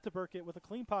 Snap to Burkett with a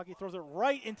clean pocket, throws it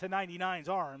right into 99's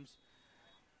arms.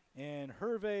 And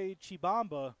Hervé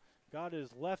Chibamba got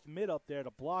his left mid up there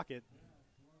to block it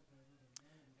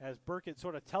as Burkett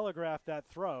sort of telegraphed that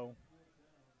throw.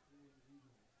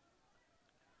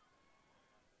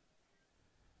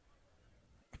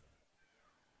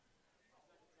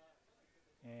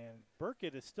 And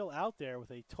Burkett is still out there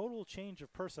with a total change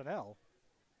of personnel.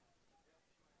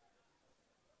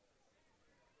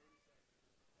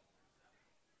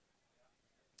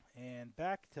 And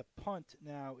back to punt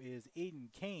now is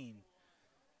Aiden Kane.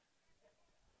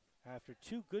 After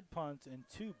 2 good punts and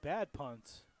 2 bad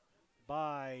punts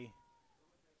by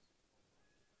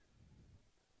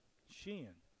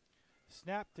Sheehan.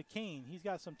 Snap to Kane. He's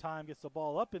got some time, gets the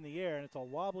ball up in the air, and it's a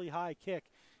wobbly high kick.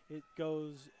 It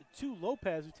goes to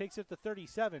Lopez, who takes it to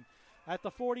 37 at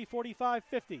the 40, 45,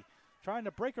 50. Trying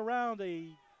to break around a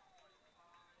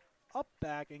up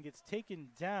back and gets taken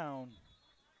down.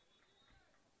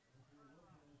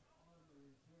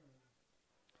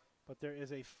 But there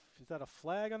is is that a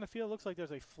flag on the field? Looks like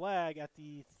there's a flag at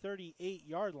the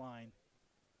 38-yard line.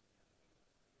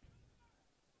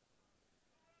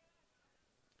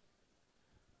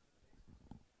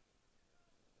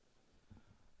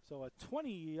 So a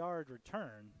 20-yard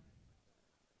return,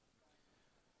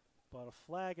 but a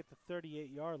flag at the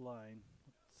 38-yard line.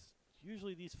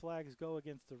 Usually these flags go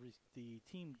against the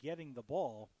team getting the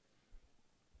ball.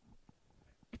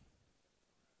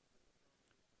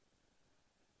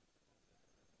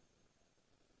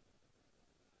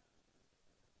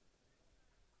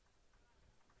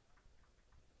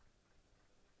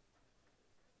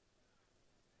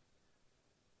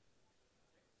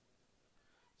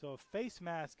 So a face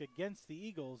mask against the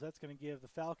Eagles, that's going to give the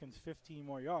Falcons 15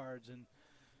 more yards. And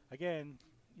again,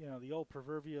 the old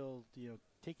proverbial,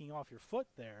 taking off your foot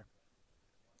there.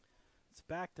 It's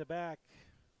back-to-back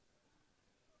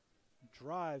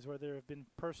drives where there have been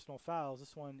personal fouls.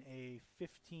 This one a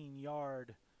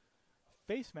 15-yard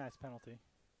face mask penalty.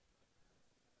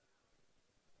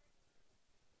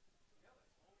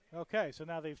 Okay, so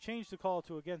now they've changed the call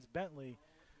to against Bentley.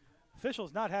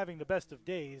 Officials not having the best of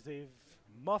days. They've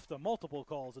muffed multiple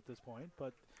calls at this point,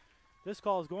 but this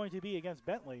call is going to be against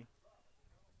Bentley.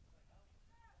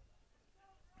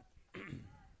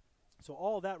 So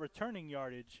all that returning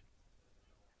yardage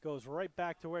goes right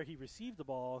back to where he received the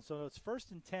ball. So it's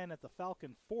 1st and 10 at the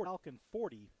Falcon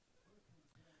 40.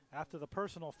 After the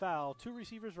personal foul, 2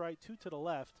 receivers right, 2 to the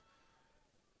left.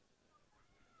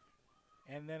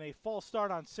 And then a false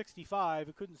start on 65.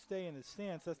 Who couldn't stay in his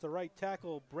stance. That's the right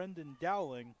tackle, Brendan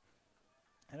Dowling.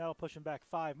 And that'll push him back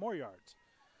 5 more yards.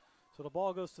 So the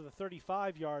ball goes to the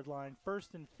 35-yard line,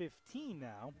 1st and 15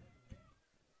 now.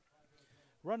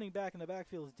 Running back in the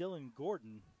backfield is Dylan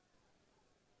Gordon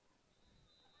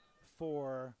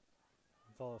for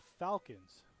the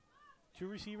Falcons. 2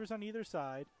 receivers on either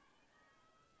side.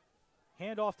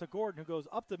 Hand off to Gordon, who goes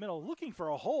up the middle looking for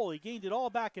a hole. He gained it all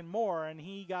back and more, and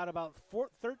he got about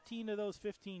 13 of those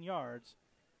 15 yards.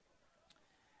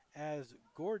 As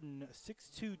Gordon,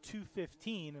 6'2",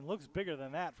 215, and looks bigger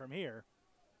than that from here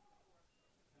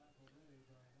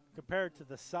compared to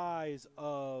the size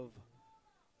of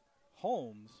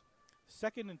Holmes.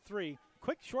 2nd and 3.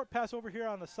 Quick short pass over here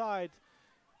on the side.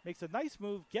 Makes a nice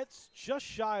move. Gets just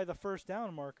shy of the first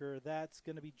down marker. That's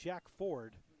going to be Jack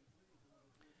Ford.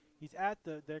 He's at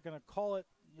the, they're going to call it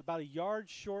about a yard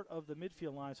short of the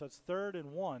midfield line, so it's 3rd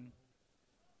and 1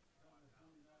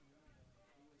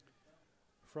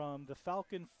 from the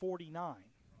Falcon 49.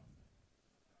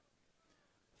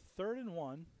 3rd and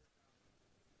 1.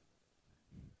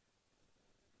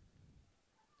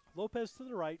 Lopez to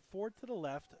the right, Ford to the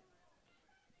left.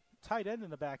 Tight end in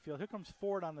the backfield. Here comes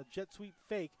Ford on the jet sweep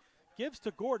fake. Gives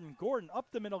to Gordon. Gordon up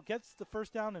the middle, gets the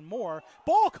first down and more.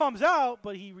 Ball comes out,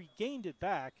 but he regained it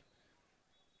back.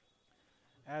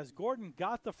 As Gordon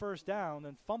got the first down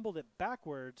and fumbled it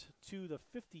backwards to the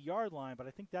 50-yard line, but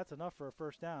I think that's enough for a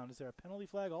first down. Is there a penalty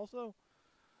flag also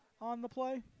on the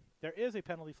play? There is a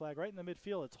penalty flag right in the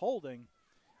midfield. It's holding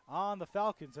on the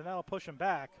Falcons, and that'll push them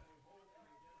back.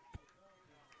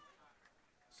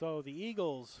 So the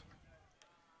Eagles,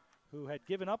 who had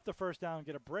given up the first down,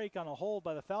 get a break on a hold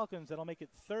by the Falcons. That'll make it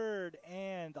 3rd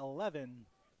and 11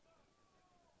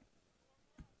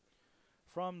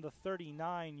 from the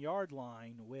 39-yard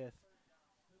line with,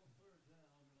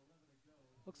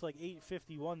 looks like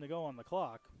 8:51 to go on the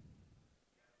clock.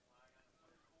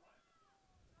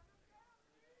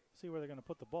 See where they're going to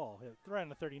put the ball. Right on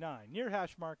the 39. Near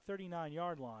hash mark,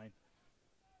 39-yard line.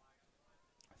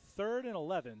 3rd and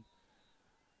 11.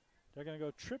 They're going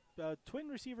to go twin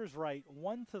receivers right,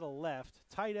 1 to the left.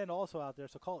 Tight end also out there,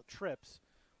 so call it trips,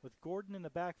 with Gordon in the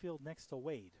backfield next to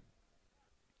Wade.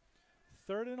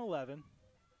 3rd and 11.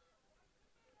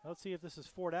 Let's see if this is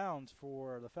 4 downs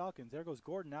for the Falcons. There goes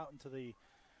Gordon out into the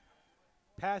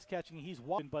pass catching. He's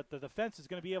walking, but the defense is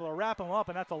going to be able to wrap him up,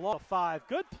 and that's a loss of 5.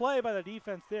 Good play by the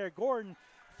defense there. Gordon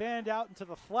fanned out into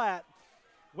the flat.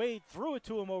 Wade threw it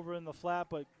to him over in the flat,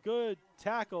 but good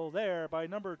tackle there by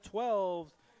number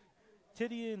 12,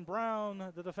 Tidian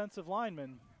Brown, the defensive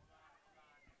lineman.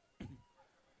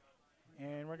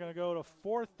 And we're going to go to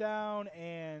 4th down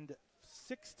and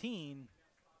 16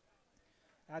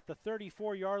 at the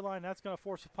 34-yard line. That's going to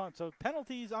force a punt. So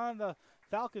penalties on the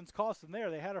Falcons cost them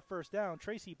there. They had a first down.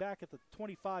 Tracy back at the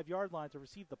 25-yard line to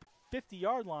receive the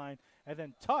 50-yard line, and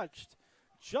then touched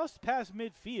just past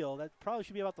midfield. That probably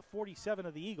should be about the 47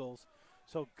 of the Eagles.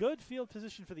 So good field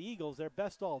position for the Eagles, their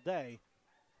best all day.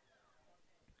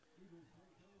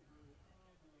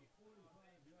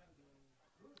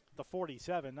 The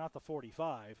 47, not the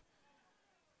 45.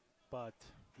 But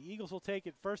the Eagles will take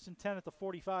it 1st and 10 at the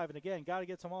 45. And again, got to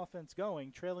get some offense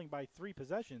going, trailing by 3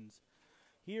 possessions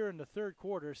here in the 3rd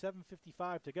quarter.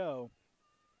 7:55 to go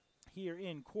here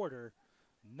in quarter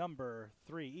number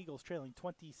 3. Eagles trailing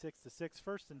 26-6.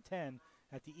 1st and 10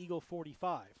 at the Eagle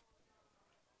 45.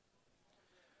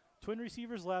 Twin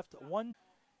receivers left. One,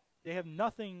 they have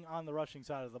nothing on the rushing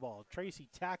side of the ball. Tracy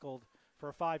tackled for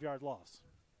a 5-yard loss.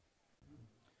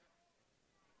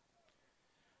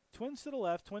 Twins to the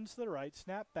left, twins to the right,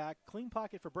 snap back, clean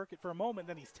pocket for Burkett for a moment,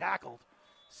 then he's tackled.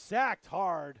 Sacked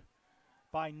hard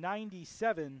by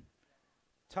 97,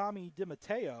 Tommy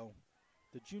DiMatteo,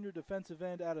 the junior defensive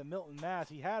end out of Milton, Mass.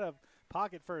 He had a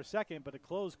pocket for a second, but it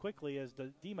closed quickly as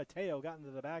DiMatteo got into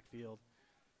the backfield.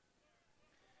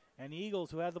 And the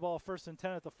Eagles, who had the ball 1st and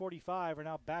 10 at the 45, are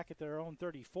now back at their own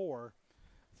 34.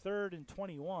 3rd and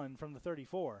 21 from the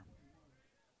 34.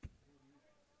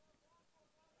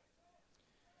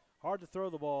 Hard to throw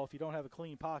the ball if you don't have a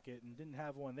clean pocket, and didn't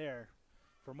have one there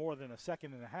for more than a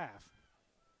second and a half.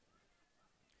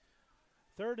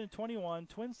 3rd and 21,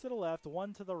 twins to the left,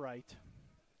 1 to the right.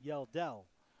 Yeldell.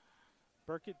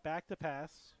 Burkett back to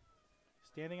pass,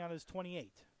 standing on his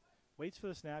 28. Waits for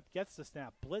the snap, gets the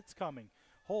snap, blitz coming.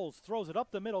 Holds, throws it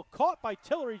up the middle, caught by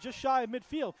Tillery just shy of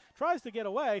midfield. Tries to get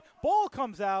away, ball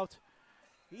comes out.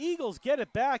 The Eagles get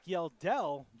it back.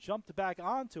 Yeldell jumped back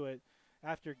onto it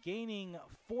after gaining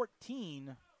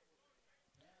 14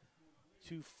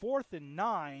 to 4th and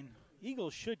 9.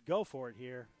 Eagles should go for it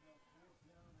here.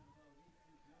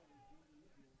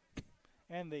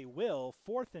 And they will.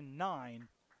 4th and 9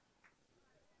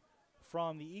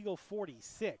 from the Eagle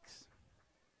 46.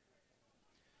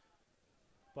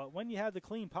 But when you have the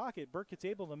clean pocket, Burkett's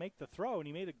able to make the throw, and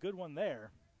he made a good one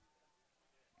there.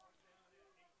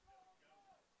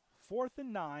 4th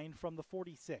and 9 from the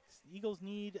 46. The Eagles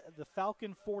need the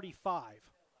Falcon 45.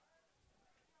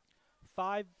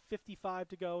 5:55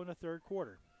 to go in the third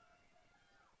quarter.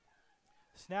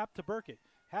 Snap to Burkett.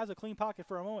 Has a clean pocket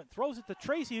for a moment. Throws it to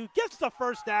Tracy, who gets the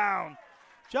first down.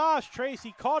 Josh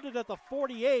Tracy caught it at the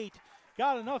 48.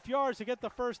 Got enough yards to get the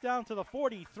first down to the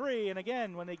 43. And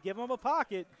again, when they give him a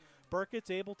pocket, Burkett's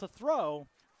able to throw.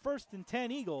 1st and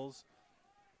 10 Eagles.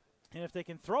 And if they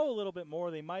can throw a little bit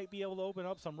more, they might be able to open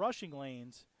up some rushing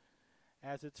lanes,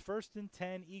 as it's 1st and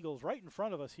 10 Eagles right in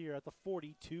front of us here at the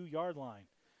 42-yard line.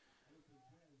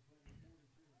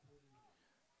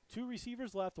 2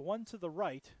 receivers left, one to the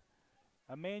right.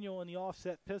 Emmanuel in the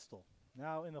offset pistol.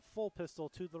 Now in the full pistol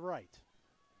to the right.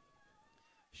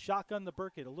 Shotgun to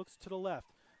Burkett. It looks to the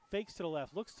left. Fakes to the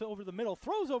left. Looks to over the middle.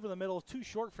 Throws over the middle. Too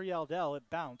short for Yaldell. It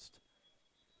bounced.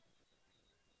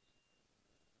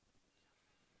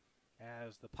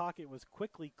 As the pocket was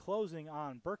quickly closing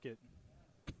on Burkett.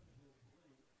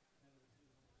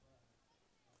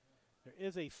 There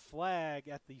is a flag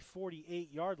at the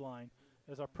 48-yard line.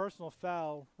 There's a personal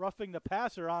foul, roughing the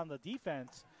passer on the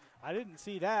defense. I didn't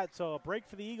see that, so a break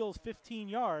for the Eagles, 15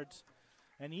 yards.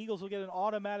 And the Eagles will get an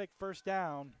automatic first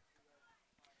down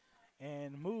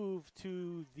and move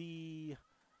to the,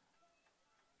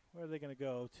 where are they going to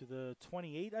go? To the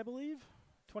 28, I believe?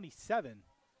 27.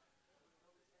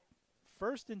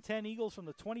 1st and 10 Eagles from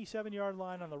the 27-yard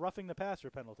line on the roughing the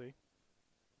passer penalty.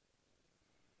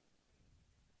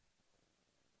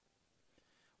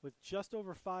 With just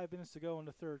over 5 minutes to go in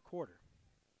the third quarter.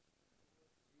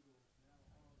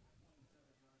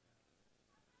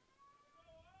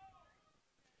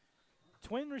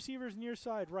 Twin receivers near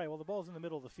side right. Well, the ball's in the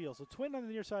middle of the field. So twin on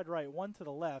the near side right, one to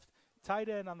the left. Tight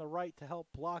end on the right to help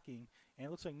blocking. And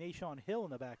it looks like Nashawn Hill in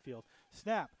the backfield.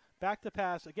 Snap. Back to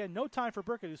pass. Again, no time for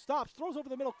Burkett, who stops, throws over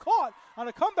the middle, caught on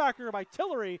a comebacker by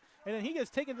Tillery, and then he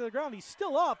gets taken to the ground. He's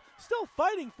still up, still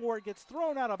fighting for it, gets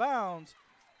thrown out of bounds.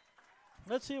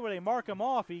 Let's see where they mark him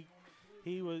off. He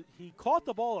caught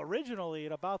the ball originally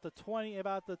at about the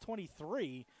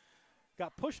 23.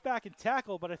 Got pushed back and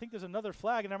tackled, but I think there's another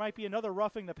flag, and there might be another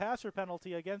roughing the passer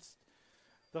penalty against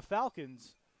the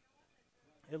Falcons.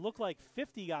 It looked like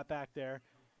 50 got back there.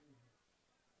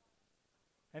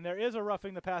 And there is a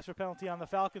roughing the passer penalty on the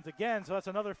Falcons again, so that's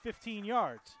another 15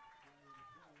 yards.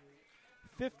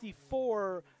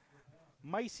 54,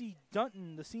 Micey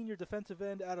Dunton, the senior defensive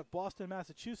end out of Boston,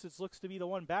 Massachusetts, looks to be the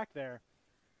one back there.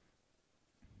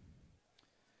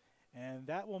 And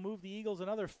that will move the Eagles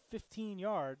another 15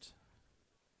 yards.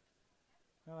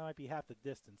 Well, that might be half the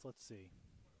distance. Let's see.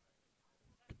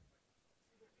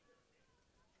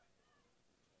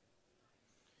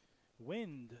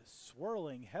 Wind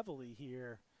swirling heavily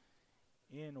here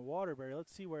in Waterbury.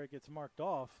 Let's see where it gets marked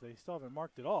off. They still haven't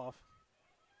marked it off.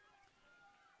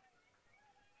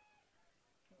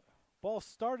 Ball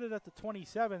started at the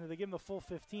 27. They give them the full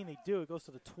 15. They do. It goes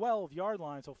to the 12-yard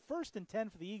line. So 1st and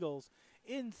 10 for the Eagles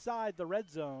inside the red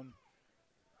zone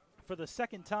for the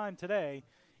second time today.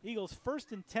 Eagles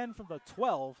 1st and 10 from the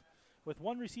 12 with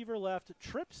one receiver left.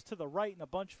 Trips to the right in a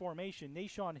bunch formation.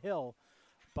 Nashawn Hill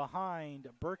behind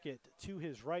Burkett to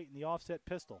his right in the offset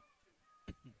pistol.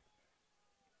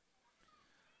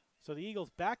 So the Eagles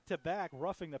back-to-back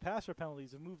roughing the passer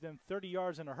penalties have moved them 30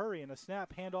 yards in a hurry, and a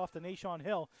snap handoff to Nashawn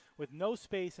Hill with no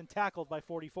space and tackled by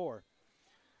 44.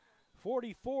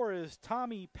 44 is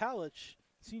Tommy Palich,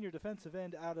 senior defensive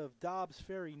end out of Dobbs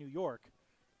Ferry, New York,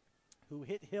 who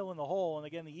hit Hill in the hole. And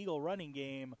again, the Eagle running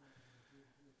game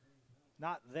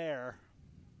not there.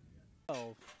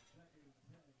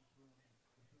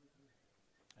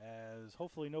 As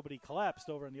hopefully nobody collapsed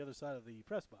over on the other side of the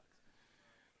press box.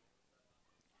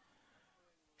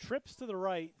 Trips to the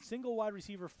right, single wide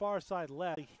receiver far side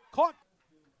left. Caught.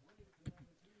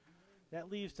 That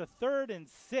leaves to 3rd and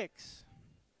 6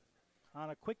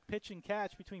 on a quick pitch and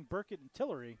catch between Burkett and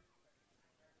Tillery.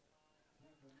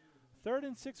 3rd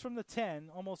and 6 from the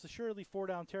 10, almost assuredly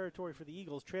 4-down territory for the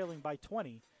Eagles, trailing by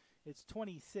 20. It's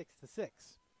 26-6.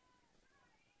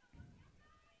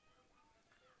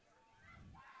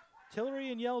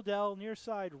 Tillery and Yeldell near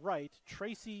side right.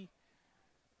 Tracy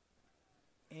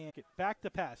and back to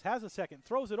pass. Has a second.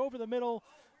 Throws it over the middle,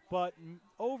 but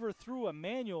overthrew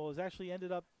Emmanuel. Has actually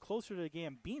ended up closer to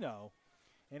Gambino,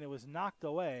 and it was knocked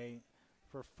away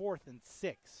for 4th and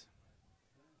 6.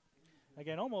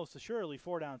 Again, almost assuredly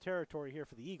 4-down territory here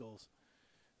for the Eagles,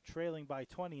 trailing by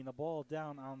 20, and the ball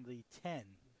down on the 10.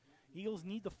 Eagles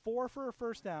need the 4 for a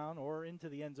first down or into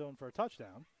the end zone for a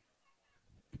touchdown.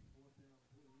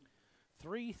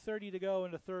 3:30 to go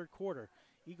in the third quarter.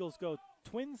 Eagles go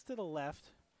twins to the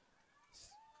left.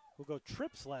 We'll go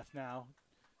trips left now.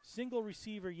 Single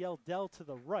receiver Yeldell to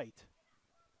the right.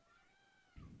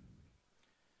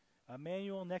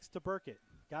 Emmanuel next to Burkett.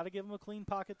 Got to give him a clean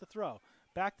pocket to throw.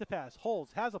 Back to pass.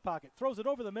 Holds, has a pocket. Throws it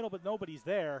over the middle, but nobody's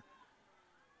there.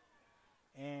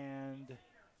 And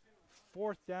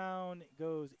fourth down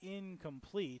goes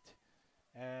incomplete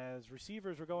as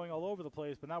receivers were going all over the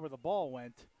place, but not where the ball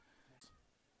went.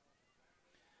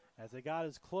 As they got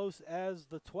as close as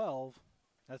the 12,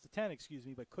 as the 10, excuse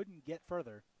me, but couldn't get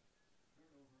further.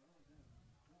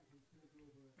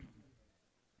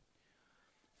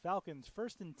 Falcons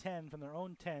first and 10 from their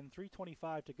own 10,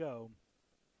 3:25 to go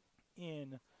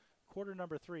in quarter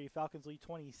number 3. Falcons lead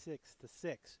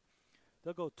 26-6.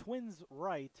 They'll go twins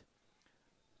right,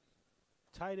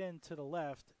 tight end to the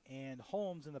left, and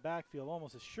Holmes in the backfield,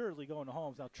 almost assuredly going to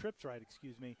Holmes. Now trips right,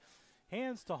 excuse me.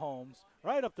 Hands to Holmes,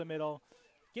 right up the middle.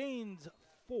 Gains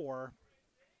 4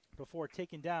 before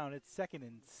taken down. It's 2nd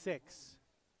and 6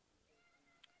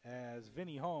 as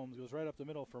Vinny Holmes goes right up the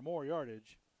middle for more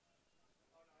yardage.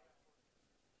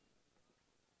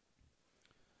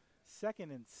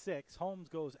 2nd and 6. Holmes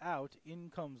goes out.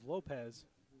 In comes Lopez.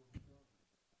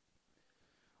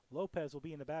 Lopez will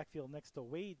be in the backfield next to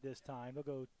Wade this time. They'll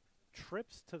go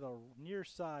trips to the near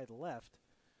side left.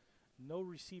 No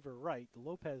receiver right.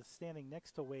 Lopez standing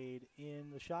next to Wade in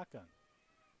the shotgun.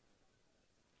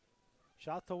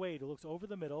 Shot to Wade, who looks over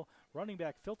the middle. Running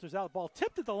back filters out. Ball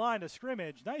tipped at the line of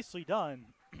scrimmage. Nicely done.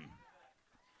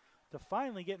 To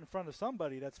finally get in front of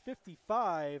somebody. That's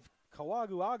 55,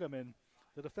 Kawagu Agaman,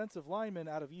 the defensive lineman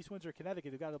out of East Windsor,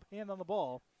 Connecticut, who got a hand on the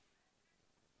ball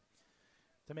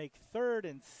to make 3rd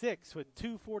and 6 with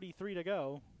 2:43 to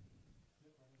go.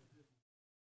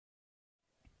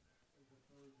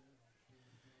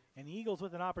 And the Eagles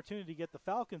with an opportunity to get the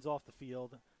Falcons off the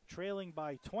field, trailing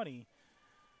by 20.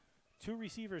 2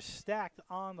 receivers stacked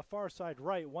on the far side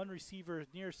right, 1 receiver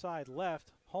near side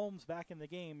left. Holmes back in the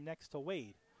game next to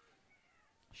Wade.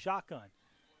 Shotgun.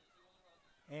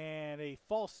 And a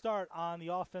false start on the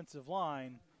offensive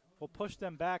line will push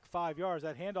them back 5 yards.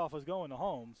 That handoff was going to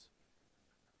Holmes.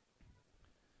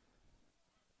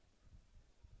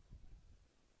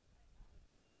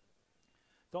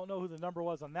 Don't know who the number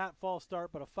was on that false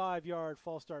start, but a 5-yard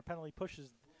false start penalty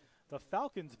pushes the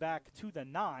Falcons back to the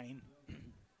 9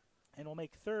 and will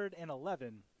make 3rd and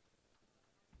 11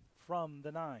 from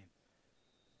the 9.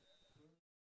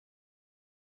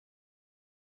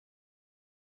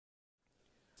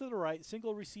 To the right,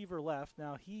 single receiver left.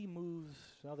 Now he moves.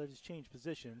 Now they just changed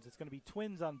positions. It's going to be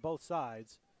twins on both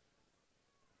sides.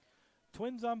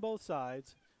 Twins on both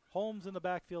sides. Holmes in the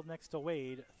backfield next to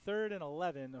Wade. 3rd and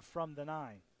 11 from the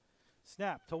 9.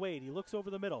 Snap to Wade. He looks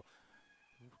over the middle.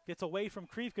 Gets away from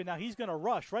Kriefka. Now he's going to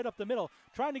rush right up the middle,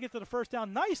 trying to get to the first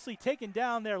down. Nicely taken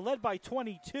down there, led by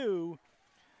 22.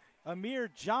 Amir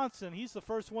Johnson. He's the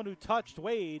first one who touched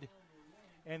Wade.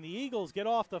 And the Eagles get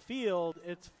off the field.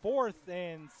 It's 4th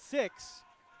and 6.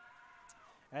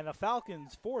 And the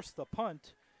Falcons force the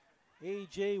punt.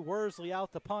 A.J. Worsley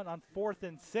out the punt on 4th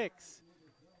and 6.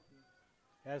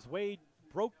 As Wade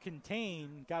broke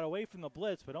contain, got away from the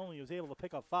blitz, but only was able to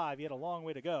pick up 5. He had a long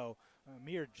way to go.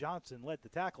 Amir Johnson led the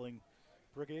tackling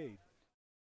brigade.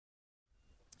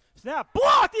 Snap,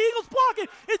 blocked, the Eagles block it.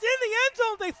 It's in the end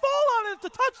zone. They fall on it. It's a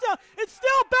touchdown. It's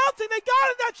still bouncing. They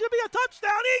got it. That should be a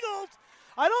touchdown, Eagles.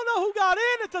 I don't know who got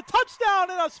in. It's a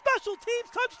touchdown and a special teams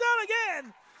touchdown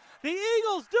again. The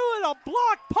Eagles doing a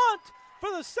block punt for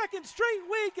the 2nd straight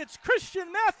week. It's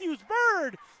Christian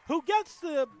Matthews-Bird who gets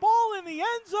the ball in the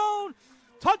end zone.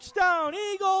 Touchdown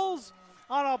Eagles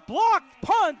on a blocked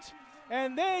punt,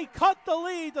 and they cut the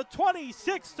lead to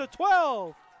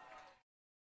 26-12.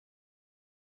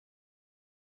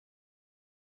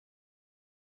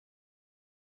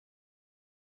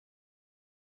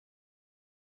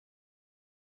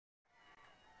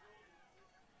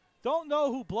 Don't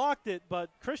know who blocked it,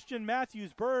 but Christian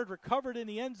Matthews-Bird recovered in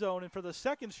the end zone, and for the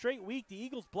 2nd straight week, the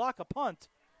Eagles block a punt.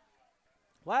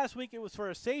 Last week it was for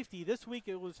a safety. This week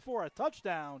it was for a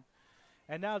touchdown.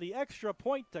 And now the extra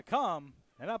point to come,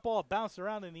 and that ball bounced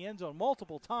around in the end zone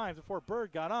multiple times before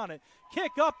Bird got on it.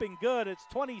 Kick up and good. It's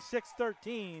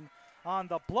 26-13 on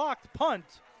the blocked punt.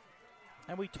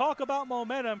 And we talk about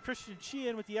momentum. Christian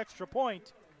Sheehan with the extra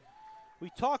point. We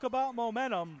talk about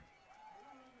momentum.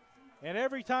 And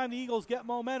every time the Eagles get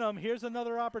momentum, here's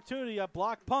another opportunity, a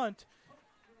block punt.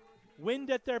 Wind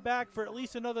at their back for at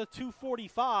least another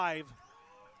 2:45.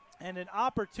 And an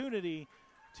opportunity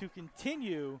to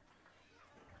continue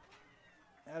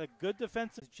at a good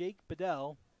defensive. Jake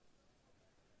Bedell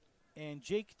and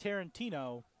Jake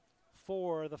Tarantino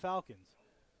for the Falcons.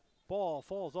 Ball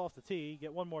falls off the tee.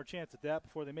 Get one more chance at that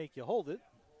before they make you hold it.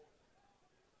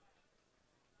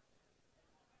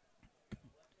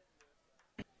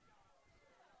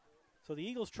 So the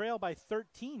Eagles trail by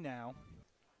 13 now.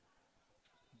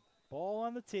 Ball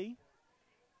on the tee.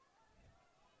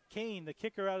 Kane, the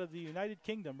kicker out of the United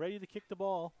Kingdom, ready to kick the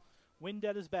ball. Wind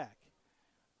at his back.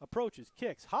 Approaches,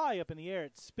 kicks, high up in the air.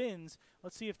 It spins.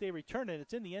 Let's see if they return it.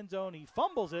 It's in the end zone. He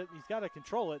fumbles it. He's got to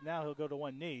control it. Now he'll go to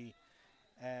one knee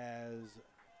as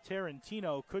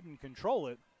Tarantino couldn't control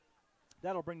it.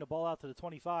 That'll bring the ball out to the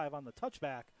 25 on the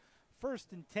touchback.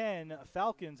 1st and 10,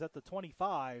 Falcons at the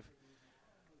 25.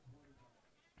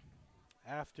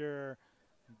 After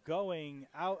going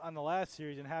out on the last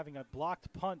series and having a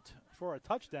blocked punt for a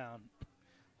touchdown,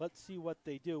 let's see what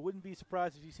they do. Wouldn't be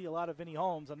surprised if you see a lot of Vinny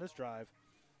Holmes on this drive.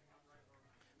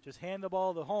 Just hand the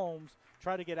ball to Holmes,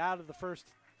 try to get out of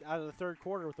the third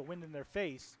quarter with the wind in their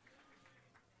face,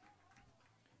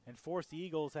 and force the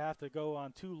Eagles to have to go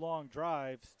on 2 long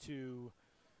drives to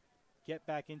get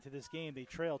back into this game. They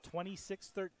trail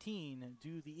 26-13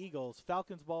 do the Eagles.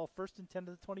 Falcons ball 1st and 10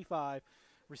 to the 25.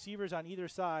 Receivers on either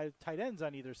side, tight ends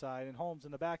on either side, and Holmes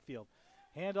in the backfield.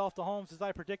 Hand off to Holmes as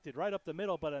I predicted, right up the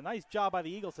middle, but a nice job by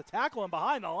the Eagles to tackle him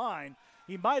behind the line.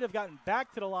 He might have gotten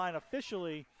back to the line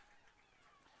officially,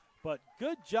 but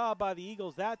good job by the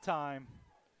Eagles that time.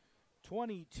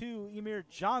 22, Emir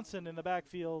Johnson in the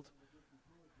backfield,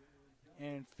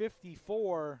 and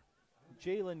 54,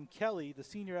 Jalen Kelly, the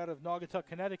senior out of Naugatuck,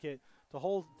 Connecticut, to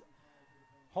hold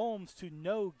Holmes to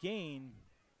no gain.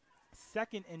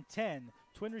 2nd and 10.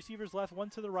 Twin receivers left, one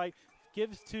to the right.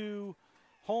 Gives to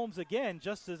Holmes again,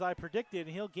 just as I predicted,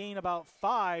 and he'll gain about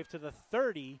 5 to the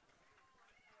 30,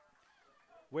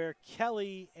 where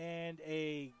Kelly and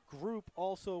a group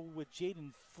also with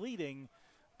Jaden Fleeting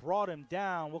brought him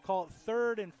down. We'll call it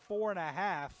 3rd and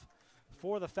 4.5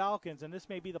 for the Falcons, and this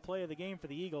may be the play of the game for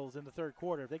the Eagles in the third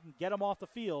quarter. If they can get them off the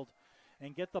field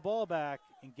and get the ball back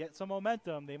and get some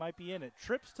momentum, they might be in it.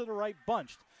 Trips to the right,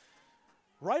 bunched.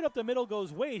 Right up the middle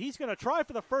goes Wade. He's going to try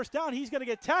for the first down. He's going to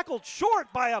get tackled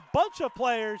short by a bunch of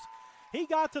players. He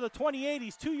got to the 28.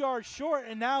 He's 2 yards short,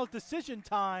 and now decision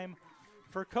time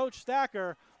for Coach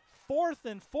Stacker. 4th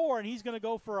and 4, and he's going to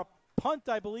go for a punt,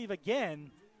 I believe, again.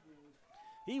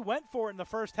 He went for it in the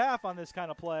first half on this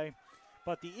kind of play,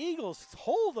 but the Eagles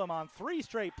hold them on 3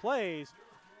 straight plays.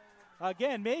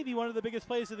 Again, maybe one of the biggest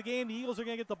plays of the game. The Eagles are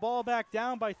going to get the ball back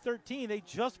down by 13. They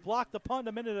just blocked the punt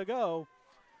a minute ago.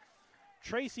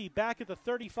 Tracy back at the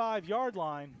 35-yard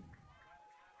line.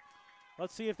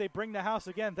 Let's see if they bring the house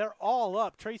again. They're all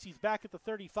up. Tracy's back at the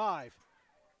 35.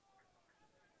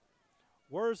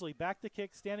 Worsley back to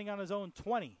kick, standing on his own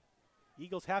 20.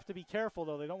 Eagles have to be careful,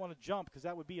 though. They don't want to jump because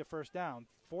that would be a first down.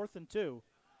 4th and 2.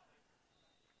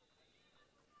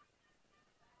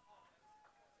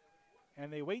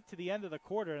 And they wait to the end of the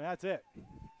quarter, and that's it.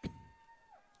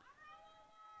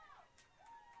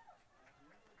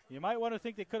 You might want to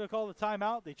think they could have called a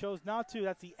timeout. They chose not to.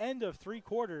 That's the end of 3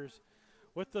 quarters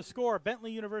with the score.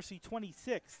 Bentley University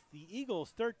 26, the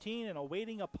Eagles 13, and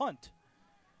awaiting a punt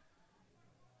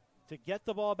to get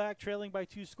the ball back, trailing by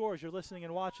 2 scores. You're listening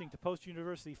and watching to Post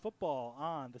University Football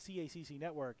on the CACC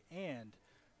Network and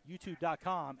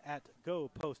YouTube.com at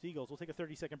Go Post Eagles. We'll take a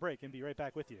 30-second break and be right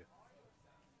back with you.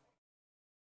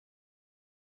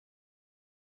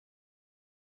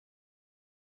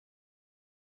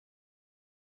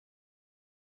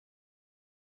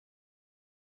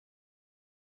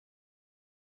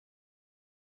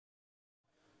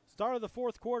 Start of the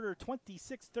fourth quarter,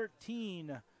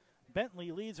 26-13.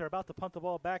 Bentley leads are about to punt the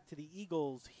ball back to the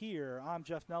Eagles here. I'm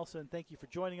Jeff Nelson. Thank you for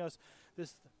joining us.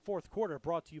 This fourth quarter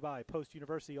brought to you by Post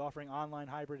University, offering online,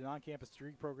 hybrid, and on-campus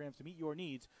degree programs to meet your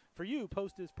needs. For you,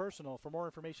 Post is personal. For more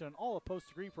information on all of Post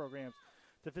degree programs,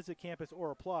 to visit campus or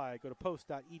apply, go to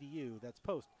post.edu. That's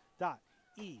post.edu.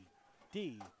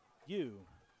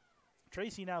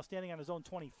 Tracy now standing on his own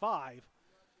 25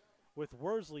 with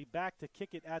Worsley back to kick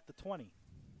it at the 20.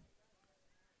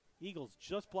 Eagles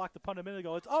just blocked the punt a minute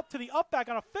ago. It's up to the up back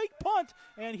on a fake punt,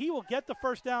 and he will get the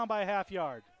first down by a half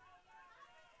yard.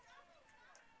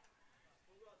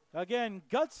 Again,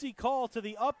 gutsy call to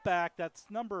the up back. That's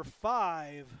number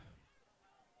 5,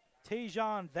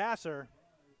 Tajon Vassar.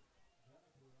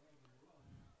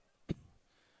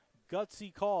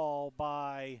 Gutsy call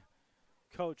by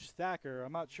Coach Thacker.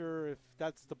 I'm not sure if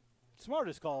that's the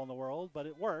smartest call in the world, but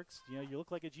it works. You know, you look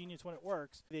like a genius when it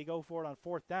works. They go for it on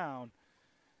 4th down.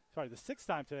 Sorry, the 6th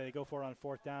time today they go for it on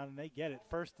 4th down, and they get it.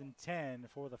 1st and 10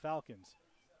 for the Falcons.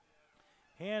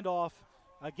 Handoff,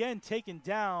 again taken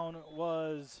down,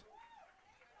 was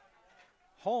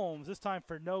Holmes, this time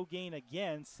for no gain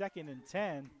again, 2nd and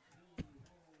 10.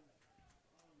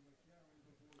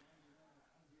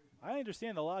 I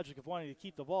understand the logic of wanting to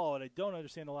keep the ball. What I don't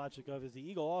understand the logic of is the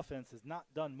Eagle offense has not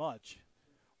done much.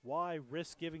 Why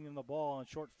risk giving them the ball in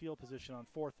short field position on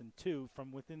 4th and 2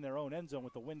 from within their own end zone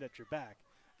with the wind at your back?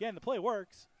 Again, the play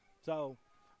works, so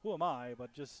who am I?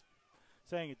 But just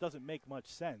saying it doesn't make much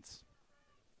sense.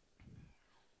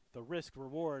 The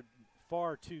risk-reward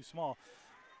far too small.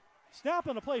 Snap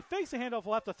on the play, fakes the handoff,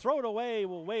 will have to throw it away,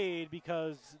 will Wade,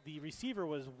 because the receiver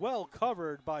was well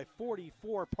covered by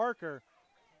 44 Parker.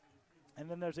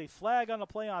 And then there's a flag on the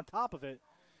play on top of it,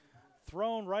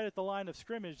 thrown right at the line of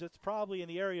scrimmage. That's probably in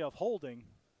the area of holding,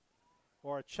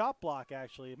 or a chop block,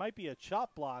 actually. It might be a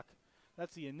chop block.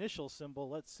 That's the initial symbol.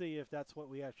 Let's see if that's what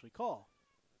we actually call.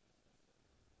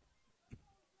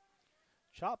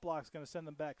 Chop block's going to send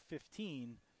them back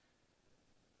 15.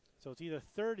 So it's either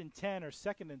 3rd and 10 or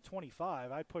 2nd and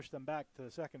 25. I'd push them back to the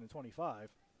 2nd and 25.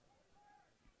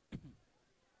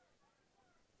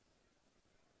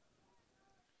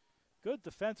 Good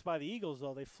defense by the Eagles,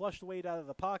 though. They flushed Wade out of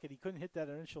the pocket. He couldn't hit that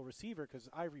initial receiver because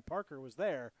Ivory Parker was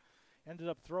there. Ended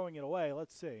up throwing it away.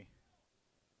 Let's see.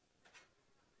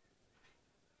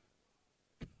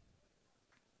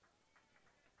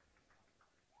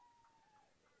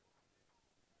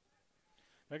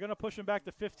 They're going to push him back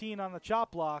to 15 on the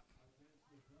chop block.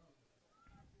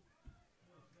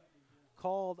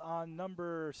 Called on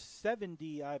number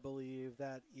 70, I believe.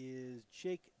 That is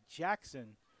Jake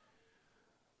Jackson,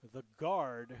 the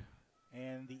guard.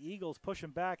 And the Eagles push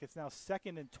him back. It's now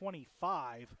 2nd and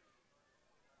 25.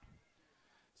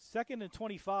 2nd and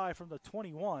 25 from the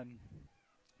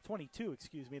 22,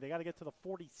 excuse me. They got to get to the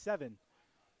 47.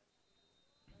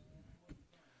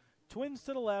 Twins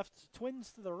to the left,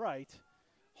 twins to the right.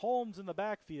 Holmes in the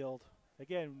backfield.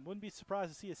 Again, wouldn't be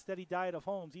surprised to see a steady diet of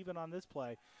Holmes even on this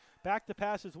play. Back to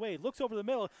passes Wade. Looks over the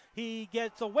middle. He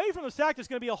gets away from the sack. There's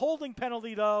going to be a holding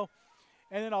penalty, though.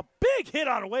 And then a big hit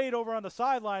on Wade over on the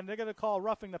sideline. They're going to call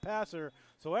roughing the passer,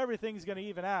 so everything's going to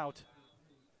even out.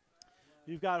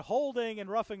 You've got holding and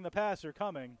roughing the passer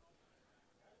coming.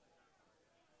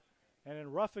 And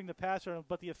then roughing the passer,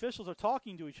 but the officials are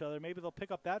talking to each other. Maybe they'll pick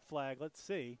up that flag. Let's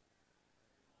see.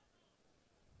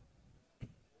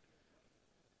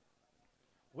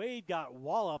 Wade got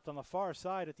walloped on the far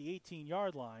side at the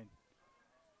 18-yard line.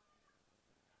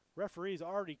 Referee's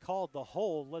already called the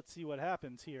hold. Let's see what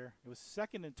happens here. It was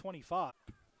 2nd and 25.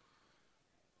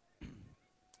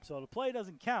 So the play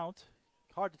doesn't count.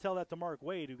 Hard to tell that to Mark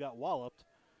Wade, who got walloped.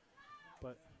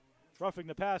 But roughing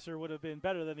the passer would have been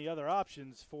better than the other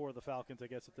options for the Falcons, I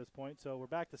guess, at this point. So we're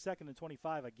back to 2nd and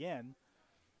 25 again.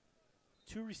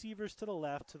 2 receivers to the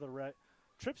left, to the right.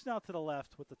 Trips now to the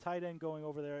left with the tight end going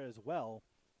over there as well.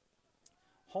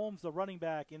 Holmes, the running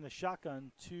back, in the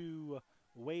shotgun to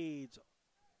Wade's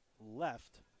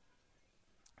left.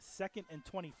 2nd and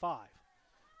 25.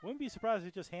 Wouldn't be surprised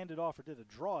if he just handed off or did a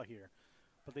draw here.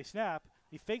 But they snap.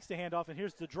 He fakes the handoff, and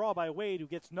here's the draw by Wade, who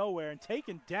gets nowhere and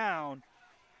taken down.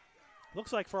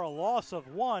 Looks like for a loss of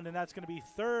 1, and that's going to be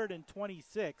 3rd and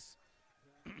 26.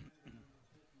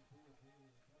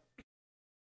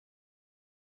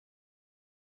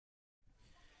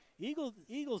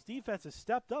 Eagles defense has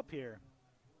stepped up here.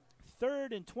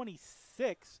 3rd and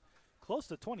 26, close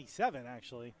to 27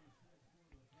 actually.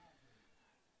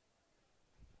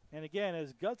 And again,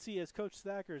 as gutsy as Coach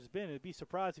Thacker has been, it'd be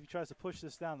surprised if he tries to push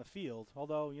this down the field.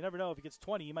 Although you never know, if he gets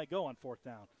 20, he might go on 4th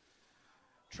down.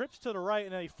 Trips to the right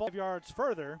and then he 5 yards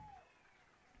further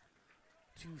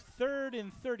to 3rd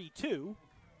and 32.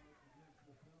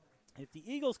 If the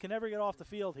Eagles can ever get off the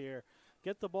field here,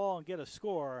 get the ball and get a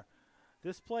score,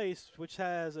 this place, which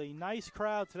has a nice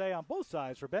crowd today on both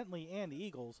sides for Bentley and the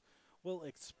Eagles, will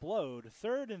explode.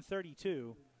 3rd and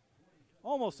 32.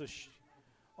 Almost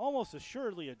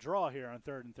assuredly a draw here on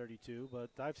 3rd and 32, but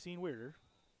I've seen weirder.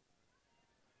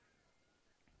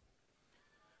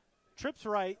 Trips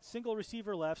right, single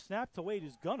receiver left, snap to Wade,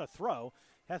 who's going to throw.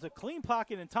 Has a clean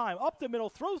pocket in time, up the middle,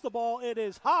 throws the ball. It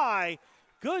is high.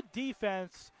 Good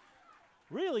defense.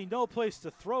 Really no place to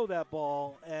throw that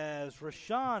ball, as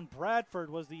Rashawn Bradford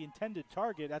was the intended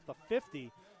target at the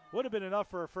 50. Would have been enough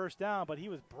for a 1st down, but he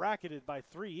was bracketed by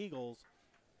 3 Eagles,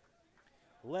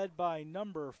 led by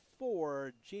number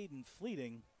 4, Jaden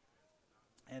Fleeting.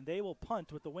 And they will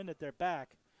punt with the wind at their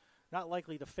back. Not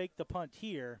likely to fake the punt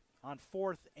here on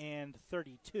 4th and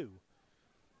 32.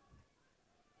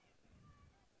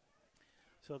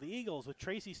 So the Eagles, with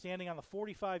Tracy standing on the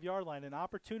 45-yard line, an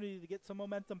opportunity to get some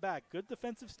momentum back. Good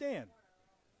defensive stand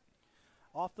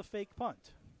off the fake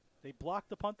punt. They blocked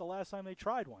the punt the last time they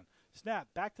tried one. Snap,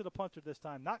 back to the punter this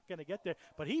time. Not going to get there,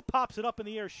 but he pops it up in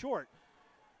the air short.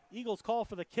 Eagles call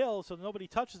for the kill, so nobody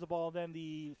touches the ball. Then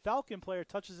the Falcon player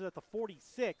touches it at the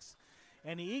 46,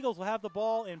 and the Eagles will have the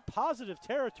ball in positive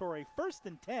territory, 1st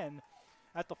and 10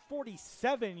 at the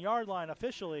 47-yard line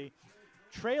officially,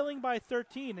 trailing by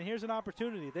 13, and here's an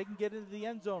opportunity. They can get into the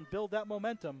end zone, build that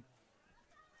momentum.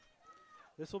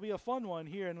 This will be a fun one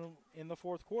here in the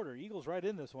fourth quarter. Eagles right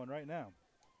in this one right now.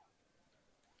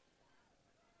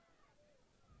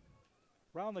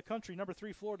 Around the country, number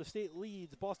 3 Florida State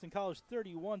leads Boston College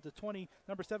 31-20.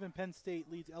 Number 7 Penn State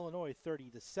leads Illinois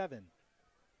 30-7.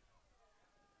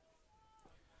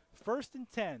 1st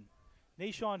and 10.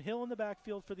 Nashawn Hill in the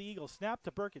backfield for the Eagles. Snap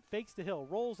to Burkett, fakes to Hill,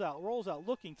 rolls out,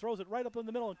 looking, throws it right up in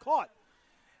the middle and caught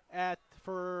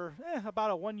for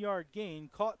about a 1-yard gain.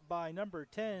 Caught by number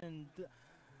 10,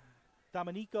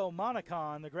 Domenico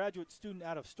Monacon, the graduate student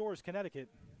out of Storrs, Connecticut.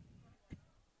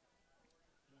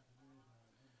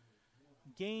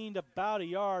 Gained about a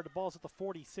yard. The ball's at the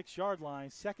 46-yard line.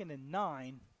 2nd and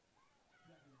 9.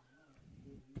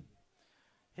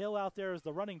 Hill out there as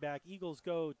the running back. Eagles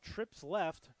go trips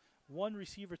left. 1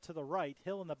 receiver to the right.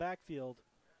 Hill in the backfield.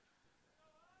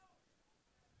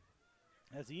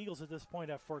 As the Eagles at this point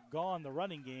have forgone the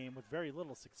running game with very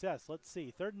little success. Let's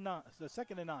see.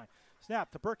 2nd and 9.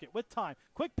 Snap to Burkett with time.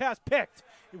 Quick pass picked.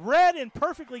 Read and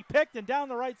perfectly picked, and down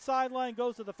the right sideline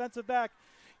goes the defensive back.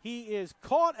 He is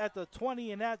caught at the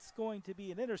 20, and that's going to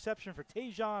be an interception for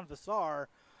Tejan Vassar,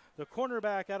 the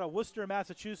cornerback out of Worcester,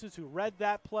 Massachusetts, who read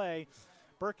that play.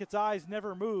 Burkett's eyes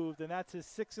never moved, and that's his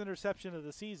 6th interception of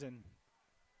the season.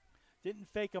 Didn't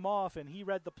fake him off, and he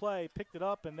read the play, picked it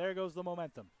up, and there goes the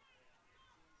momentum.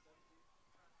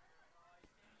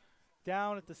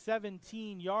 Down at the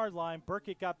 17-yard line,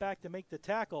 Burkett got back to make the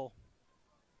tackle.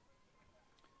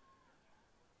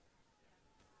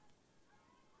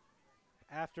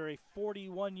 After a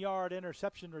 41-yard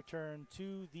interception return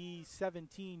to the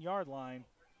 17-yard line.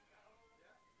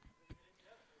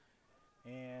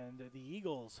 And the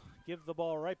Eagles give the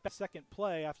ball right back. Second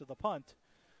play after the punt.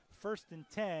 1st and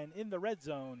 10 in the red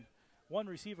zone. 1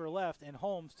 receiver left, and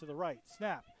Holmes to the right.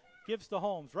 Snap. Gives to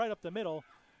Holmes right up the middle.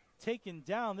 Taken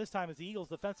down this time as the Eagles'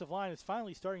 defensive line is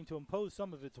finally starting to impose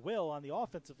some of its will on the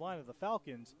offensive line of the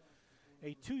Falcons.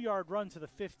 A 2-yard run to the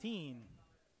 15.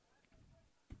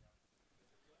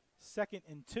 2nd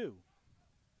and 2.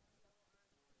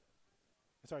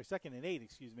 Sorry, 2nd and 8,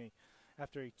 excuse me,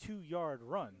 after a 2-yard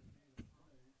run.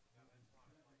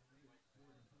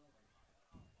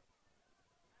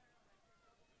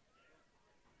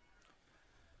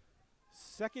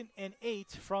 Second and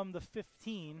 8 from the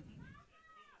 15.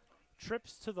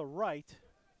 Trips to the right.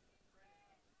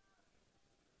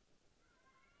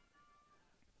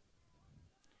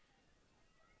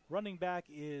 Running back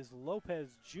is Lopez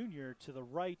Jr. to the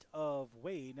right of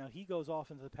Wade. Now he goes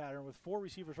off into the pattern with 4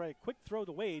 receivers right. Quick throw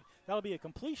to Wade. That'll be a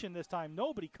completion this time.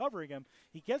 Nobody covering him.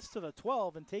 He gets to the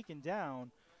 12 and taken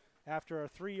down after a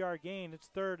 3-yard gain. It's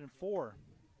 3rd and 4.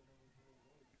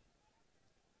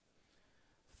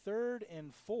 3rd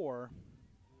and 4.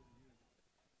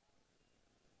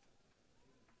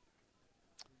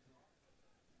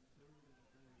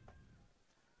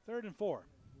 Third and 4.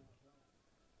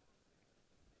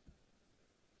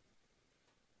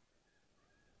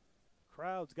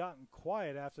 Crowd's gotten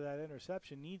quiet after that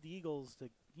interception. Need the Eagles to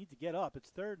get up. It's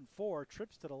 3rd and 4.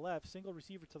 Trips to the left. Single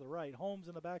receiver to the right. Holmes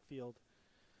in the backfield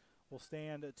will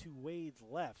stand to Wade's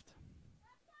left.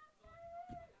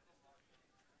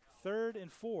 3rd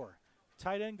and 4.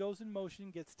 Tight end goes in motion.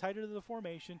 Gets tighter to the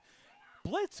formation.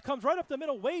 Blitz comes right up the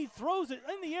middle. Wade throws it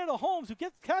in the air to Holmes, who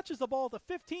catches the ball at the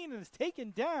 15 and is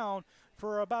taken down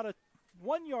for about a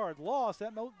 1-yard loss.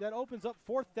 That opens up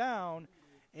 4th down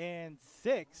and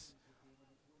 6.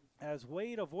 As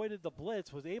Wade avoided the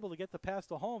blitz, was able to get the pass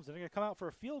to Holmes, and they're going to come out for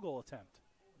a field goal attempt.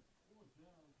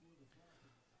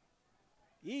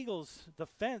 Eagles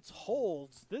defense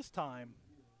holds this time.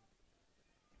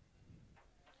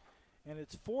 And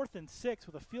it's 4th and 6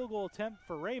 with a field goal attempt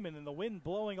for Raymond, and the wind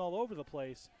blowing all over the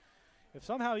place. If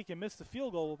somehow he can miss the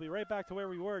field goal, we'll be right back to where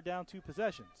we were, down 2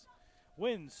 possessions.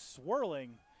 Wind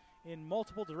swirling in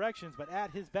multiple directions, but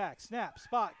at his back. Snap,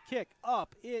 spot, kick,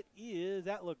 up. It is.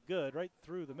 That looked good right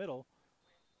through the middle.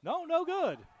 No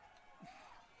good.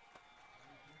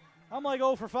 I'm like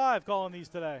 0 for 5 calling these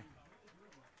today.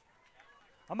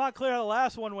 I'm not clear how the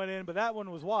last one went in, but that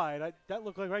one was wide. That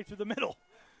looked like right through the middle.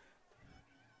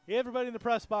 Everybody in the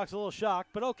press box a little shocked,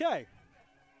 but okay.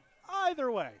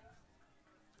 Either way.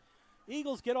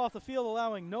 Eagles get off the field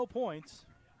allowing no points.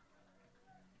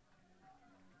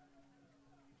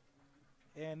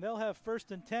 And they'll have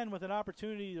 1st and 10 with an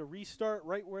opportunity to restart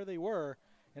right where they were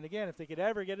And again, if they could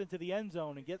ever get into the end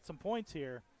zone and get some points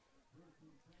here,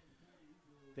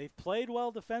 they've played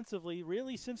well defensively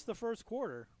really since the first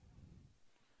quarter.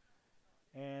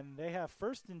 And they have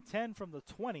 1st and 10 from the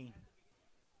 20.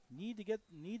 Need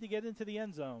to get into the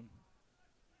end zone.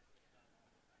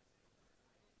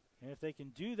 And if they can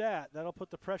do that, that'll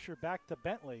put the pressure back to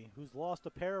Bentley, who's lost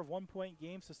a pair of 1-point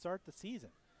games to start the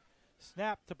season.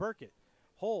 Snap to Burkett.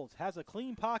 Holds, has a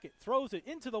clean pocket, throws it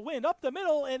into the wind, up the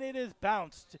middle, and it is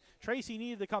bounced. Tracy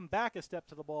needed to come back a step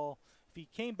to the ball. If he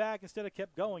came back instead of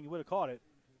kept going, he would have caught it.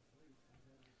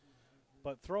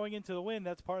 But throwing into the wind,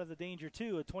 that's part of the danger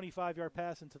too, a 25-yard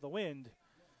pass into the wind.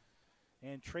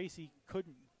 And Tracy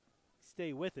couldn't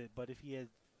stay with it, but if he had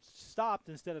stopped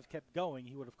instead of kept going,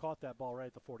 he would have caught that ball right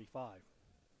at the 45.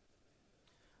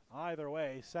 Either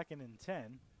way, 2nd and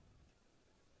 10.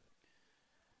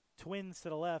 Twins to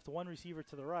the left, one receiver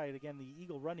to the right. Again, the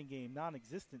Eagle running game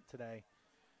non-existent today.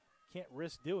 Can't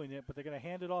risk doing it, but they're going to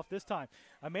hand it off this time.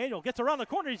 Emmanuel gets around the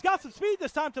corner. He's got some speed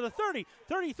this time to the 30,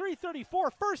 33,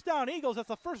 34. First down, Eagles. That's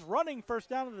the first running first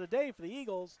down of the day for the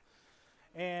Eagles.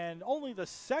 And only the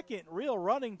second real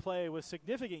running play with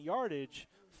significant yardage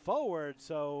forward.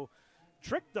 So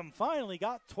tricked them finally.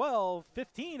 Got 12,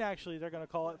 15 actually they're going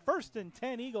to call it. 1st and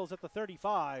 10 Eagles at the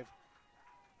 35.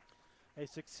 A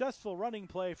successful running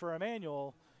play for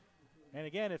Emmanuel. And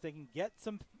again, if they can get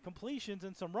some completions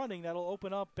and some running, that'll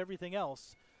open up everything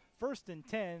else. 1st and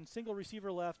 10, single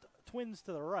receiver left, Twins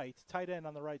to the right, tight end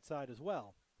on the right side as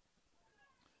well.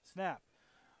 Snap.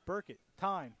 Burkett,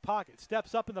 time, pocket,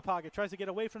 steps up in the pocket, tries to get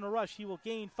away from the rush. He will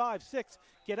gain 5, 6,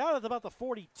 get out at about the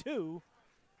 42.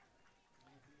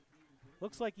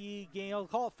 Looks like he gained, I'll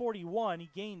call it 41. He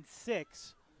gained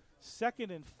 6.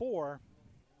 2nd and 4.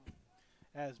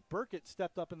 As Burkett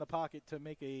stepped up in the pocket to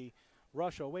make a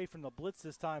rush away from the blitz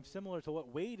this time, similar to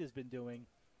what Wade has been doing.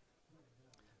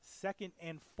 2nd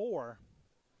and 4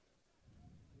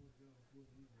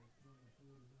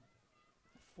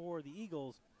 for the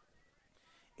Eagles.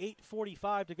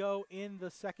 8:45 to go in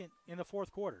the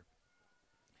fourth quarter.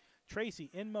 Tracy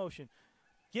in motion.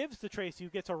 Gives to Tracy, who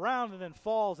gets around and then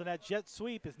falls, and that jet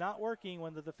sweep is not working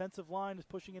when the defensive line is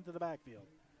pushing into the backfield.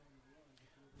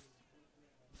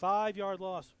 5-yard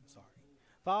loss.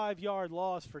 5-yard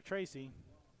loss for Tracy.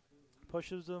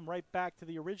 Pushes them right back to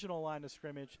the original line of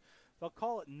scrimmage. They'll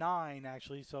call it 9,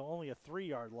 actually, so only a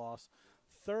 3-yard loss.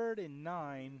 3rd and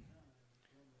 9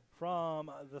 from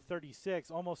the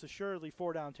 36. Almost assuredly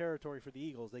 4-down territory for the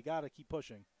Eagles. They got to keep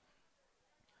pushing.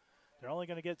 They're only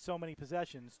going to get so many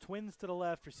possessions. Twins to the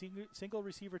left, single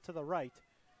receiver to the right.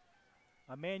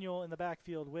 Emmanuel in the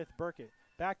backfield with Burkett.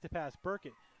 Back to pass.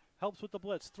 Burkett helps with the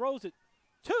blitz. Throws it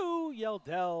to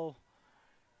Yeldell.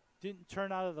 Didn't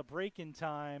turn out of the break in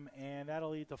time, and that'll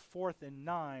lead to 4th and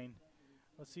 9.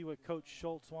 Let's see what Coach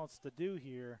Schultz wants to do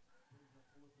here.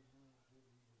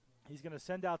 He's going to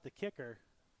send out the kicker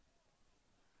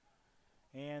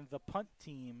and the punt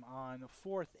team on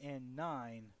 4th and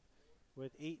 9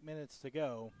 with 8 minutes to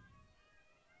go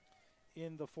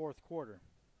in the fourth quarter.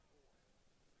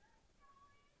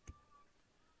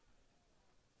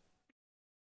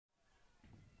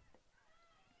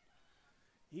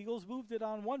 Eagles moved it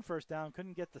on 1 first down,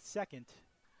 couldn't get the second.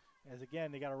 As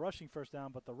again, they got a rushing first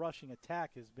down, but the rushing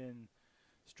attack has been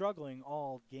struggling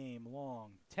all game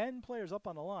long. 10 players up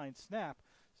on the line. Snap.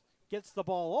 Gets the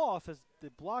ball off as the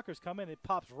blockers come in. It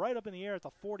pops right up in the air at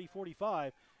the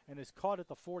 40-45 and is caught at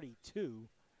the 42.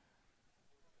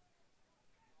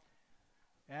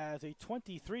 As a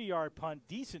 23-yard punt,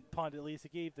 decent punt at least,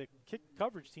 it gave the kick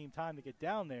coverage team time to get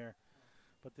down there.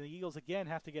 But the Eagles again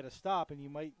have to get a stop, and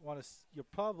you're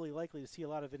probably likely to see a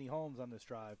lot of Vinny Holmes on this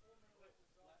drive.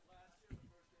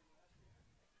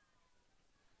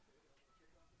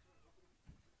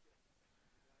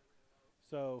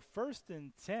 So 1st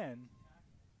and 10.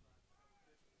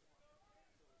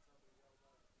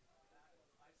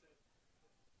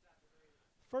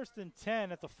 First and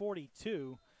 10 at the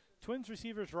 42. Twins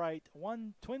receivers right.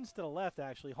 Twins to the left,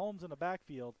 actually. Holmes in the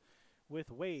backfield with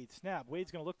Wade. Snap.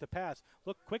 Wade's going to look to pass.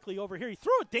 Look quickly over here. He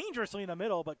threw it dangerously in the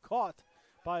middle, but caught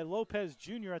by Lopez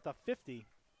Jr. at the 50.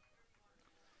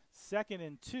 2nd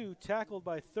and 2. Tackled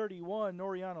by 31,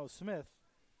 Noriano Smith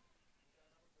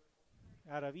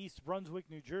out of East Brunswick,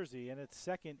 New Jersey, and it's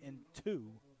 2nd and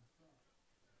 2.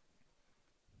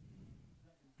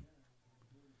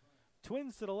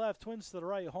 Twins to the left, Twins to the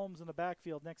right. Holmes in the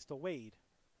backfield next to Wade.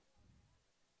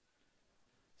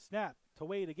 Snap to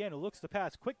Wade again, who looks to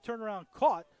pass. Quick turnaround,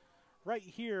 caught right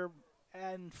here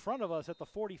in front of us at the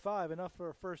 45. Enough for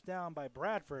a first down by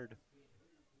Bradford.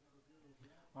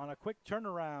 On a quick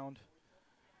turnaround,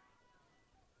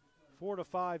 4 to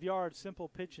 5 yards, simple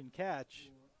pitch and catch.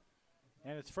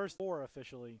 And it's first 4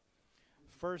 officially.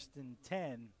 1st and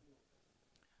 10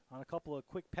 on a couple of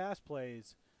quick pass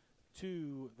plays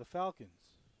to the Falcons.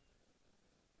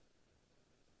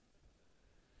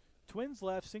 Twins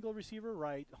left, single receiver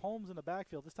right. Holmes in the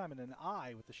backfield, this time in an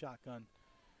eye with the shotgun.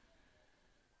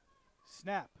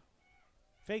 Snap.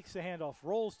 Fakes the handoff,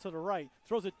 rolls to the right,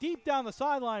 throws it deep down the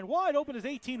sideline. Wide open is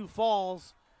 18 who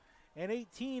falls. And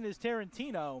 18 is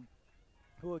Tarantino,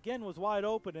 who again was wide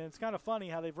open. And it's kind of funny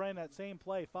how they've ran that same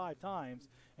play 5 times.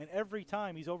 And every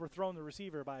time he's overthrown the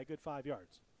receiver by a good 5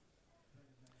 yards.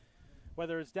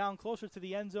 Whether it's down closer to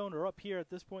the end zone or up here at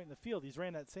this point in the field, he's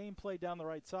ran that same play down the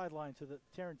right sideline to the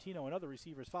Tarantino and other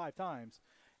receivers 5 times.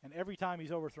 And every time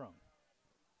he's overthrown.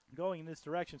 Going in this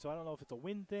direction, so I don't know if it's a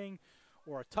wind thing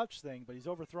or a touch thing, but he's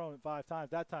overthrown it 5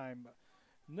 times. That time,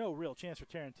 no real chance for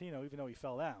Tarantino, even though he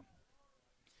fell down.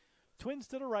 Twins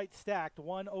to the right, stacked,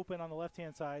 one open on the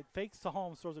left-hand side, fakes to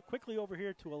Holmes, throws it quickly over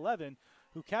here to 11,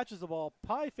 who catches the ball,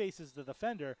 pie faces the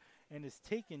defender, and is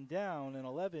taken down. And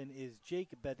 11 is Jake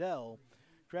Bedell,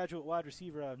 graduate wide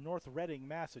receiver out of North Reading,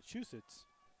 Massachusetts.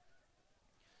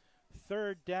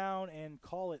 3rd down and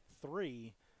call it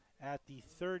 3 at the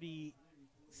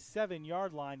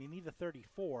 37-yard line. You need the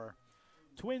 34.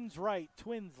 Twins right,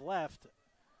 Twins left.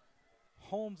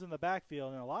 Holmes in the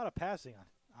backfield, and a lot of passing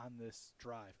on this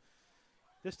drive.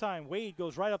 This time Wade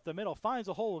goes right up the middle, finds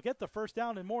a hole, will get the first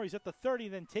down and more. He's at the 30,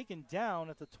 then taken down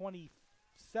at the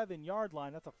 27-yard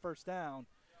line. That's a first down.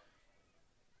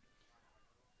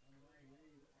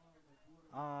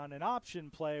 On an option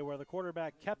play where the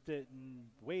quarterback kept it, and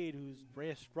Wade, who's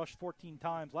rushed 14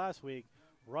 times last week,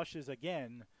 rushes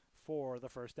again for the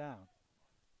first down.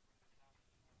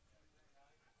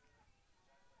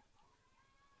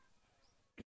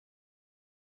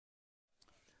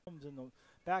 Holmes in the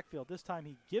backfield. This time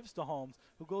he gives to Holmes,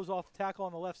 who goes off tackle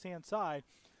on the left-hand side,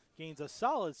 gains a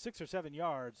solid 6 or 7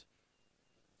 yards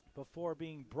before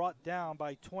being brought down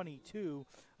by 22,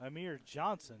 Amir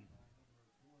Johnson.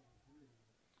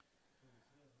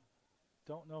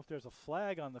 Don't know if there's a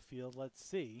flag on the field. Let's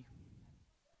see.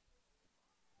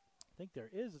 I think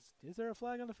there is. Is there a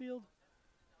flag on the field?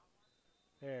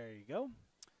 There you go.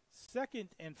 2nd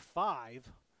and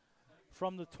 5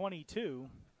 from the 22.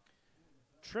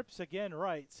 Trips again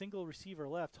right, single receiver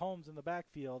left, Holmes in the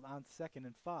backfield on 2nd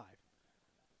and 5.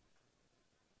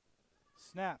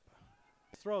 Snap.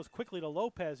 Throws quickly to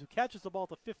Lopez, who catches the ball at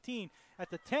the 15, at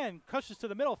the 10, crushes to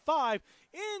the middle, 5,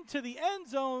 into the end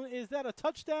zone. Is that a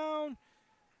touchdown?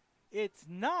 It's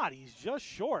not. He's just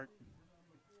short.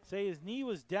 Say his knee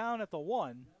was down at the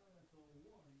 1.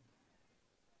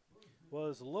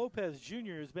 Was Lopez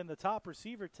Jr., who's been the top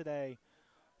receiver today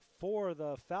for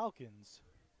the Falcons.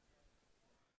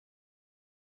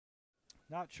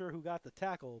 Not sure who got the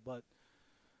tackle, but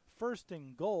 1st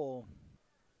and goal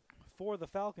for the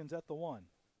Falcons at the 1.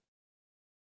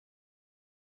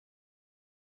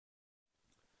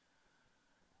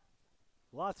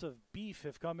 Lots of beef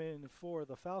have come in for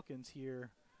the Falcons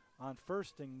here on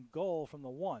 1st and goal from the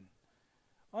 1.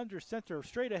 Under center,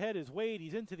 straight ahead is Wade.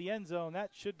 He's into the end zone.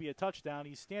 That should be a touchdown.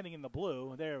 He's standing in the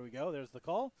blue. There we go. There's the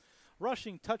call.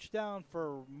 Rushing touchdown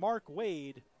for Mark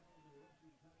Wade.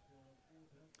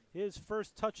 His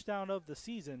first touchdown of the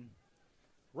season,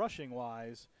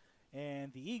 rushing-wise,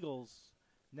 and the Eagles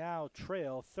now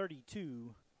trail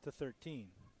 32-13.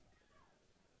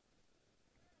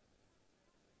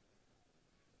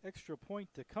 Extra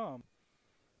point to come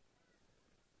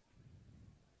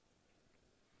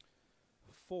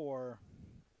for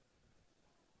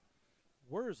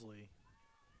Worsley.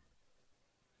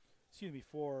 Excuse me,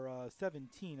 for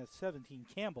 17. That's 17,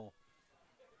 Campbell.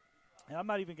 And I'm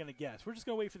not even going to guess. We're just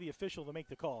going to wait for the official to make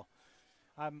the call.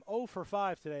 I'm 0 for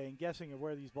 5 today in guessing of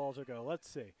where these balls are going. Let's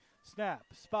see. Snap,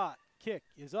 spot, kick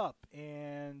is up,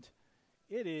 and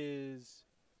it is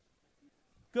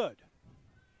good.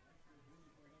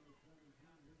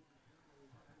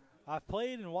 I've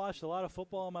played and watched a lot of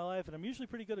football in my life, and I'm usually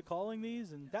pretty good at calling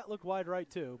these, and that looked wide right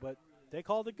too, but they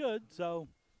called it good, so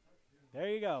there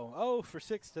you go. 0 for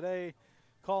 6 today,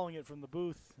 calling it from the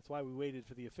booth. That's why we waited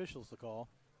for the officials to call.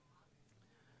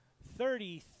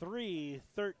 33-13,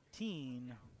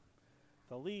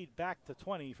 the lead back to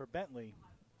 20 for Bentley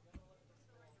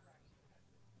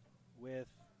with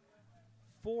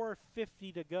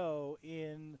 4:50 to go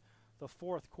in the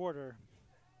 4th quarter.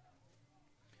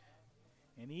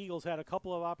 And the Eagles had a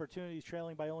couple of opportunities,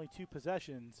 trailing by only 2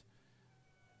 possessions.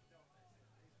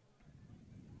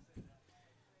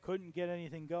 Couldn't get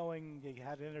anything going. They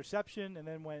had an interception and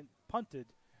then went punted.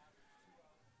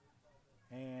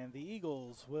 And the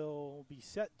Eagles will be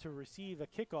set to receive a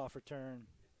kickoff return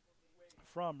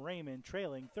from Raymond,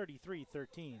 trailing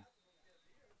 33-13.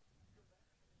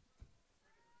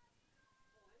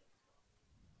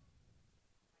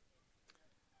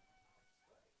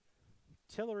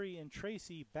 Tillery and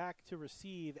Tracy back to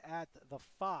receive at the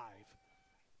 5.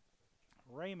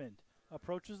 Raymond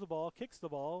approaches the ball, kicks the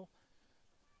ball,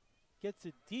 gets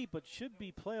it deep, but should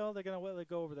be play. Oh, they're going to let it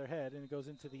go over their head, and it goes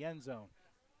into the end zone.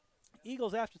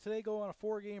 Eagles, after today, go on a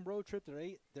 4-game road trip.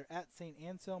 They're at St.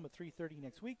 Anselm at 3:30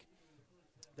 next week.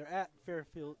 They're at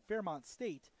Fairmont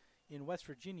State in West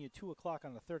Virginia, 2 o'clock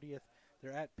on the 30th.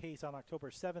 They're at Pace on October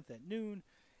 7th at noon,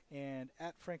 and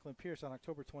at Franklin Pierce on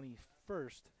October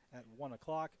 21st at 1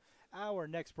 o'clock. Our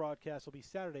next broadcast will be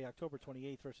Saturday, October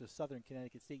 28th versus Southern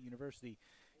Connecticut State University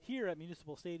here at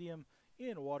Municipal Stadium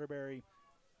in Waterbury.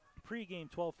 Pre-game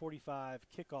 12:45,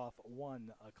 kickoff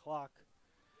 1 o'clock.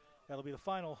 That'll be the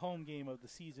final home game of the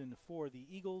season for the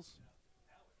Eagles,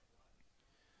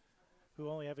 who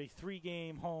only have a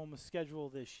 3-game home schedule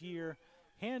this year.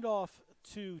 Handoff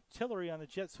to Tillery on the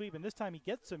jet sweep, and this time he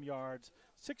gets some yards,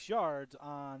 6 yards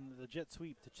on the jet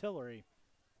sweep to Tillery.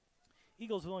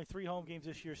 Eagles have only 3 home games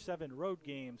this year, 7 road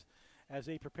games, as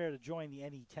they prepare to join the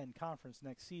NE10 conference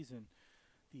next season,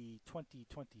 the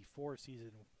 2024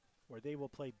 season, where they will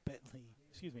play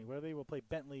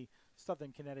Bentley,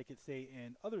 Southern Connecticut State,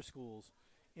 and other schools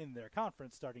in their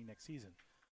conference starting next season.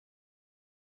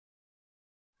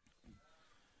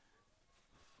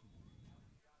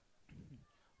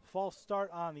 False start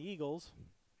on the Eagles.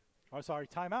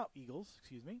 Timeout Eagles,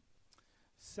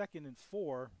 2nd and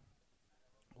 4.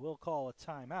 We'll call a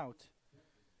timeout.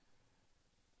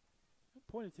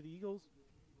 Pointed to the Eagles.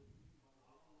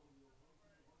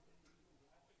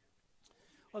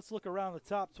 Let's look around the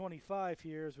top 25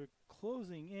 here as we're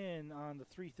closing in on the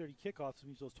 3:30 kickoffs. Which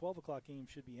means those 12 o'clock games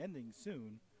should be ending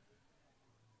soon.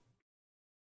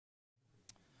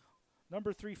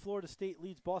 Number 3, Florida State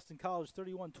leads Boston College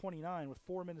 31-29 with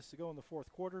 4 minutes to go in the fourth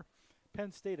quarter.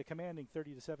 Penn State a commanding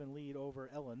 30-7 lead over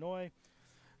Illinois.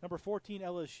 Number 14,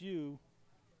 LSU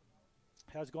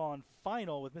has gone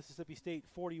final with Mississippi State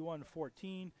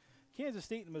 41-14. Kansas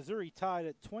State and Missouri tied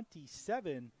at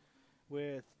 27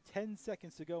 with 10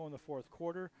 seconds to go in the fourth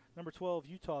quarter. Number 12,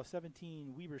 Utah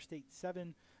 17, Weber State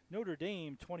 7, Notre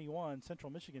Dame 21,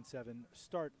 Central Michigan 7,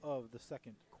 start of the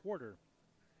second quarter.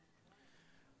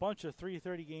 Bunch of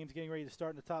 3:30 games getting ready to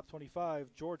start in the top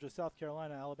 25. Georgia, South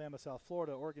Carolina, Alabama, South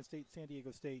Florida, Oregon State, San Diego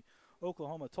State,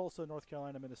 Oklahoma, Tulsa, North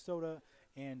Carolina, Minnesota,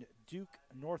 and Duke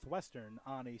Northwestern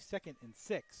on a 2nd and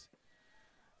 6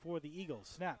 for the Eagles.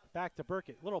 Snap back to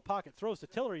Burkett. Little pocket, throws to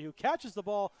Tillery, who catches the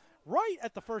ball right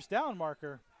at the first down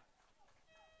marker.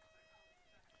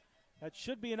 That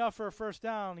should be enough for a first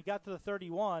down. He got to the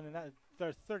 31, and that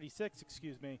 36,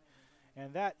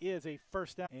 and that is a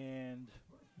first down. And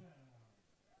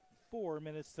 4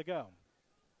 minutes to go.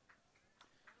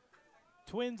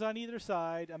 Twins on either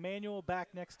side. Emmanuel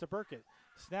back next to Burkett.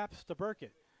 Snaps to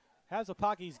Burkett. Has a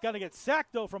pocket. He's going to get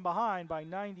sacked, though, from behind by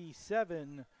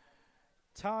 97,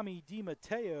 Tommy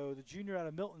DiMatteo, the junior out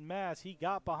of Milton, Mass. He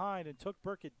got behind and took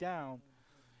Burkett down.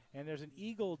 And there's an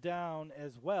Eagle down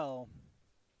as well.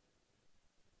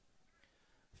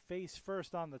 Face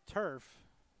first on the turf.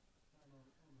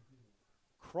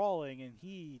 Crawling, and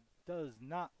he does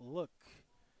not look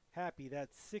happy.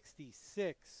 That's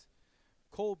 66,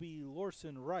 Colby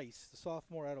Lorson Rice, the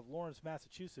sophomore out of Lawrence,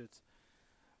 Massachusetts.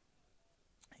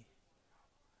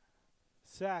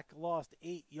 Sack lost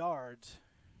 8 yards.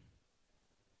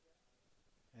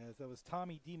 As that was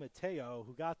Tommy DiMatteo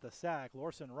who got the sack.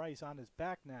 Lorson Rice on his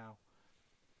back now,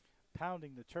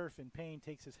 pounding the turf in pain,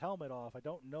 takes his helmet off. I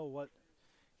don't know what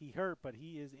he hurt, but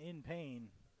he is in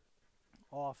pain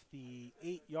off the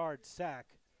 8-yard sack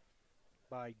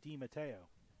by DiMatteo.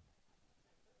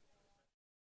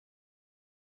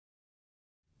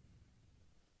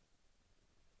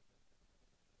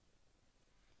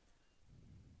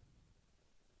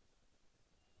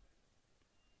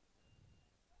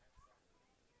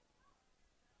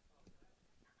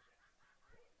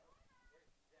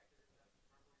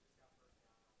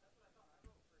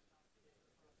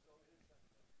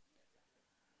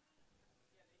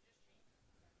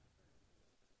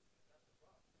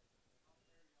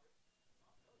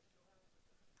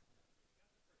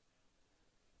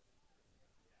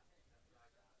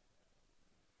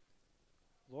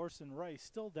 Lorson Rice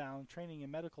still down, training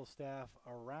and medical staff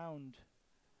around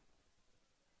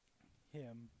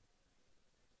him.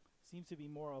 Seems to be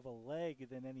more of a leg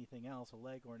than anything else, a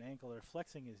leg or an ankle. They're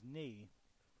flexing his knee.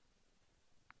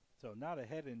 So not a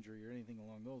head injury or anything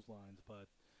along those lines, but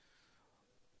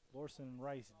Lorson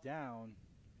Rice down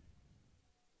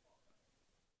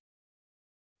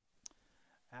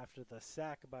after the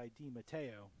sack by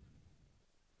DiMatteo.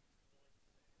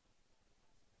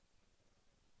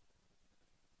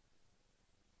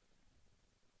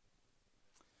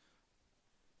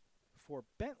 For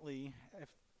Bentley,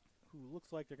 who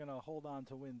looks like they're going to hold on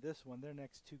to win this one, their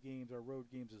next 2 games are road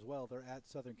games as well. They're at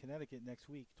Southern Connecticut next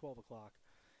week, 12 o'clock,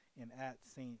 and at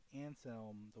St.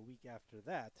 Anselm the week after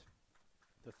that,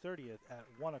 the 30th at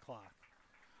 1 o'clock.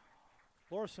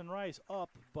 Lorson Rice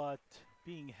up, but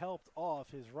being helped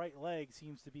off. His right leg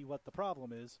seems to be what the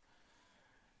problem is,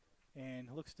 and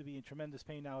looks to be in tremendous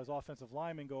pain now. His offensive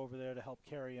linemen go over there to help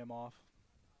carry him off.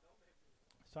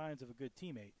 Signs of a good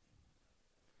teammate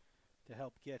to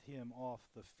help get him off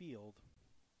the field.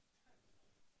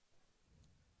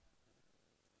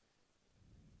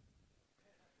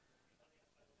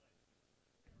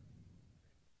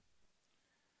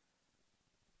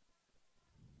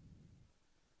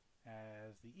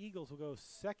 As the Eagles will go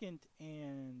 2nd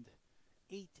and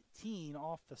 18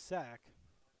 off the sack.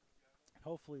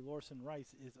 Hopefully Lorson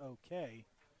Rice is okay.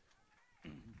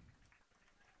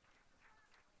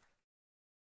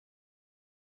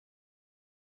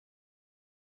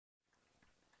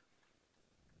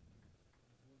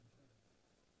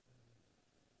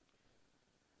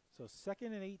 So 2nd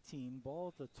and 18,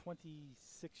 ball at the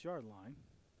 26-yard line.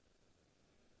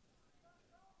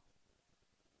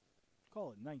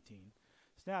 Call it 19.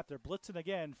 Snap, they're blitzing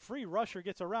again. Free rusher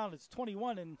gets around, it's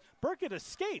 21, and Burkett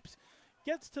escapes.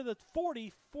 Gets to the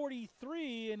 40,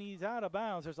 43, and he's out of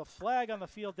bounds. There's a flag on the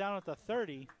field down at the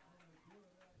 30.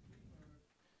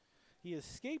 He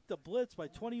escaped the blitz by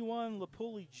 21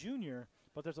 Lapuli Jr.,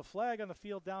 but there's a flag on the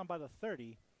field down by the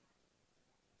 30.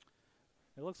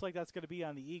 It looks like that's going to be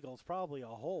on the Eagles. Probably a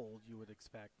hold, you would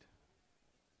expect.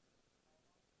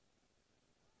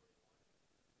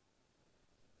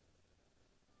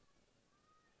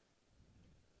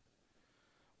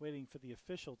 Waiting for the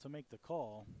official to make the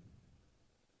call.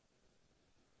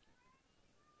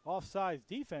 Offsides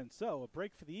defense, so a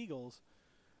break for the Eagles.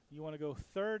 You want to go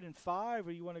 3rd and 5,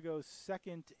 or you want to go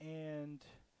 2nd and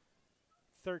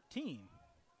 13?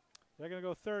 They're going to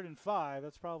go 3rd and 5.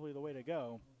 That's probably the way to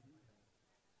go.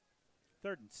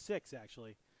 3rd and 6,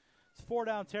 actually. It's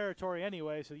 4-down territory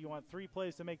anyway, so you want 3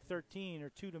 plays to make 13 or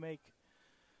 2 to make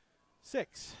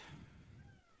 6.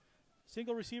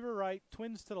 Single receiver right,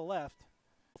 twins to the left.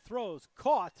 Throws,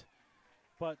 caught,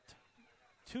 but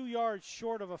 2 yards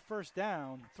short of a first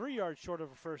down, 3 yards short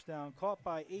of a first down, caught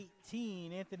by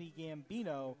 18, Anthony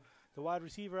Gambino, the wide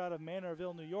receiver out of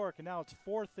Manorville, New York, and now it's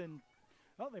 4th and,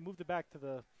 well, they moved it back to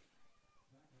the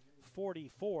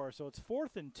 44, so it's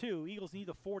 4th and 2. Eagles need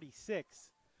the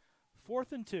 46.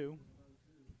 4th and 2.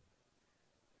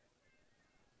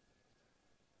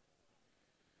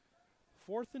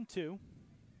 Fourth and 2.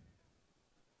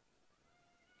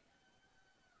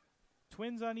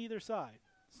 Twins on either side.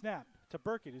 Snap to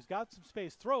Burkett, who's got some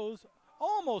space. Throws,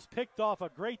 almost picked off. A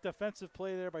great defensive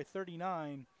play there by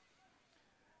 39.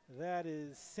 That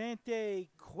is Sante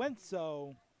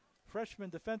Quenso, freshman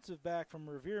defensive back from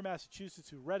Revere, Massachusetts,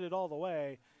 who read it all the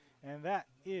way. And that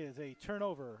is a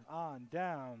turnover on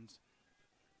downs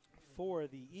for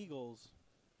the Eagles.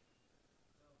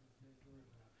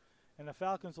 And the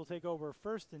Falcons will take over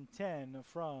 1st and 10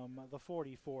 from the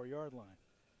 44-yard line.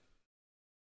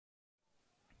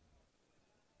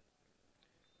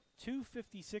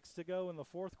 2:56 to go in the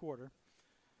 4th quarter.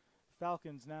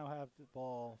 Falcons now have the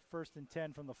ball 1st and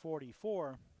 10 from the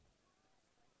 44.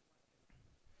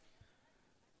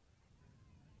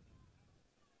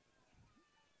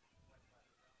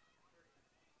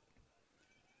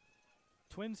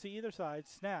 Twins to either side.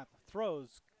 Snap,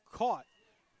 throws, caught,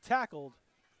 tackled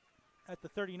at the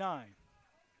 39.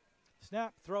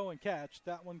 Snap, throw, and catch.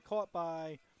 That one caught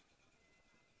by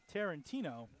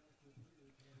Tarantino.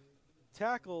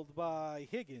 Tackled by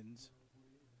Higgins.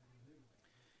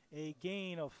 A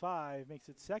gain of 5 makes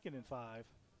it 2nd and 5.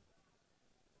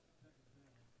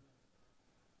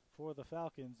 For the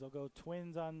Falcons, they'll go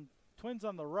twins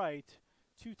on the right,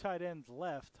 2 tight ends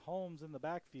left. Holmes in the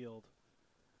backfield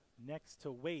next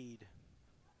to Wade.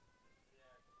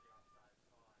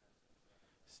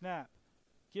 Snap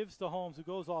gives to Holmes, who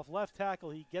goes off left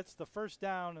tackle. He gets the first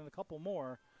down and a couple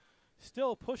more.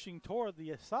 Still pushing toward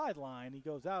the sideline. He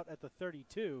goes out at the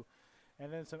 32.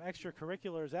 And then some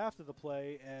extracurriculars after the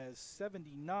play as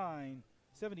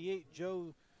 78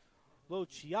 Joe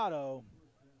Lociato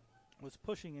was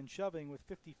pushing and shoving with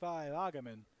 55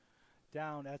 Agaman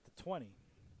down at the 20.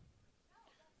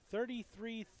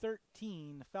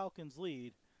 33-13 Falcons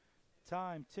lead.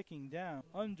 Time ticking down.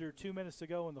 Under 2 minutes to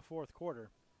go in the 4th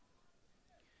quarter.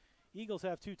 Eagles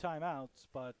have 2 timeouts,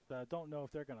 but don't know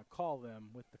if they're going to call them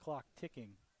with the clock ticking.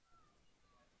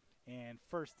 And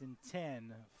 1st and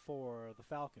 10 for the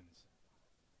Falcons.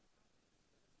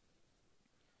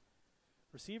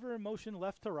 Receiver in motion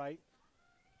left to right.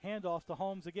 Handoff to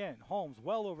Holmes again. Holmes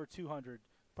well over 200,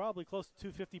 probably close to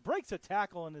 250. Breaks a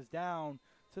tackle and is down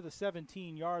to the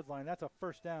 17-yard line. That's a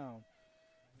first down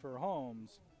for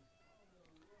Holmes.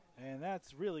 And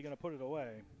that's really going to put it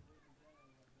away.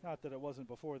 Not that it wasn't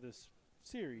before this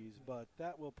series, but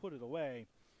that will put it away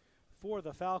for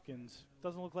the Falcons.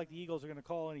 Doesn't look like the Eagles are going to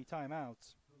call any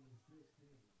timeouts.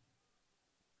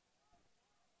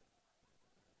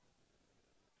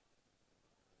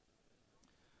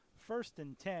 First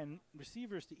and 10,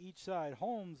 receivers to each side.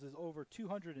 Holmes is over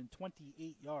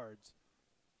 228 yards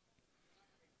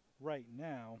right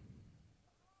now.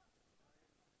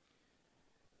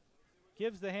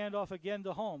 Gives the handoff again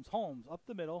to Holmes. Holmes up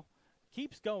the middle,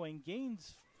 keeps going,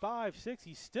 gains 5, 6.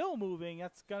 He's still moving.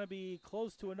 That's going to be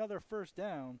close to another first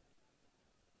down.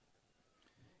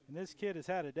 And this kid has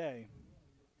had a day.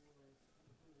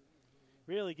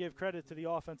 Really give credit to the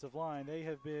offensive line. They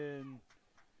have been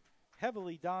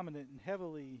heavily dominant and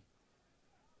heavily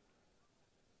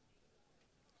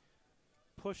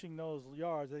pushing those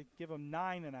yards. They give him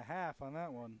 9.5 on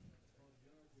that one.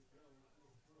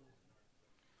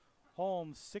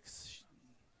 Holmes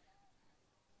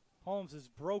is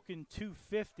broken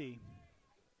 250.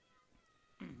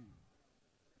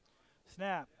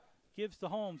 Snap. Gives to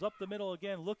Holmes up the middle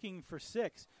again, looking for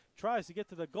 6. Tries to get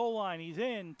to the goal line. He's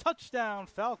in. Touchdown,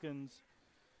 Falcons.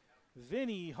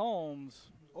 Vinny Holmes,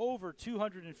 over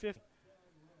 250.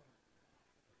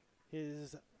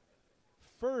 His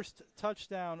first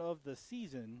touchdown of the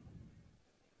season.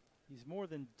 He's more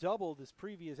than doubled his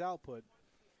previous output.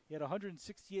 He had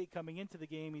 168 coming into the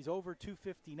game. He's over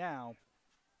 250 now.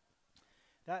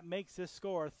 That makes this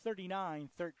score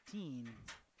 39-13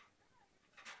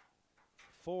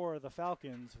 for the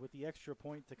Falcons with the extra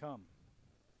point to come.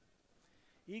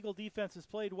 Eagle defense has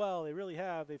played well. They really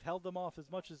have. They've held them off as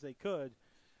much as they could.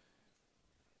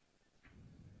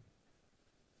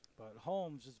 But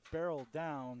Holmes just barreled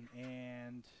down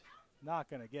and not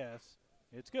going to guess.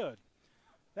 It's good.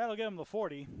 That'll get him the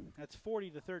 40. That's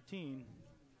 40-13.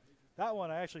 That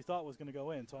one I actually thought was going to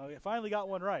go in, so I finally got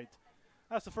one right.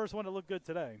 That's the first one that looked good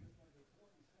today.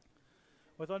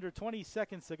 With under 20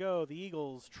 seconds to go, the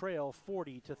Eagles trail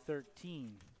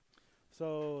 40-13.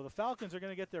 So the Falcons are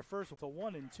going to get their first with a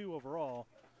 1-2 overall.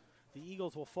 The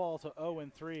Eagles will fall to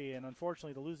 0-3, and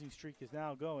unfortunately the losing streak is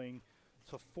now going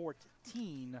to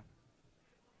 14.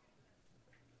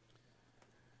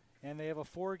 And they have a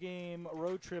 4-game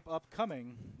road trip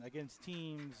upcoming against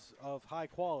teams of high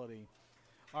quality.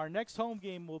 Our next home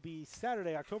game will be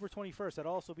Saturday, October 21st.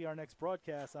 That'll also be our next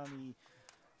broadcast on the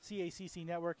CACC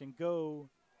network and Go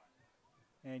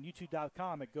and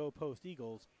YouTube.com at Go Post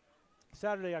Eagles.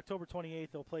 Saturday, October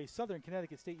 28th, they'll play Southern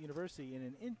Connecticut State University in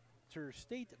an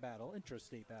intrastate battle,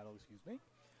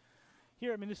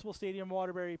 here at Municipal Stadium,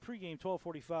 Waterbury. Pregame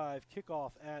 12:45,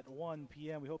 kickoff at 1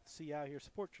 p.m. We hope to see you out here.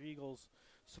 Support your Eagles.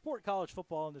 Support college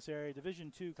football in this area.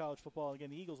 Division II college football. Again,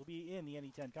 the Eagles will be in the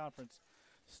NE10 conference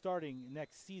starting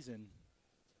next season.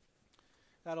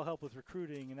 That'll help with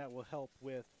recruiting, and that will help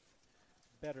with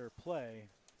better play.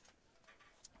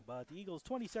 But the Eagles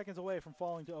 20 seconds away from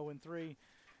falling to 0-3.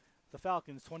 The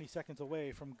Falcons 20 seconds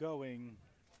away from going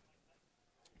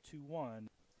to 1.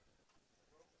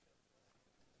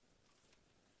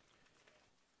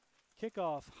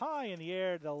 Kickoff high in the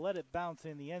air. They'll let it bounce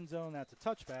in the end zone. That's a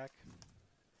touchback.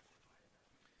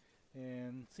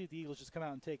 And see if the Eagles just come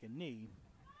out and take a knee.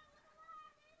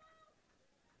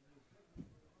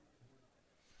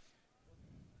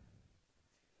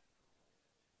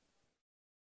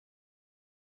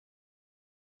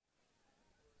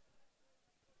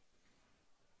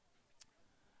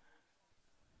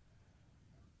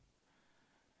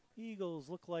 Eagles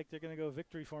look like they're going to go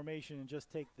victory formation and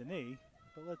just take the knee,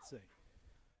 but let's see.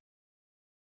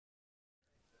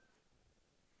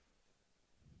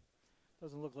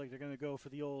 Doesn't look like they're going to go for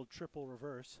the old triple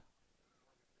reverse.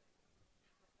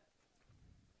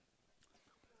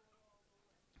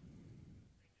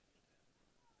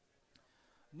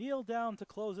 Kneel down to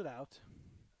close it out.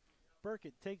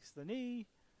 Burkett takes the knee,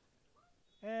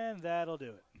 and that'll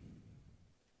do it.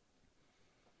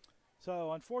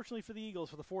 So, unfortunately for the Eagles,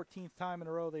 for the 14th time in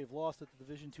a row, they've lost at the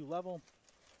Division II level.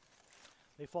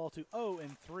 They fall to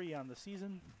 0-3 on the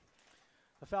season.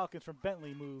 The Falcons from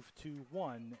Bentley move to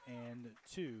 1-2.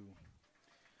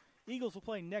 Eagles will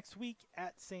play next week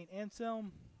at St.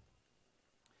 Anselm.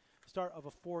 Start of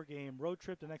a 4-game road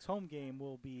trip. The next home game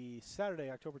will be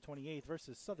Saturday, October 28th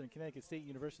versus Southern Connecticut State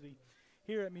University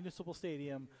here at Municipal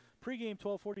Stadium. Pre-game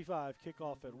 12:45,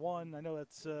 kickoff at 1. I know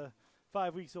that's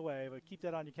 5 weeks away, but keep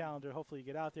that on your calendar. Hopefully you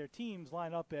get out there. Teams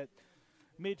line up at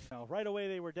midfield. Right away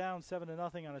they were down 7-0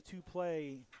 on a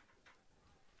 2-play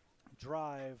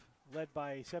drive led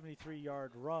by a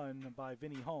 73-yard run by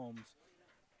Vinny Holmes.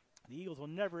 The Eagles were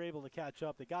never able to catch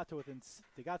up. They got to within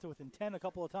 10 a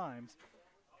couple of times,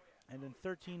 and then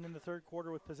 13 in the third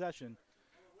quarter with possession,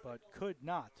 but could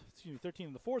not. 13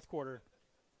 in the fourth quarter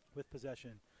with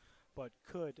possession, but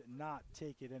could not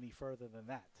take it any further than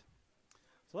that.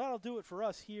 So that'll do it for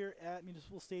us here at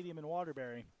Municipal Stadium in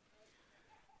Waterbury.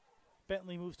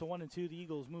 Bentley moves to 1-2. The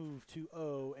Eagles move to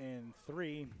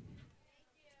 0-3.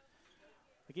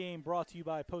 The game brought to you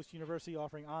by Post University,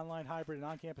 offering online, hybrid, and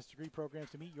on-campus degree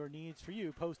programs to meet your needs. For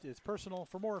you, Post is personal.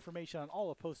 For more information on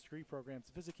all of Post's degree programs,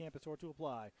 visit campus or to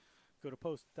apply, go to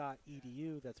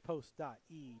post.edu. That's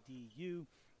post.edu.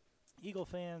 Eagle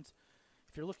fans,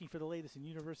 if you're looking for the latest in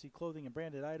university clothing and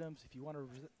branded items, if you want to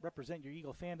represent your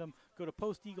Eagle fandom, go to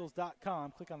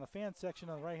posteagles.com, click on the fan section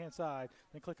on the right-hand side,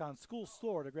 then click on School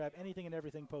Store to grab anything and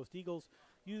everything Post Eagles.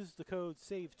 Use the code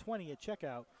SAVE20 at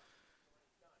checkout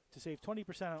to save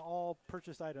 20% on all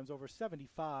purchased items over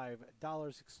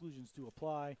 $75. Exclusions do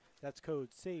apply. That's code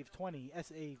SAVE20,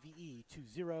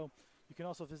 SAVE20. You can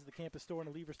also visit the campus store and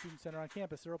the Lever Student Center on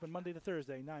campus. They're open Monday to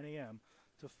Thursday, 9 a.m.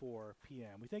 to 4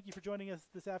 p.m. We thank you for joining us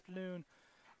this afternoon.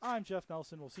 I'm Jeff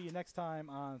Nelson. We'll see you next time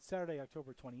on Saturday,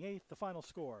 October 28th. The final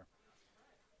score,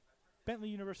 Bentley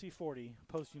University 40,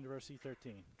 Post University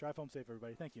 13. Drive home safe,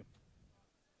 everybody. Thank you.